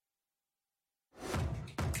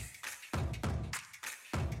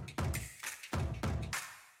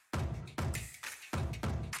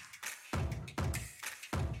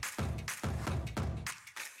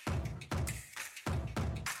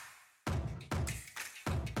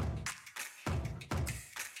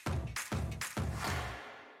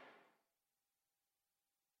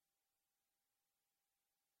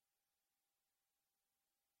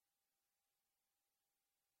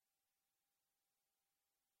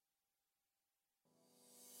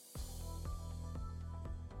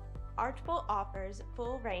 Archbold offers a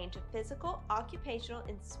full range of physical, occupational,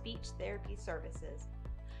 and speech therapy services,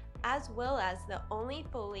 as well as the only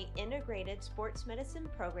fully integrated sports medicine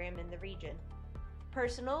program in the region.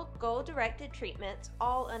 Personal, goal-directed treatments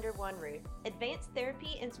all under one roof. Advanced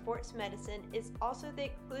Therapy in Sports Medicine is also the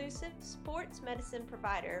exclusive sports medicine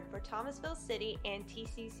provider for Thomasville City and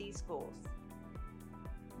TCC schools.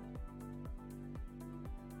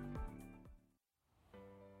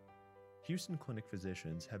 Houston Clinic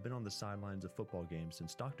physicians have been on the sidelines of football games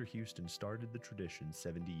since Dr. Houston started the tradition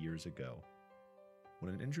 70 years ago.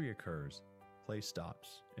 When an injury occurs, play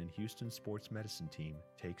stops, and Houston's sports medicine team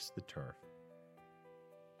takes the turf.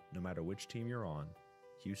 No matter which team you're on,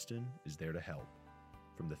 Houston is there to help.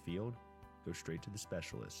 From the field, go straight to the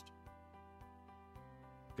specialist.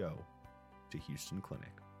 Go to Houston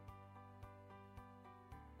Clinic.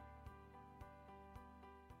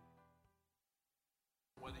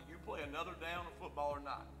 Whether you play another down of football or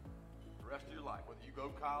not, the rest of your life, whether you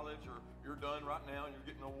go college or you're done right now and you're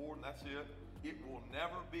getting an award and that's it, it will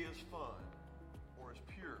never be as fun or as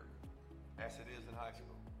pure as it is in high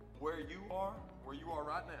school. Where you are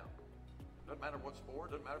right now, doesn't matter what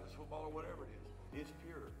sport, doesn't matter if it's football or whatever it is, it's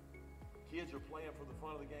pure. Kids are playing for the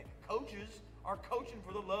fun of the game. Coaches are coaching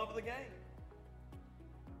for the love of the game.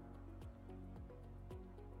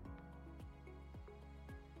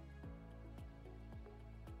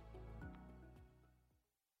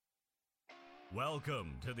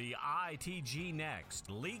 Welcome to the ITG Next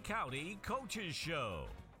Lee County Coaches Show.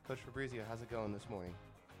 Coach Fabrizio, how's it going this morning?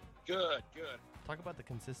 Good. Talk about the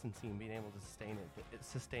consistency and being able to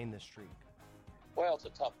sustain this streak. Well, it's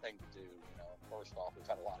a tough thing to do. First off, we've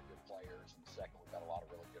had a lot of good players, and second, we've had a lot of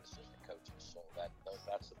really good assistant coaches. So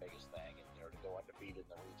that's the biggest thing. And to go undefeated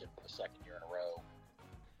in the region for the second year in a row.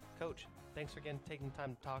 Coach, thanks for taking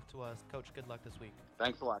time to talk to us. Coach, good luck this week.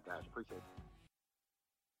 Thanks a lot, guys. Appreciate it.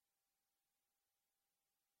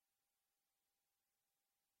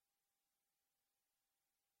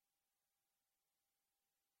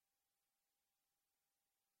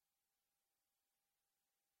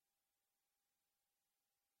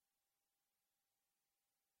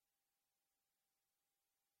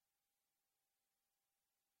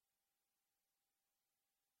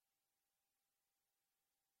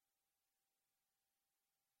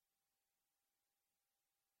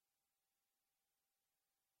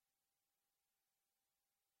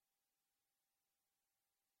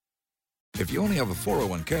 If you only have a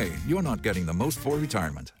 401k, you're not getting the most for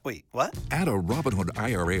retirement. Wait, what? Add a Robinhood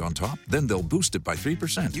IRA on top, then they'll boost it by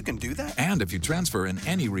 3%. You can do that? And if you transfer in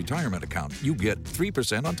any retirement account, you get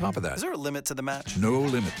 3% on top of that. Is there a limit to the match? No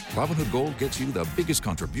limit. Robinhood Gold gets you the biggest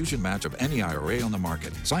contribution match of any IRA on the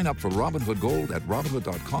market. Sign up for Robinhood Gold at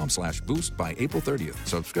Robinhood.com/boost by April 30th.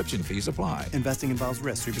 Subscription fees apply. Investing involves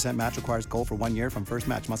risk. 3% match requires gold for 1 year from first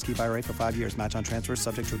match. Must keep IRA for 5 years. Match on transfers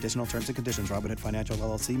subject to additional terms and conditions. Robinhood Financial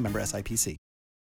LLC, member SIPC.